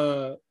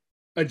it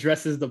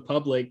addresses the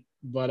public,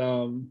 but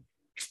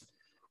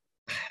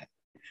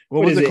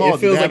What was it called? It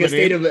feels like a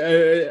state name?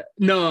 of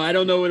no, I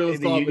don't know what it was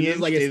State of called, but Union?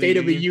 it's like a State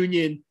of the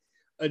Union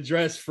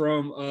address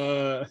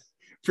from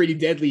Pretty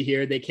Deadly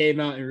here. They came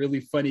out in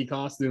really funny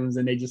costumes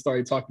and they just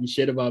started talking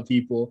shit about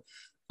people.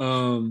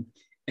 And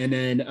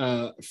then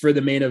for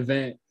the main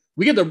event,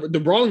 we get the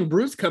Brawling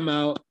Brutes come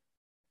out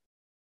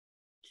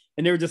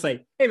and they were just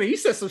like, hey man, you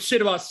said some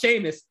shit about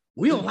Sheamus.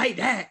 We don't like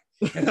that.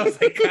 And I was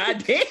like,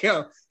 God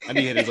damn. I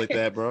need hitters like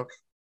that, bro.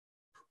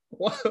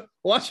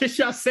 Watch what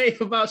y'all say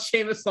about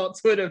Sheamus on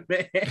Twitter,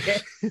 man.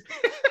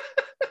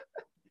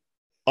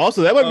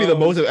 Also, that might be the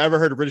most I've ever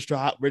heard Rich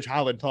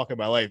Holland talk in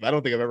my life. I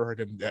don't think I've ever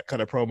heard him that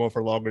kind of promo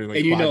for longer than like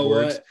and you 5 know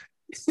words.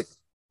 what?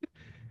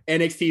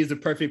 NXT is the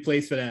perfect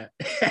place for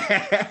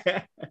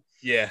that.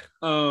 Yeah.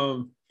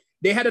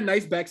 They had a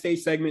nice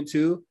backstage segment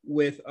too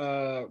with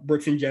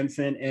Brooks and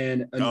Jensen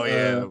and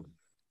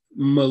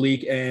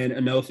Malik and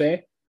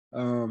Anofe.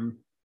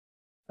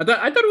 I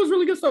thought it was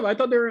really good stuff. I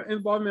thought their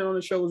involvement on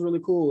the show was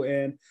really cool,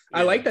 and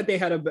I like that they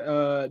had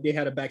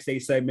a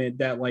backstage segment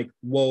that like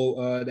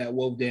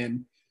wove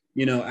in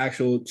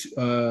actual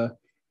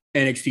NXT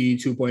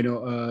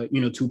 2.0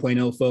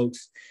 2.0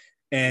 folks,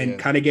 and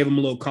kind of gave them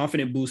a little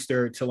confident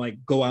booster to like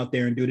go out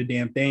there and do the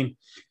damn thing.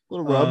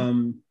 Little rub,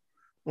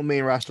 little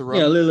main roster rub.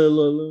 Yeah,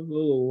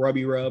 little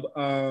rubby rub.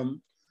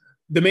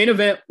 The main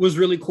event was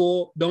really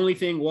cool. The only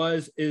thing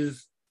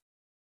is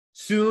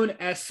soon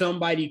as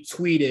somebody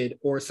tweeted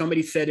or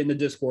somebody said in the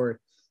Discord,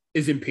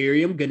 is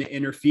Imperium going to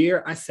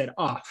interfere? I said,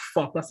 oh,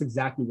 fuck, that's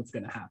exactly what's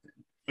going to happen.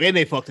 And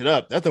they fucked it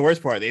up. That's the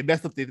worst part. They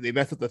messed up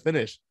the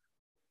finish.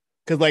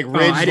 Cause like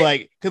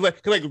Ridge,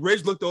 cause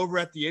Ridge looked over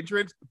at the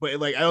entrance, but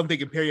like I don't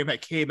think Imperium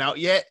had came out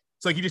yet.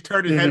 So like he just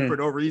turned his head for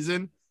no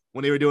reason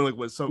when they were doing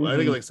I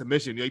think like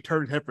submission. He like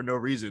turned his head for no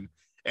reason.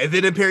 And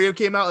then Imperium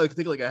came out. Like, I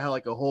think like I had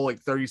like a whole like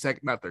 30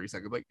 seconds, not 30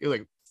 seconds, like it was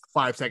like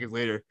 5 seconds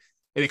later.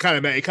 And it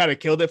kind of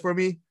killed it for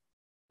me.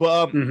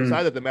 But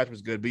besides that, the match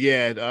was good. But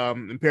yeah,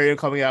 Imperium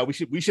coming out, we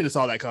should have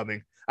saw that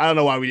coming. I don't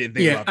know why we didn't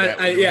think about that.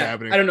 I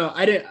don't know.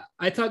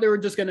 I thought they were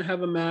just gonna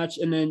have a match,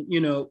 and then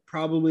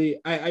probably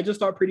I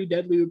just thought Pretty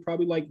Deadly would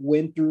probably like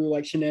win through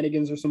like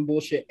shenanigans or some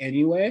bullshit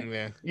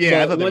anyway.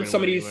 Yeah. But when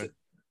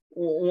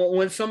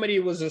somebody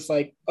was just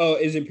like, "Oh,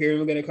 is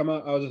Imperium gonna come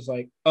out?" I was just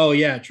like, "Oh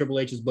yeah, Triple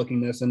H is booking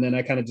this," and then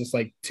I kind of just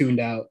like tuned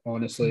out.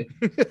 Honestly,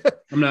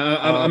 I'm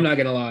not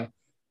gonna lie.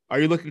 Are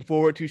you looking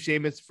forward to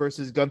Sheamus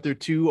versus Gunther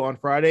 2 on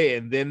Friday,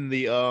 and then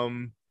the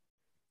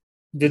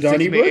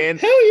Donnybrook?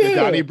 Hell yeah, the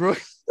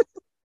Donnybrook.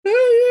 Hell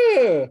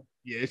yeah.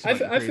 Yeah,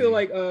 I feel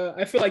like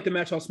the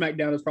match on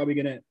SmackDown is probably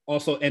gonna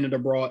also end in a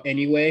brawl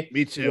anyway.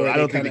 Me too. I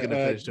don't think they're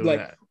gonna finish doing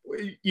that.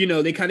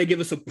 They kind of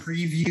give us a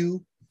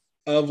preview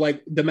of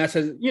like the match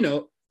has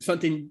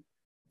something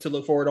to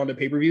look forward on the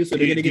pay-per-view. So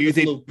they're gonna give us a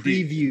little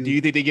preview. Do you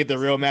think they get the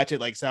real match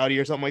at like Saudi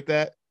or something like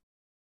that?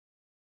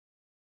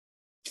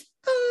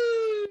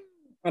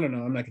 I don't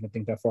know. I'm not gonna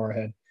think that far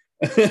ahead.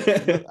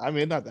 I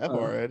mean, not that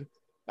far ahead.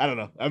 I don't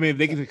know. I mean,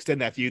 they can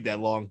extend that feud that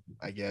long,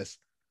 I guess.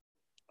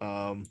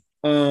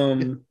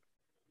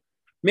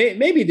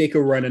 Maybe they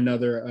could run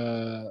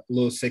another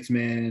little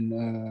 6-man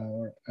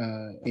or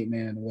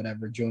 8-man,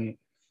 whatever joint.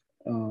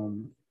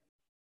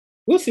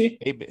 We'll see.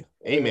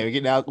 Hey man, we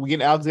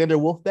getting Alexander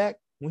Wolf back.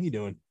 What are you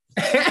doing?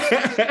 What's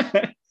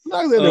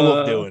Alexander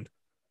Wolf doing?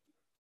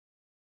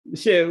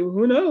 Shit,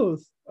 who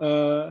knows?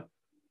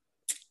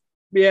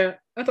 Yeah,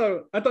 I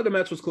thought the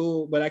match was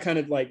cool, but I kind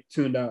of like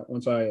tuned out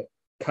once I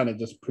kind of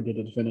just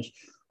predicted the finish.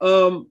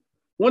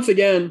 Once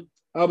again,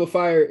 Alba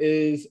Fire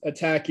is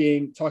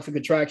attacking Toxic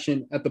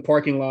Attraction at the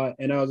parking lot,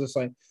 and I was just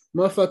like,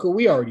 motherfucker,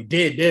 we already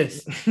did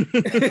this.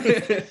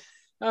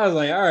 I was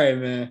like, all right,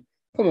 man.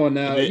 Come on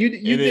now. You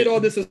did all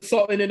this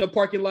assaulting in the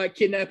parking lot,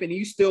 kidnapping, and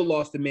you still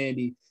lost to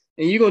Mandy.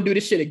 And you're going to do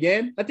this shit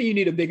again? I think you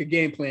need a bigger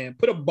game plan.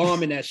 Put a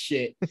bomb in that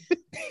shit.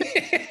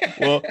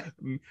 Well,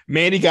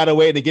 Mandy got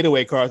away in the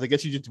getaway cars. I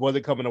guess she just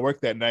wasn't coming to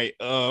work that night.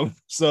 The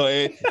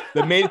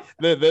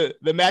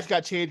match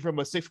got changed from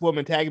a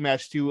 6-woman tag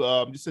match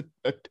to just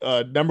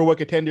a number one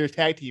contenders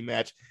tag team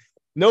match.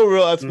 No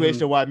real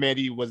explanation of why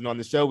Mandy wasn't on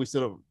the show.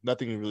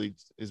 Nothing really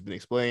has been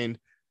explained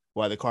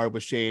why the card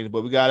was changed.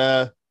 But we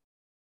got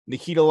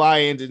Nikita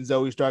Lyons and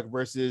Zoe Stark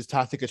versus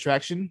Toxic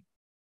Attraction.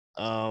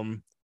 How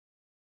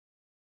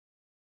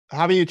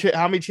many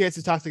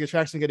chances Toxic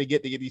Attraction going to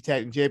get these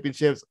tag team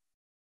championships?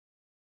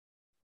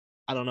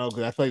 I don't know,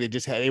 because I feel like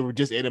they were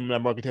just in a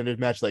number one contenders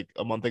match like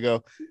a month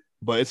ago,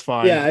 but it's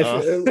fine. Yeah,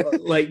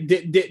 like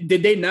did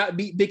they not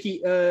beat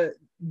Nikki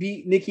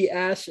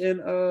Ash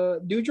and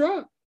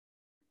Doudrop?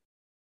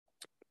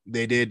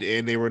 They did,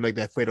 and they were in like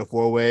that fatal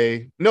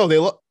 4-way. No, they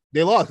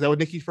lost. That was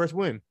Nikki's first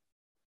win.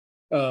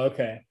 Oh,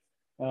 okay.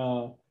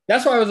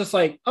 That's why I was just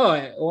like, oh,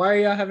 why are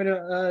y'all having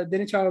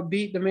didn't y'all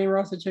beat the main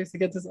roster chicks to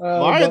get this?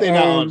 Why are they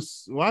not on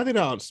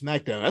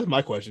SmackDown? That's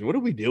my question. What are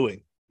we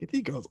doing? Get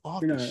these girls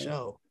off the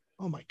show.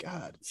 Oh my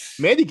God,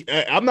 Mandy.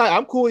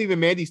 I'm cool even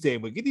Mandy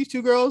staying, but get these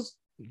two girls,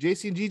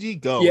 JC and Gigi,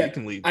 go. Yeah, you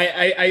can leave.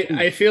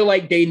 I feel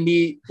like they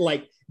need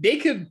they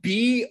could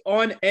be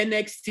on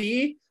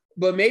NXT,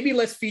 but maybe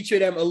let's feature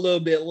them a little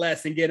bit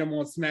less and get them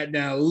on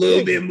SmackDown a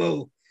little bit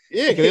more.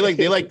 Yeah, because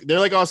they're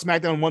like on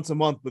SmackDown once a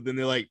month, but then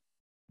they're like,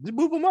 just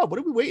move them up. What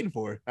are we waiting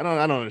for? I don't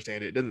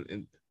understand it. I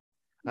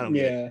don't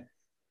get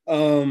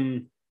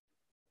it.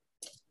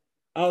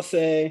 I'll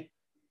say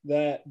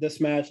that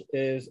this match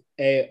is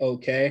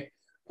okay.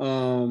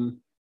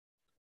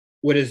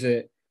 What is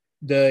it?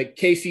 The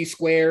KC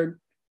Squared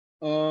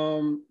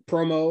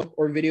promo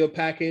or video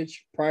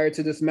package prior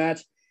to this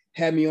match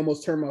had me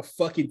almost turn my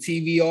fucking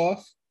TV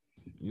off.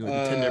 You know,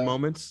 the tender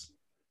moments.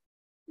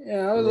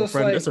 Yeah, I was just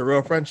like, that's a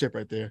real friendship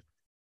right there.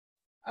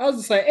 I was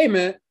just like, hey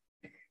man,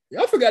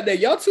 y'all forgot that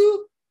y'all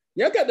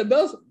got the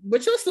belts,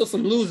 but y'all still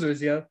some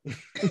losers, yo.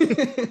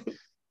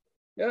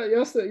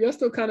 y'all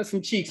still kind of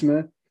some cheeks,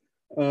 man.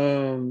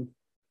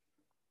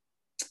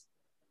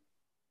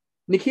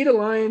 Nikita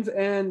Lyons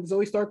and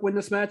Zoe Stark win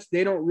this match.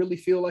 They don't really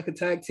feel like a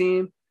tag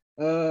team.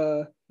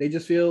 They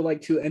just feel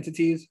like two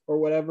entities or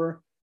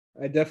whatever.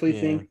 I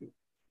definitely think,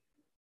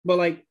 but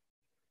like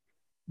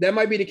that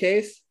might be the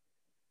case.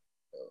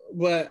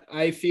 But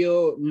I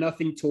feel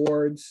nothing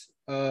towards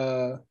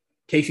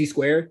KC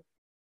Squared.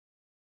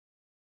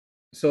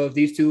 So if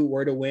these two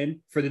were to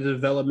win for the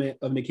development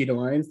of Nikita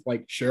Lyons,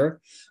 like sure.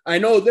 I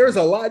know there's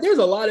a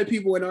lot of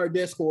people in our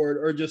Discord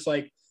are just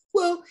like,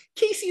 well,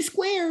 KC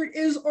Squared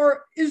is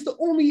the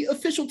only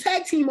official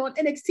tag team on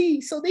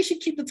NXT, so they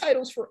should keep the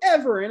titles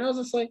forever. And I was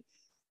just like,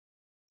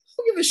 I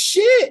don't give a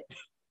shit.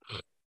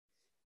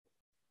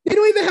 They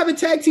don't even have a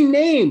tag team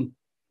name.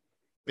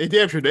 They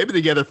damn sure they've been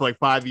together for like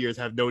 5 years,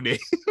 have no name.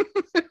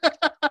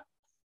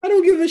 I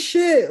don't give a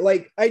shit.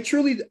 Like I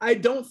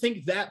don't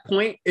think that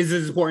point is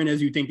as important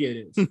as you think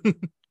it is.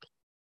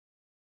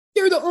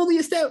 They're the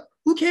only step.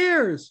 Who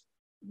cares?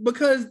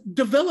 Because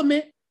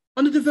development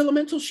on the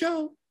developmental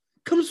show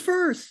comes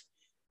first.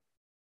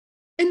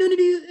 And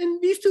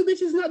these two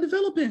bitches not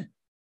developing.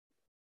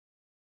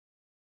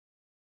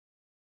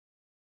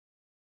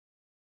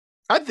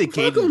 I think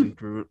Caden's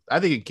improved. I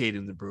think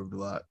Caden's improved a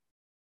lot.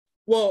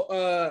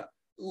 Well,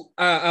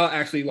 I'll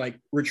actually like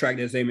retract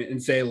that statement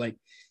and say like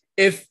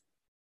if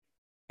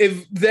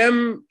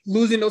them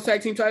losing those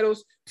tag team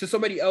titles to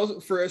somebody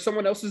else for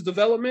someone else's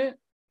development,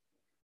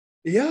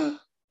 yeah.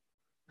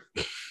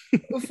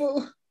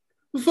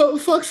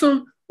 fuck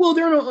some. Well,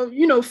 there are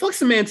no, fuck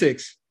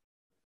semantics.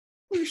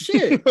 Oh,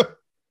 shit.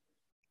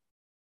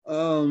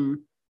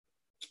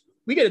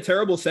 We get a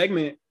terrible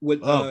segment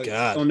with on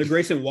the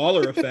Grayson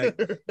Waller effect.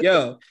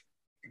 Yo,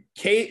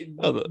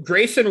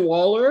 Grayson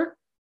Waller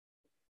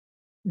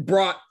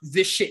brought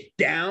this shit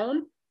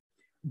down,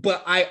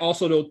 but I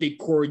also don't think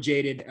Cora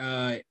Jade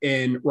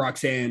and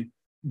Roxanne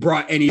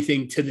brought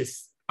anything to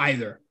this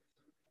either.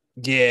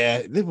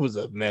 Yeah, this was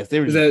a mess.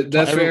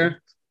 That's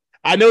fair.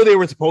 I know they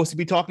were supposed to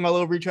be talking all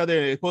over each other.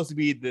 And it's supposed to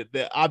be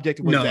the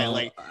object was that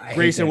like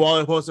Grayson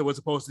Waller was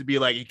supposed to be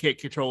like he can't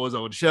control his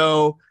own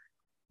show,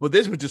 but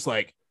this was just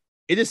like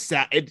it just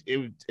sat. It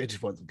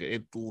just wasn't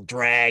good. It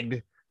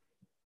dragged.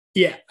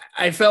 Yeah,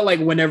 I felt like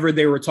whenever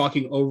they were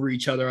talking over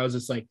each other, I was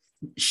just like,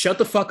 shut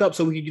the fuck up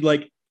so we could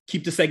like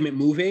keep the segment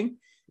moving.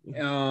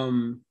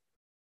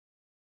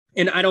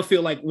 And I don't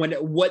feel like when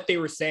what they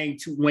were saying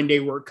to when they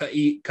were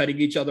cutting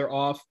each other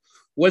off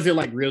wasn't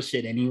like real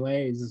shit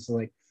anyway. It's just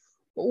like,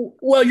 oh,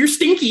 well, you're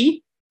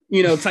stinky,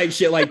 type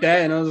shit like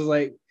that. And I was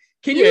like,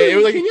 can you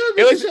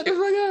shut the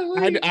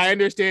fuck up? I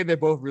understand they're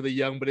both really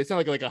young, but it's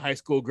not like a high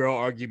school girl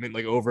argument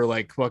like over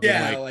like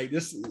fucking like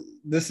this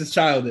is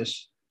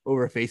childish.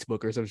 Over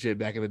Facebook or some shit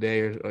back in the day,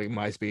 or like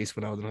MySpace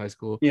when I was in high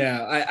school.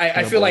 Yeah,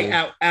 I feel like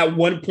at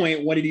one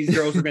point one of these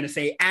girls were gonna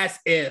say as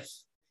if.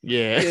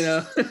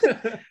 Yeah,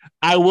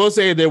 I will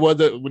say there was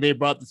when they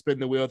brought the spin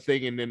the wheel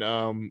thing, and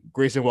then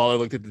Grayson Waller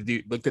looked at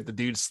the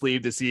dude's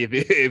sleeve to see if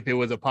it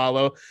was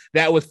Apollo.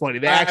 That was funny.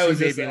 That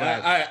actually made me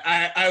laugh.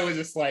 I was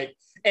just like,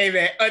 hey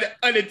man,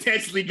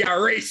 unintentionally got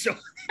racial.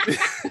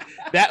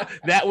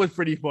 that was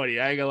pretty funny.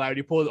 I ain't gonna lie. When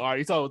he pulled his arm,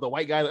 he saw it with the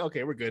white guy. Like,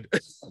 okay, we're good.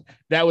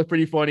 That was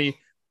pretty funny.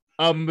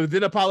 But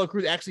then Apollo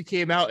Crews actually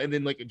came out and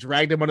then like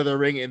dragged him under the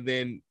ring, and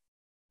then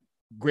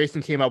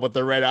Grayson came out with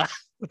the red eye.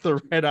 With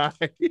the red eyes.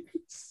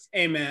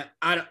 Hey man,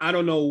 I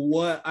don't know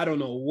what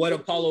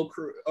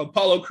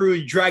Apollo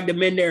Crews dragged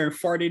him in there and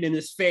farted in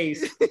his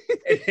face,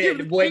 and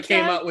the boy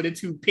came out with a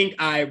 2 pink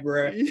eye,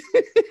 bro. I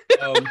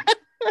thought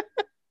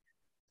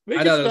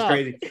it was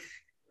crazy,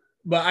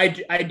 but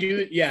I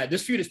do, yeah.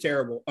 This feud is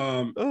terrible.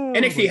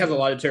 NXT has a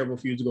lot of terrible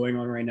feuds going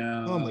on right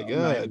now. Oh my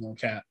god, no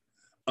cap.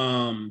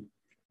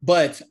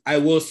 But I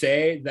will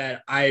say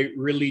that I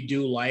really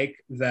do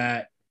like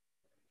that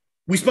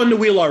we spun the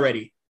wheel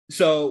already.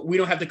 So we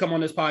don't have to come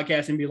on this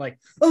podcast and be like,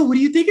 oh, what do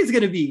you think it's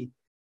going to be?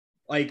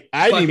 Like,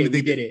 I didn't even think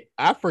we did it.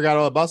 I forgot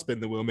all about spin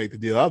the wheel, make the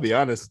deal. I'll be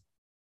honest.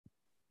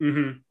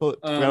 Mm-hmm.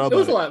 It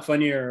was a lot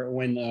funnier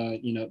when,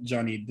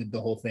 Johnny did the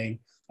whole thing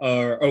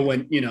or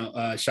when,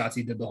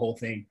 Shotzi did the whole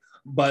thing.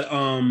 But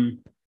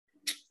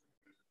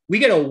we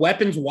get a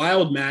Weapons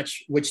Wild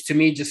match, which to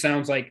me just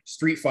sounds like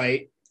street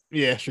fight.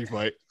 Yeah, street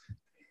fight.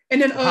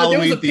 And then there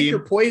was a pick your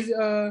poison.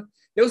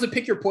 There was a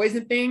pick your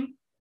poison thing.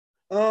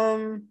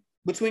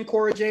 Between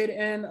Cora Jade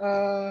and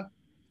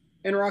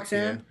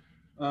Roxanne.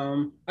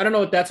 Yeah. I don't know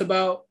what that's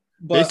about,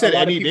 but they said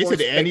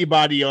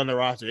anybody on the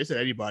roster. They said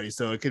anybody,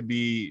 so it could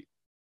be.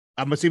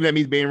 I'm assuming that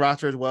means main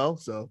roster as well,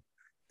 so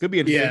could be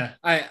interesting.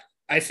 Yeah,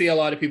 I see a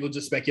lot of people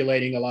just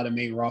speculating, a lot of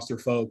main roster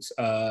folks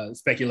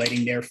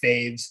speculating their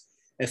faves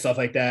and stuff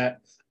like that.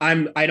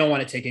 I don't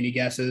want to take any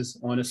guesses,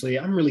 honestly.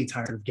 I'm really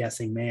tired of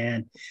guessing,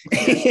 man.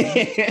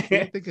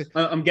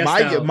 I'm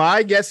guessing.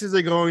 My guesses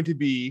are going to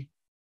be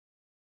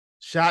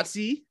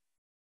Shotzi.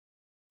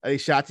 I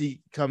think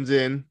Shotzi comes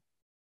in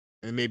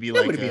and maybe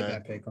that would be a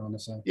bad pick,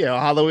 honestly. Yeah,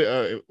 Halloween.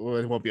 It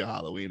won't be a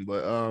Halloween,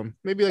 but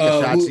maybe like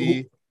a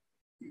Shotzi.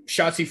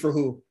 Shotzi for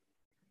who?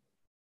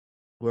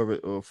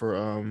 Whoever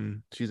for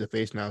she's a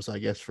face now, so I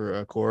guess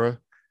for Cora.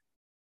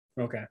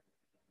 Okay,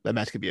 that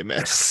match could be a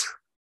mess.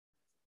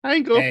 I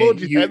ain't gonna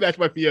hold you. That match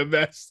might be a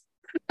mess.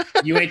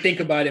 You ain't think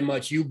about it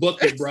much. You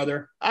booked it,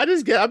 brother. I'm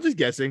just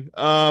guessing.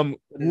 Who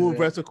will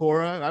wrestle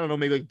Cora? I don't know,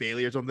 maybe like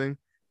Bailey or something.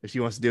 If she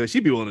wants to do it,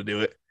 she'd be willing to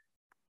do it.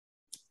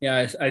 Yeah,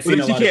 I see.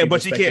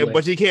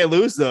 But she can't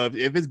lose though.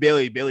 If it's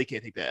Bailey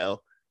can't take that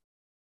L.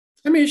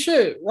 I mean,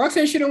 shit.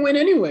 Roxanne shouldn't win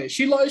anyway.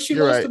 She lost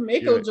to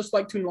Mako just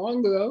like too long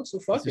ago. So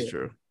fuck it.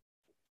 True.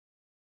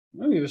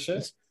 I don't give a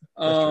shit.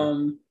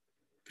 I'm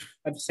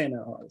just saying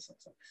that a lot.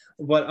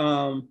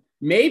 But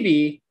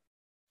maybe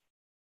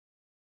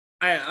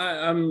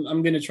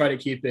I'm gonna try to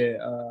keep it.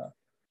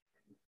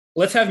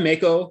 Let's have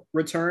Mako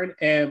return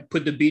and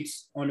put the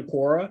beats on the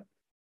Cora.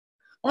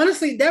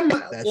 Honestly, that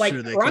might like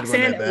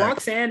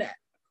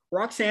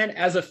Roxanne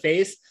as a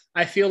face.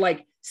 I feel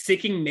like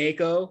sticking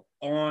Mako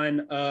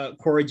on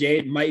Cora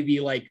Jade might be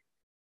like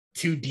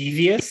too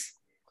devious.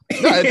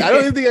 No, I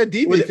don't even think that's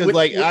devious because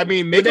Mako would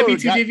that be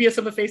too devious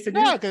of a face to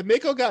do? No, because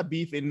Mako got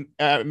beef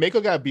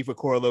with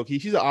Cora Loki.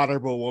 She's an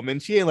honorable woman.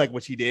 She ain't like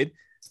what she did.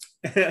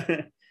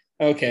 Okay.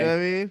 You know what I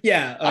mean?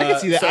 Yeah, I can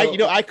see that.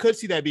 I could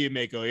see that being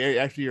Mako.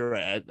 Yeah, actually, you're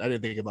right. I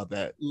didn't think about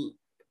that.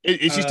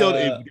 Is she still?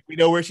 Do we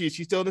know where she is?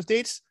 She still in the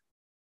States,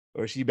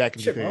 or is she back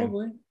in Japan?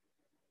 Probably.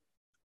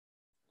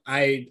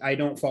 I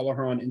don't follow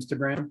her on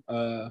Instagram.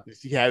 Does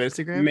she have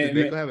Instagram? Does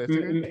Mako have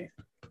Instagram?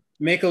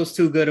 Mako's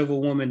too good of a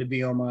woman to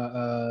be on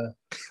my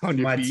on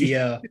my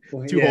TL.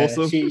 Too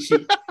wholesome.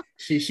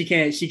 She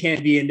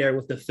can't be in there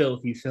with the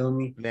filth. You feel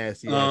me?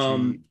 Nasty.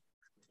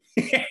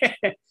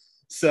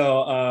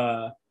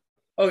 So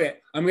okay,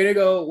 I'm gonna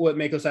go with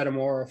Mako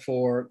Satomura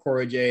for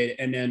Cora Jade,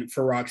 and then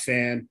for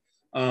Roxanne.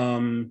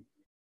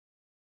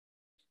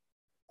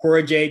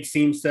 Cora Jade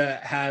seems to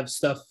have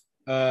stuff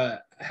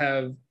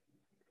have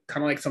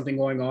kind of like something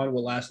going on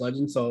with Last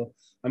Legend, so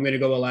I'm gonna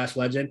go with Last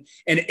Legend.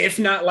 And if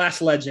not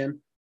Last Legend,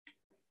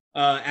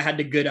 I had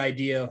the good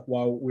idea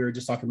while we were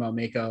just talking about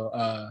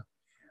Mako.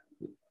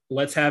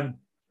 Let's have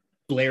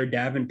Blair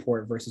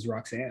Davenport versus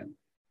Roxanne.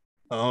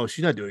 Oh,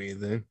 she's not doing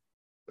anything.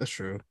 That's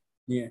true.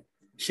 Yeah,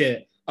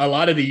 shit. A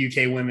lot of the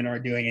UK women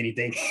aren't doing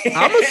anything.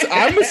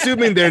 I'm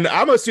assuming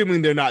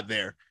they're not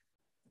there.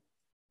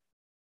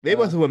 They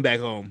must have went back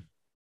home.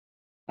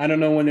 I don't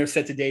know when they're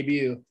set to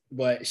debut,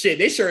 but shit,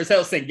 they sure as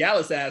hell sent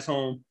Gallus ass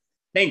home.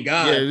 Thank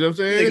God. Yeah, you know what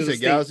I'm saying?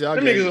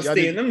 Them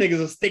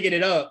niggas are sticking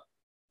it up.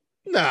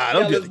 Nah,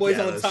 don't do Gallus the boys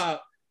Gallus. on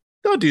top.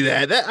 Don't do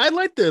that. I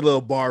like the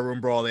little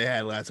barroom brawl they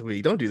had last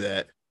week. Don't do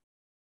that.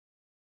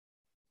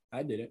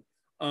 I did it.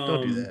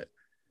 Don't do that.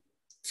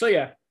 So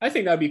yeah, I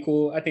think that'd be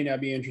cool. I think that'd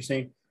be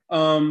interesting.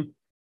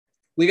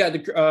 We got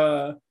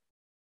the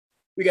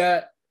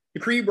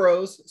Creed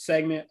Bros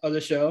segment of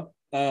the show.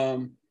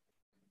 Can't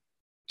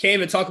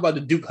even talk about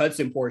the Duke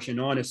Hudson portion,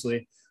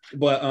 honestly.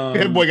 But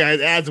boy,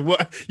 guys, ads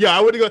what? Yeah,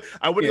 I would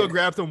go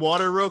grab some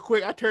water real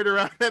quick. I turned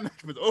around, that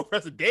match was over. I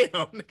said,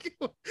 "Damn."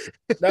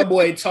 that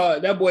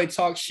boy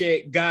talk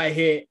shit. Guy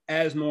hit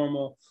as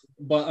normal.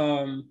 But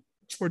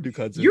poor Duke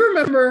Hudson. You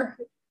remember?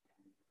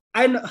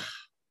 I know.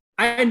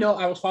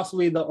 I was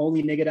possibly the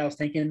only nigga that was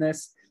thinking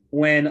this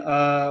when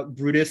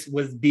Brutus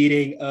was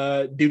beating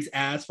Duke's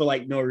ass for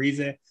like no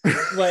reason.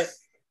 But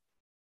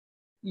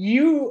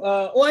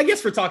well, I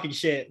guess we're talking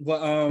shit.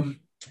 But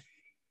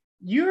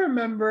you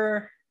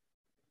remember?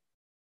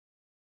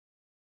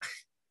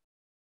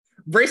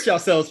 Brace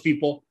yourselves,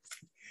 people.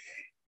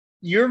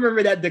 You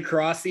remember that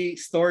DeCrossi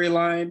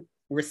storyline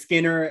where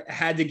Skinner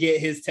had to get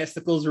his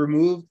testicles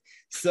removed,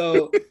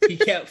 so he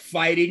kept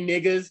fighting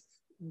niggas,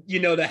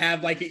 to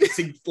have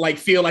to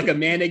feel like a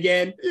man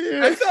again.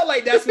 Yeah. I felt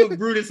like that's what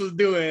Brutus was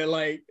doing.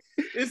 Like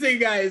this thing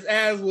got his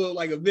ass whooped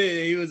like a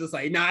bit. He was just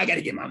like, "Nah, I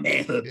gotta get my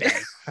manhood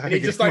back," and he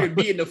just started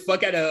beating the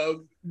fuck out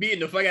of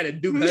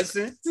Duke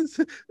Hudson.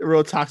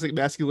 Real toxic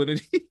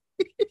masculinity.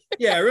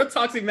 Yeah, real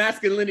toxic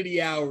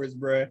masculinity hours,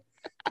 bro.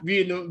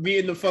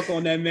 Beating the fuck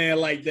on that man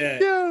like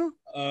that. Yeah.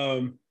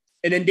 And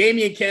then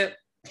Damian Kemp.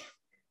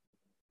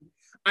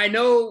 I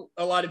know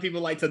a lot of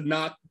people like to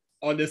knock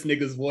on this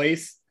nigga's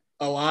voice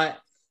a lot,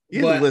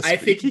 but I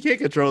think he can't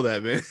control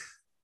that, man.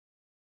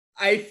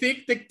 I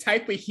think the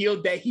type of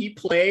heel that he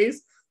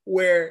plays,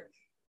 where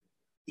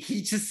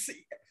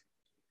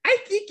I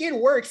think it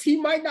works. He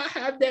might not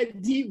have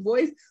that deep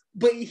voice,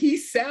 but he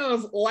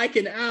sounds like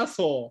an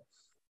asshole.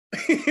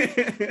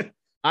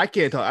 I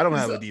can't talk. I don't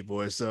have a deep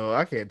voice, so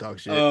I can't talk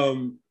shit.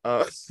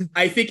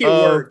 I think it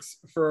works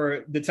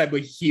for the type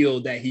of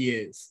heel that he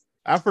is.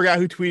 I forgot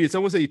who tweeted.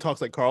 Someone said he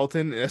talks like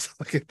Carlton. And that's all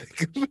I can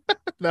think of.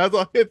 That's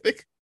all I can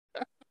think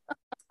of.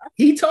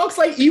 He talks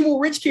like Evil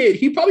Rich Kid.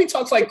 He probably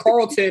talks like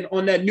Carlton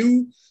on that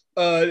new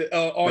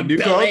on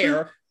Bel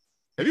Air.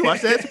 Have you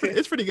watched that?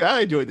 It's pretty good. I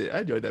enjoyed it. I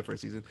enjoyed that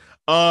first season.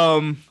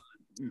 No.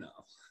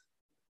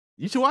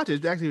 You should watch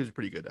it. It was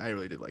pretty good. I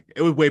really did like it.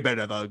 It was way better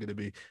than I thought it was gonna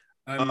be.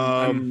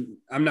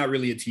 I'm not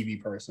really a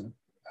TV person.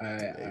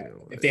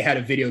 If they had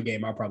a video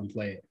game, I'll probably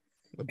play it.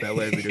 A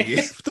Bel Air video game?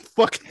 What the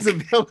fuck is a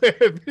Bel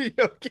Air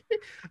video game?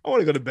 I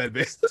want to go to bed,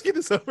 man. Let's get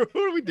this over.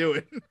 What are we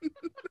doing?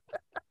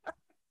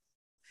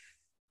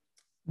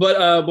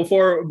 But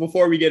before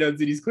we get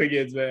into these quick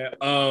hits, man,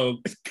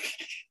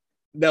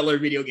 Bel Air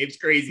video game's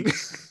crazy.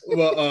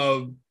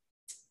 But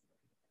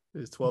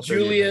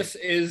Julius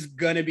is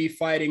gonna be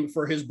fighting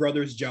for his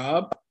brother's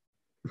job.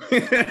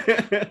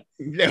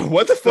 Yeah,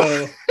 what the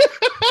fuck?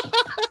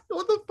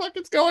 What the fuck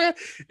is going on?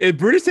 Is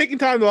Brutus taking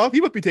time off?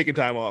 He must be taking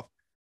time off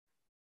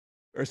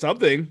or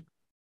something.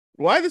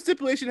 Why is the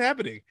stipulation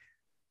happening?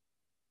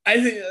 I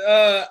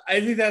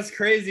think that's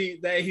crazy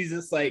that he's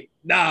just like,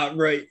 nah,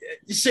 right,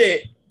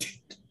 shit.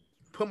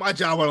 Put my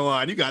job on the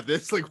line. You got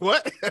this. Like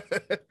what?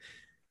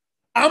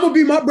 I'm gonna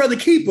be my brother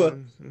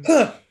keeper.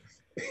 Huh.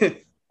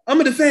 I'm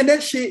gonna defend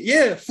that shit.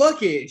 Yeah, fuck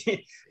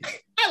it.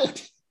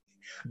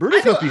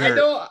 Brutus must be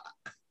hurt.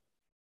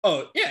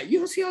 Oh yeah, you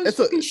don't see how his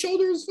fucking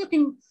shoulders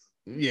fucking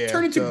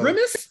turn into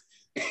Grimace?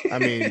 I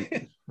mean,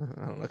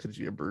 I don't know. Could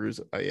be a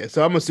bruise. Yeah,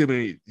 so I'm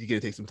assuming he's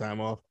gonna take some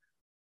time off.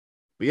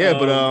 But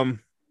yeah,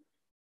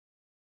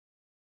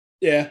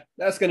 yeah,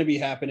 that's gonna be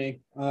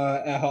happening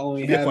at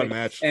Halloween. It'll be a fun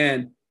match.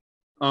 And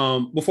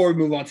before we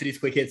move on to these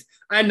quick hits,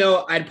 I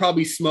know I'd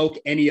probably smoke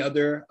any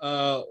other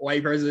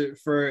white person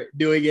for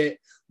doing it,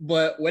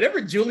 but whenever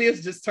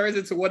Julius just turns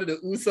into one of the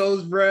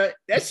Usos, bruh,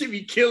 that should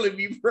be killing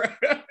me,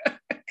 bruh.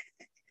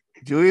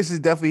 Julius is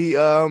definitely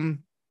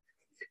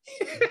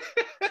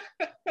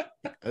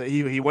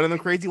he one of them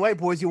crazy white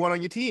boys you want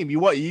on your team. You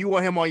want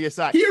him on your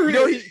side. He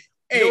really,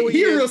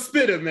 he a real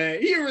spitter,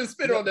 man. He a real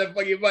spitter on that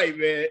fucking fight,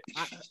 man.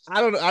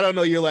 I don't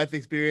know your life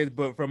experience,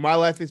 but from my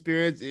life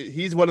experience,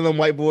 he's one of them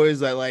white boys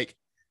that like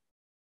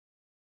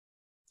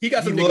he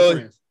got some nigga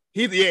friends.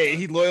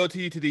 He's loyal to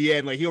you to the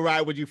end. Like he'll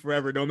ride with you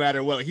forever, no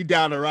matter what. Like, he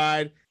down to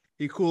ride.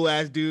 He cool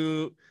ass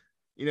dude.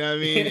 You know what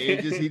I mean?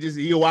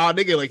 He a wild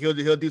nigga. Like he'll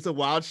do some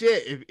wild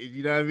shit. If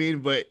you know what I mean.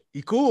 But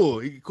he cool.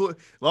 He cool. As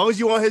long as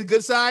you on his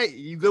good side,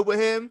 you good with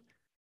him.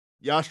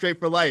 Y'all straight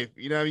for life.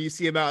 You know what I mean? You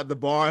see him out at the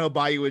bar, he'll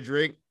buy you a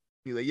drink.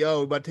 He's like, "Yo,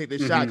 we about to take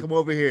this shot. Come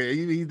over here."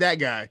 He's that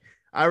guy.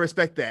 I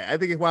respect that. I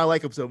think it's why I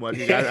like him so much.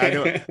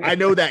 I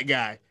know that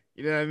guy.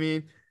 You know what I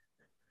mean?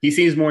 He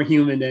seems more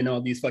human than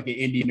all these fucking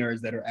indie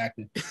nerds that are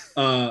acting.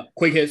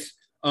 Quick hits.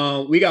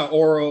 We got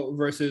Oro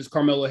versus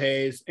Carmelo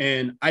Hayes,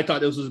 and I thought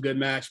this was a good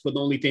match, but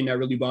the only thing that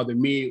really bothered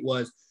me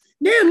was,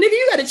 damn, nigga,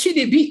 you got a cheat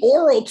to beat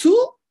Oro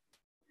too?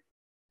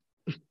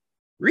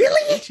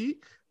 Really?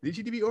 Did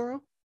she beat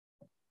Oro?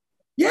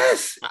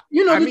 Yes.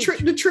 You know,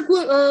 Trick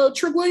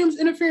Williams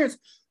interference.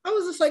 I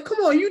was just like, come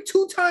on, you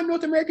 2-time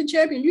North American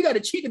champion. You got to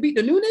cheat to beat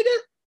the new nigga?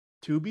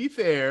 To be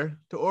fair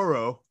to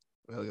Oro,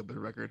 I'll get the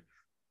record.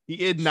 He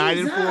did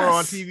 9-4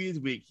 on TV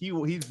this week.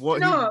 He's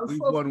won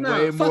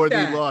way more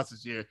than he lost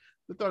this year.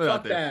 Let's throw it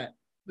out there. That.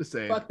 Just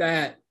saying. Fuck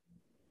that.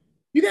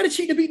 You got to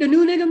cheat to beat the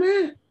new nigga,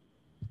 man.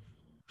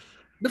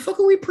 The fuck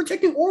are we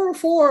protecting Oro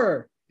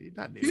for? He's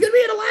going to be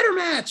in a ladder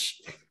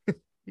match.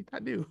 He's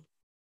not new.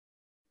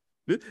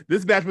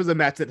 This match was a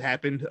match that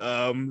happened.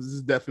 This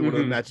is definitely one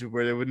of the matches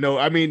where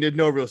there's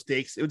no real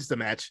stakes. It was just a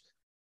match.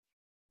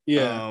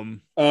 Yeah.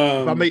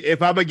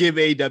 If I'm gonna give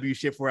AEW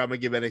shit for it, I'm gonna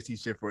give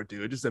NXT shit for it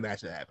too. It's just a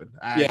match that happened.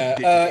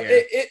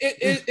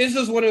 It's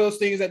just one of those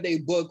things that they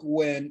book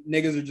when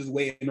niggas are just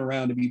waiting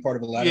around to be part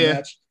of a ladder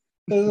match.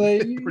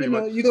 Like,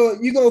 you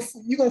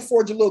go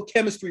forge a little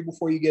chemistry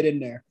before you get in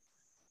there,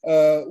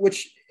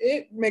 which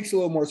it makes a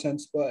little more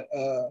sense. But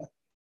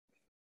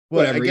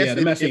whatever. I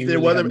guess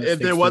if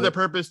there was a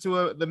purpose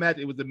to the match,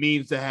 it was the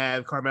means to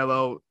have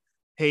Carmelo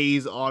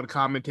Hayes on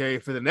commentary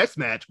for the next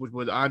match, which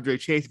was Andre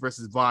Chase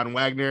versus Von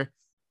Wagner.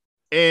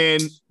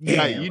 And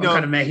I'm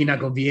kind of mad he's not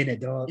gonna be in it,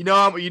 dog.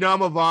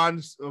 I'm a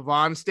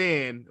Von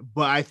stan,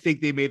 but I think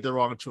they made the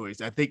wrong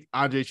choice. I think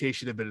Andre Chase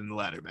should have been in the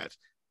ladder match.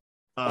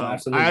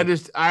 Absolutely.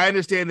 I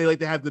understand they like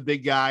to have the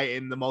big guy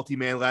in the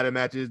multi-man ladder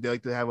matches. They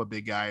like to have a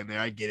big guy in there.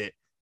 I get it,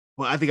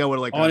 but I think I would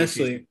have liked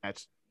honestly.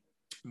 Match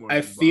I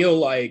feel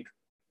like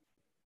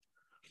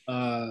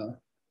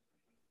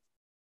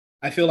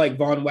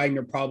Von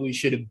Wagner probably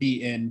should have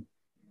beaten,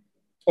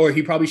 or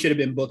he probably should have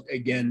been booked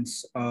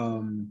against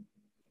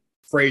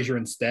Frazier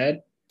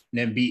instead, and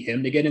then beat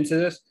him to get into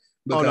this.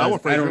 Because I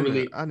want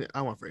Frazier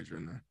I want Frazier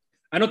in there.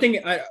 I don't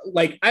think I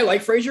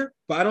like Frazier,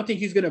 but I don't think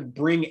he's gonna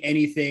bring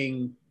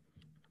anything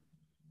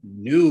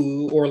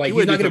new, or like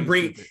he's not gonna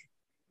bring. Stupid.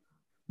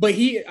 But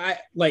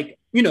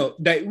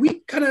that we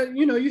kind of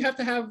you have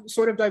to have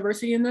sort of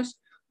diversity in this,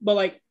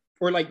 but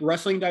or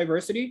wrestling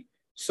diversity.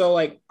 So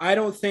I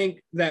don't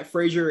think that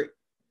Frazier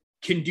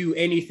can do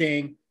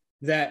anything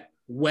that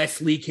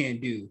Wesley can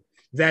do,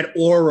 that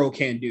Oro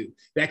can do,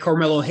 that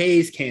Carmelo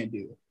Hayes can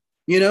do.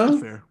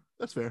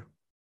 That's fair.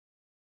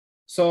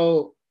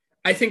 So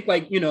I think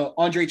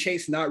Andre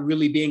Chase not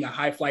really being a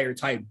high flyer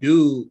type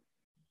dude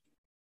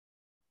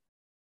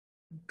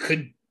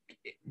could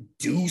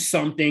do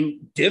something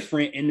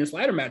different in this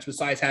ladder match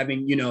besides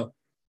having,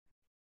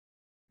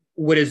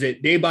 what is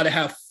it? They about to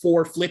have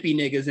 4 flippy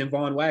niggas in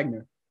Von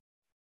Wagner.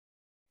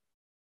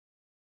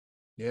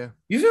 Yeah.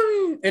 You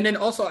feel me? And then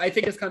also I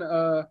think it's kind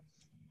of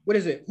what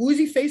is it? Who is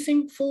he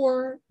facing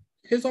for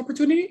his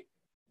opportunity?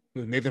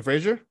 Nathan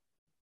Frazier?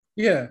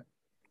 Yeah.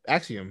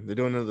 Axiom. They're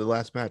doing the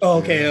last match. Oh,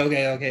 okay.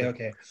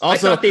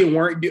 Also, I thought they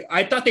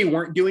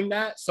weren't doing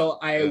that, so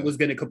I was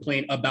gonna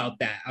complain about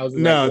that. I was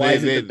why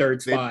is it the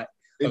third spot?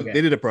 They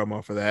did a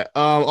promo for that.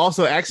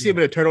 Also, Axiom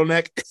in a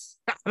turtleneck.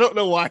 I don't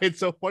know why it's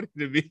so funny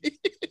to me.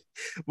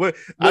 I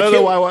don't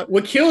know why.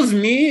 What kills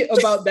me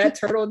about that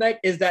turtleneck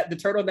is that the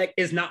turtleneck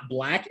is not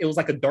black. It was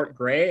like a dark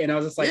gray, and I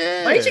was just like,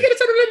 why didn't you get a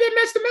turtleneck that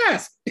matched the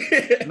mask?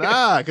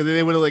 Nah, because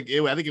they would have I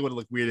think it would have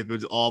looked weird if it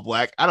was all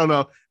black. I don't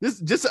know.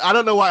 I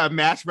don't know why a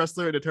masked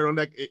wrestler in a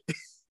turtleneck.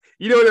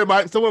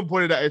 Someone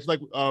pointed out it's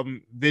like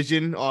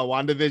Vision on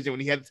WandaVision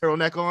when he had the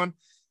turtleneck on,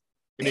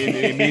 and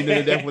they mean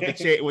to death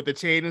with the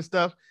chain and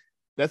stuff.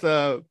 That's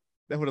what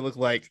it looked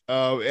like.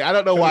 I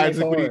don't know why it's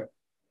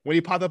when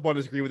he popped up on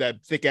the screen with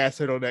that thick ass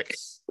turtleneck.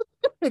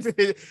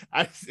 it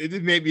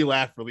just made me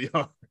laugh really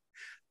hard.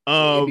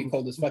 It'd be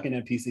cold as fucking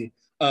NPC.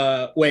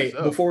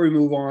 Before we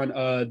move on,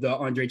 the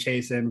Andre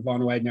Chase and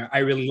Von Wagner, I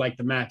really like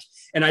the match,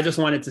 and I just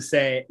wanted to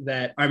say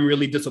that I'm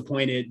really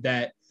disappointed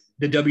that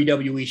the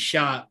WWE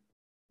shop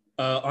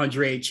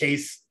Andre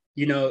Chase,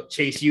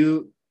 Chase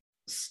U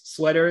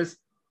sweaters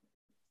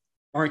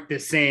aren't the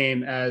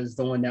same as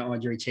the one that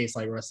Andre Chase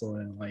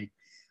wrestled in.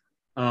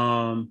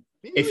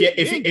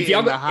 If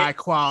y'all got high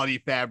quality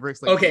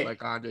fabrics,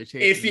 like Andre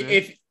Chase,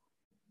 if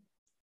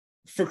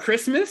for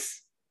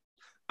Christmas,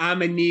 I'm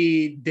gonna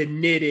need the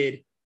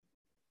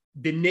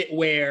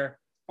knitwear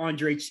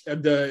Andre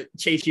the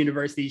Chase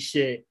University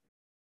shit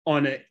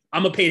on it.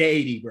 I'm gonna pay the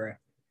 80, bro.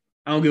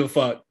 I don't give a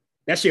fuck.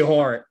 That shit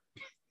hard.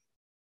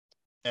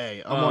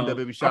 Hey, I'm on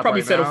WWE shop. I'll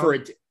probably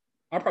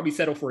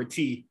settle for a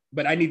tee,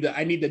 but I need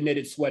the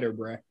knitted sweater,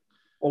 bro,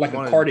 or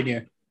a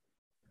cardigan.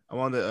 I'm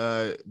on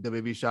the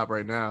WWE shop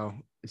right now.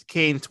 It's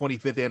Kane's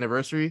 25th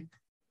anniversary.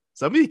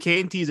 Some of these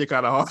Kane tees are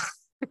kind of hard.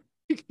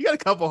 You got a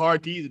couple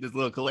hard tees in this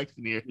little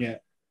collection here. Yeah,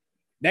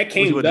 that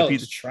Kane belt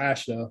is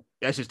trash though.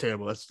 That's just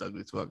terrible. That's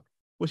ugly as fuck.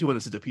 Wish you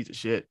wouldn't have such a piece of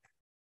shit.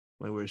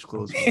 Like where's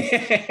clothes?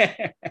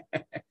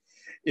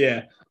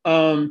 Yeah.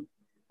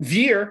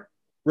 Veer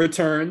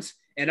returns,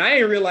 and I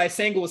didn't realize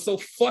Sanga was so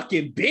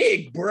fucking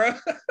big, bruh.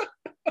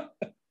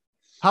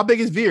 How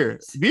big is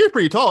Veer? Veer's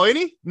pretty tall, ain't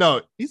he?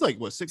 No, he's like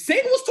what, 6?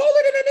 Sanga was taller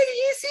than that nigga.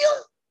 You see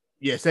him?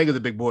 Yeah, Sanga's a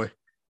big boy.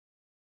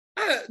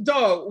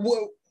 Dog,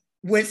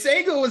 when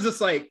Sanga was just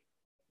like,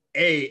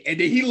 hey, and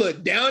then he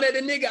looked down at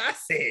the nigga, I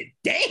said,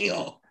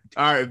 damn.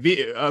 All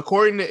right.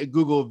 According to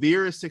Google,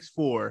 Veer is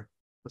 6'4".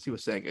 Let's see what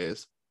Sangha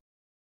is.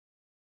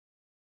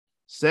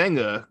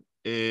 Sangha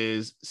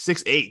is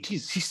 6'8".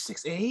 Jeez, she's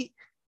 6'8".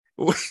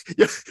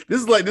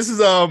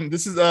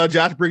 This is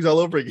Josh Briggs all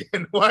over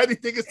again. Why do you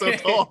think it's so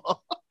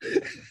tall?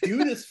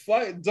 Dude is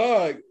fight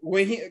dog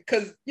when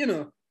because you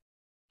know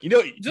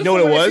just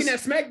what it was. Seen that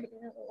Smack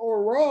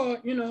or Raw,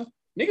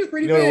 nigga's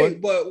pretty you know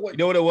big. But what? You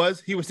know what it was?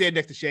 He was standing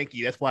next to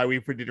Shanky. That's why we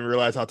didn't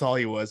realize how tall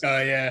he was.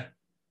 Oh yeah.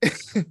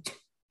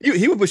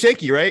 he was with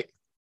Shanky, right?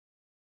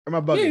 Or am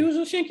I bugging? Yeah, he was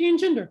with Shanky and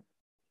Jinder.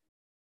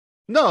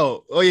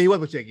 No, oh yeah, he was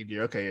with Shanky.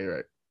 Okay, you're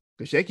right.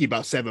 Because Shanky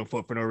about 7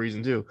 foot for no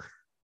reason too.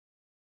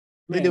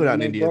 They do it out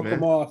in India, broke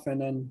them off and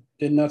then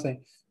did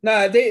nothing.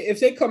 Nah, if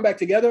they come back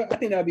together, I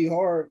think that'd be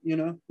hard.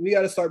 We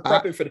got to start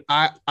prepping for the.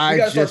 We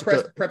got to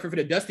start prepping for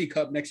the Dusty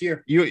Cup next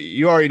year.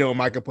 You already know what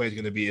my complaint is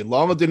going to be. As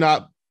long as they're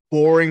not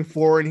boring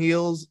foreign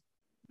heels,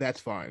 that's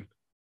fine.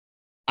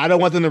 I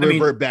don't want them to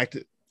revert back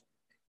to.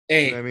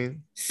 Hey, you know what I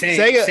mean,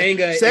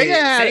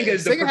 Sangha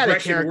is the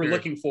progression we're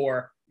looking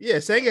for. Yeah,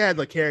 Sangha had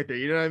the character.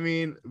 You know what I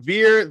mean?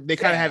 Veer, they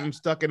kind of have him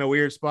stuck in a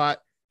weird spot.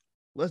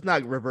 Let's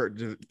not revert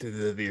to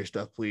the Veer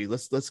stuff, please.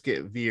 Let's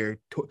get Veer.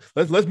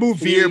 Let's move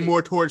Veer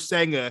more towards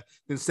Sangha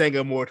than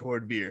Sangha more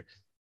toward Veer,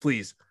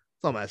 please.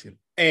 That's all I'm asking.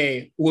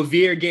 Hey, will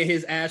Veer get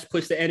his ass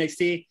pushed to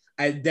NXT?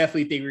 I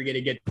definitely think we're gonna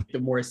get the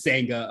more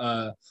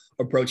Sangha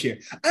approach here.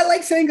 I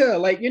like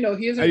Sangha.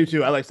 He is. I do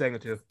too. I like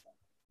Sangha too.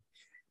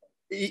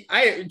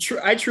 I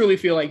truly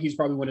feel like he's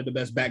probably one of the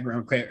best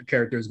background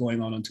characters going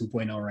on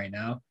 2.0 right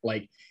now.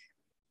 Like,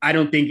 I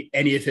don't think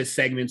any of his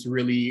segments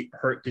really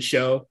hurt the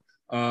show.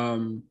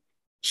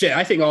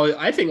 I think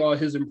all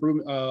his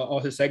improvement, all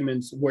his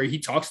segments where he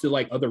talks to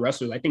like other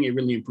wrestlers, I think it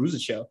really improves the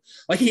show.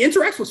 Like, he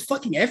interacts with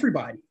fucking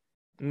everybody.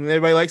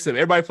 Everybody likes him.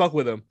 Everybody fuck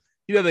with him.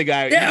 You know the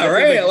guy. Yeah,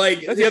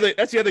 right.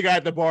 That's the other guy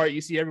at the bar. You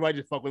see everybody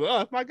just fuck with him.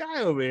 Oh, it's my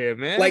guy over here,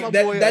 man. Like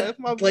that's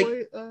my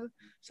boy.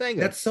 Sangha.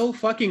 That's so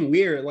fucking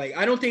weird. Like,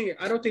 I don't think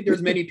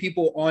there's many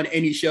people on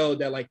any show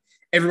that like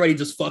everybody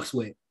just fucks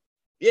with.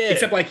 Yeah.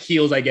 Except like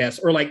heels, I guess,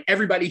 or like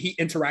everybody he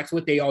interacts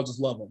with, they all just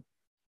love him.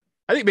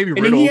 I think maybe and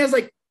Riddle. Then he has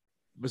like.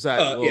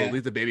 Besides, at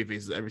least the baby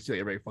faces.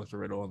 Everybody fucks with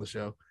Riddle on the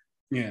show.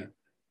 Yeah.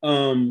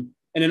 And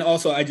then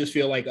also, I just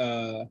feel like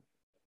I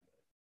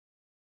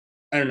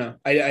don't know.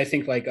 I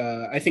think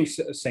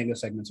Sangha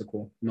segments are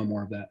cool. No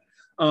more of that.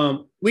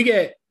 We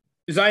get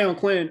Zion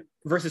Quinn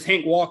versus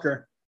Hank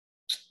Walker.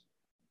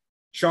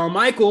 Shawn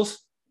Michaels.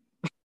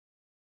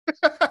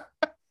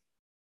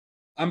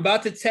 I'm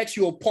about to text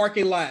you a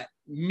parking lot.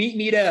 Meet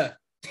me there.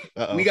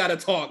 Uh-oh. We gotta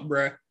talk,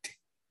 bruh.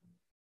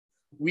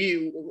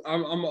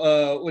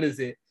 What is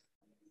it?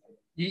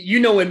 You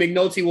know when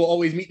McNulty will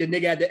always meet the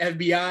nigga at the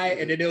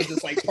FBI and then they'll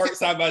just like park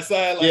side by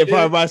side. Like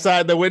park by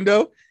side the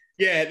window.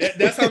 Yeah,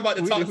 that's how I'm about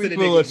to talk to the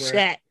nigga.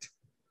 Chat.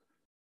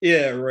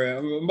 Yeah, bro.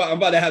 I'm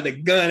about to have the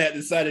gun at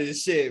the side of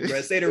this shit,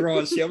 bro. Say the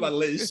wrong shit. I'm about to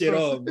let this shit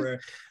off, bro.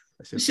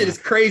 This shit is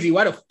crazy.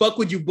 Why the fuck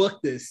would you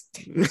book this?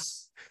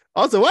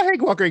 Also, why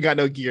Hank Walker ain't got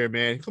no gear,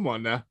 man? Come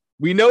on now.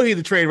 We know he's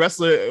a trained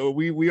wrestler.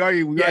 We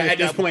already at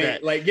this point,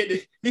 that. Like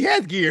he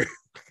has gear.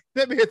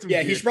 Let me hit some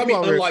gear. He's probably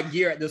unlocked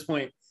gear at this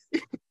point.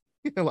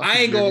 I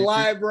ain't gonna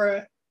lie,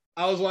 bro.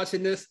 I was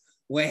watching this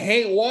when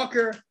Hank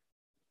Walker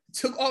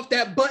took off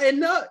that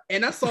button up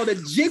and I saw the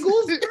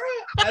jiggles, bro.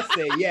 I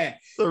said, yeah,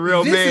 the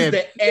real man.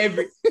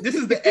 This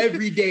is the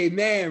everyday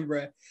man,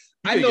 bro.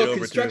 I know a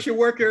construction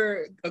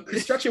worker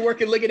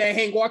looking at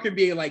Hank Walker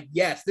being like,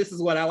 yes, this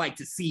is what I like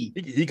to see.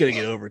 He gonna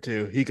get over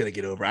too. He gonna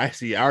get over. I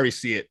already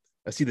see it.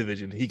 I see the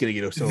vision. He gonna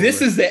get over.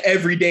 This is the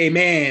everyday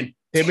man.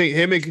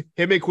 Him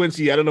and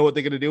Quincy, I don't know what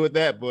they're gonna do with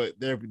that, but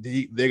they're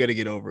gonna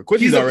get over.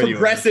 Quincy's He's a already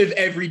progressive over.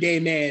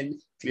 Everyday man.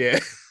 Yeah.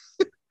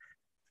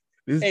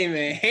 Hey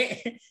man,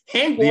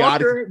 Hank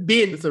Walker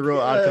being it's a real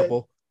odd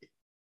couple.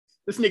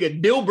 This nigga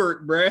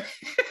Dilbert, bruh.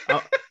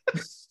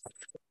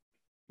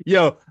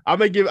 Yo, I'm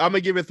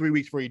gonna give it 3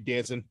 weeks for you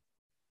dancing.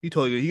 He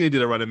told you he gonna do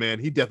the running man.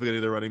 He definitely gonna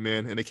do the running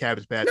man and the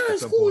cabbage patch. No,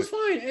 it's cool. It's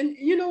fine. And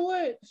you know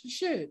what?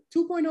 Shit,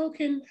 2.0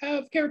 can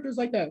have characters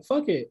like that.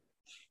 Fuck it.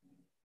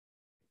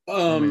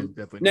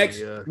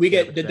 Next we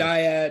get the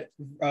dyad.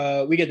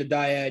 We get the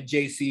dyad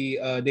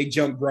JC. They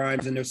jump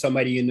Grimes and there's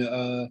somebody in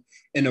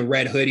a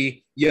red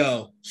hoodie.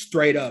 Yo,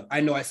 straight up.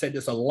 I know I said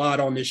this a lot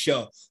on this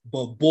show,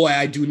 but boy,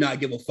 I do not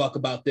give a fuck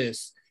about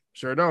this.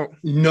 Sure don't.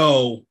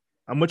 No,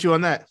 I'm with you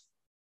on that.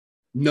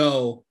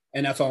 No,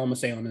 and that's all I'm gonna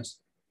say on this.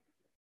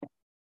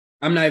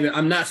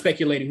 I'm not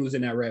speculating who's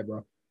in that red,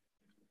 bro.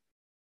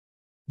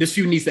 This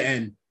feud needs to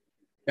end.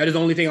 That is the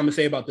only thing I'm gonna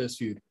say about this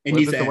feud. It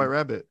needs to end. The White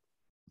Rabbit.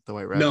 The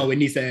White Rabbit. No, it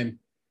needs to end.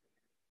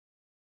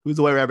 Who's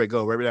the White Rabbit?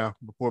 Go right now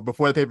before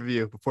the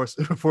pay-per-view, before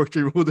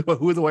Extreme Rules.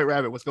 Who's the White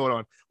Rabbit? What's going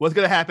on? What's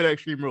gonna happen at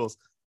Extreme Rules?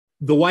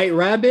 The White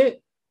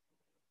Rabbit.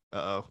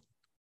 Uh-oh.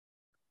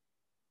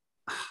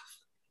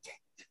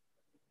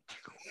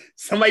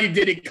 Somebody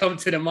didn't come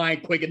to the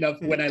mind quick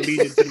enough when I lead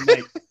into the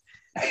mic.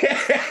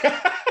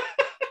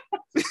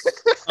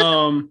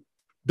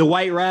 The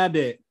White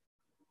Rabbit.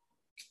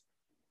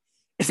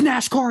 It's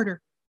Nash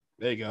Carter.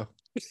 There you go.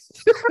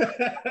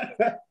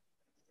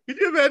 Can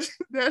you imagine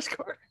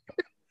NASCAR?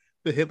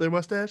 The Hitler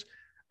mustache.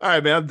 All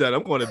right, man, I'm done.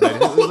 I'm going to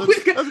bed. All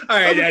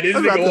right, yeah, this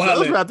is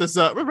let's wrap this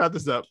up.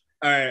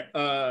 All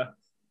right,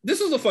 this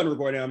was a fun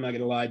recording. I'm not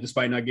gonna lie,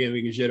 despite not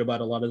giving a shit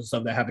about a lot of the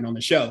stuff that happened on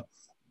the show.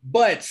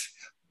 But,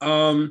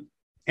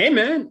 hey,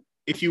 man,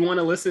 if you want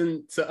to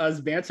listen to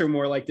us banter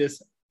more like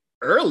this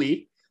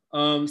early,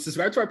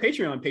 subscribe to our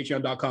Patreon,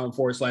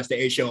 patreon.com/The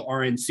A Show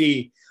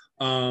RNC.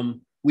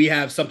 We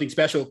have something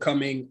special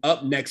coming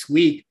up next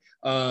week.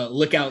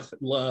 Look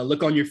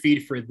on your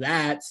feed for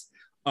that.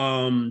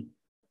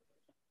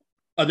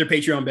 Other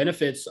Patreon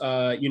benefits,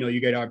 you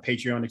get our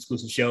Patreon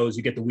exclusive shows.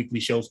 You get the weekly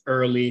shows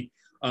early.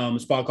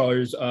 Spot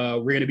callers,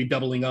 we're going to be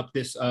doubling up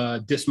this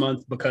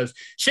month because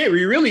shit,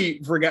 we really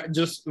forgot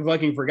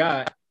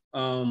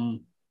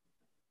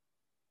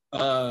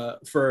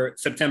for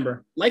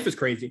September. Life is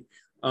crazy.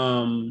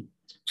 What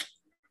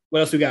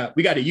else we got?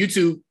 We got a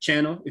YouTube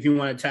channel. If you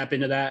want to tap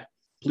into that,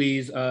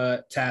 please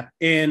tap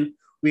in.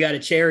 We got a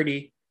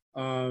charity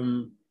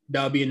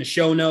that'll be in the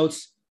show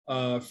notes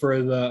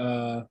for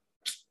the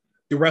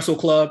Wrestle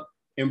Club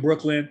in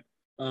Brooklyn.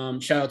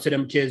 Shout out to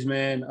them kids,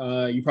 man.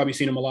 You've probably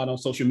seen them a lot on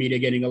social media,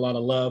 getting a lot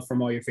of love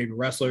from all your favorite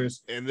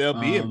wrestlers. And they'll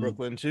be in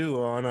Brooklyn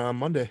too on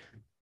Monday.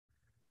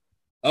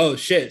 Oh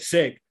shit,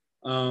 sick.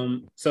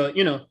 So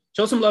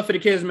show some love for the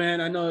kids, man.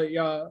 I know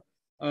y'all.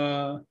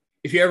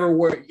 If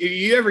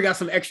you ever got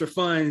some extra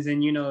funds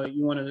and you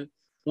want to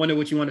wonder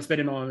what you want to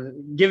spend it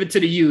on, give it to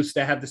the youth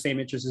that have the same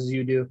interests as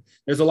you do.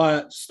 There's a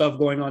lot of stuff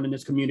going on in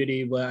this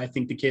community, but I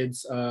think the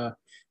kids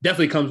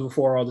definitely comes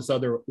before all this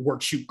other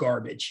work shoot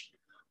garbage.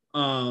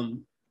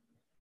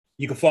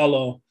 You can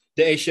follow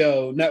the A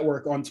Show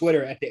Network on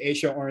Twitter at the A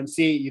Show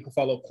RNC. You can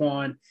follow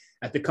Quan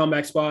at the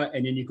Comeback Spot,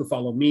 and then you can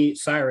follow me,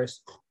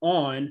 Cyrus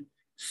on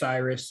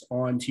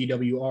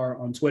TWR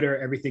on Twitter.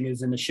 Everything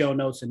is in the show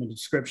notes in the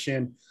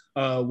description.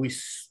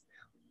 For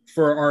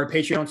our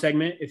Patreon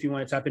segment, if you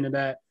want to tap into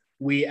that,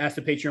 we asked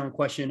a Patreon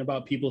question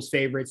about people's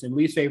favorites and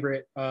least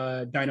favorite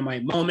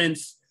Dynamite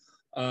moments.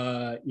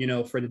 For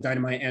the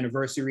Dynamite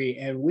anniversary,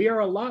 and we are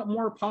a lot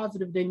more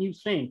positive than you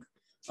think.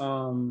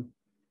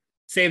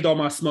 Saved all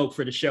my smoke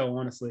for the show,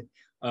 honestly,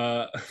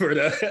 for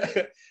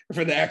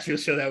the actual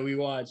show that we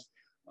watched.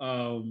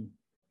 But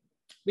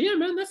yeah,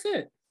 man, that's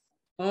it.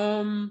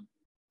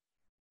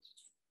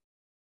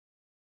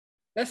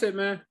 That's it,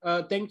 man.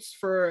 Thanks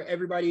for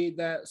everybody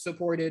that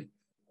supported.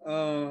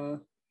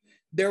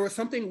 There was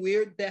something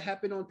weird that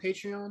happened on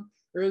Patreon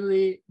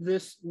early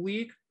this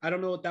week. I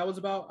don't know what that was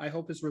about. I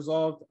hope it's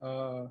resolved.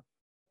 And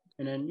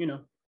then,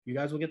 you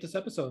guys will get this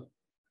episode.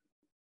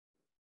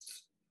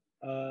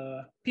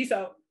 Peace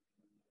out.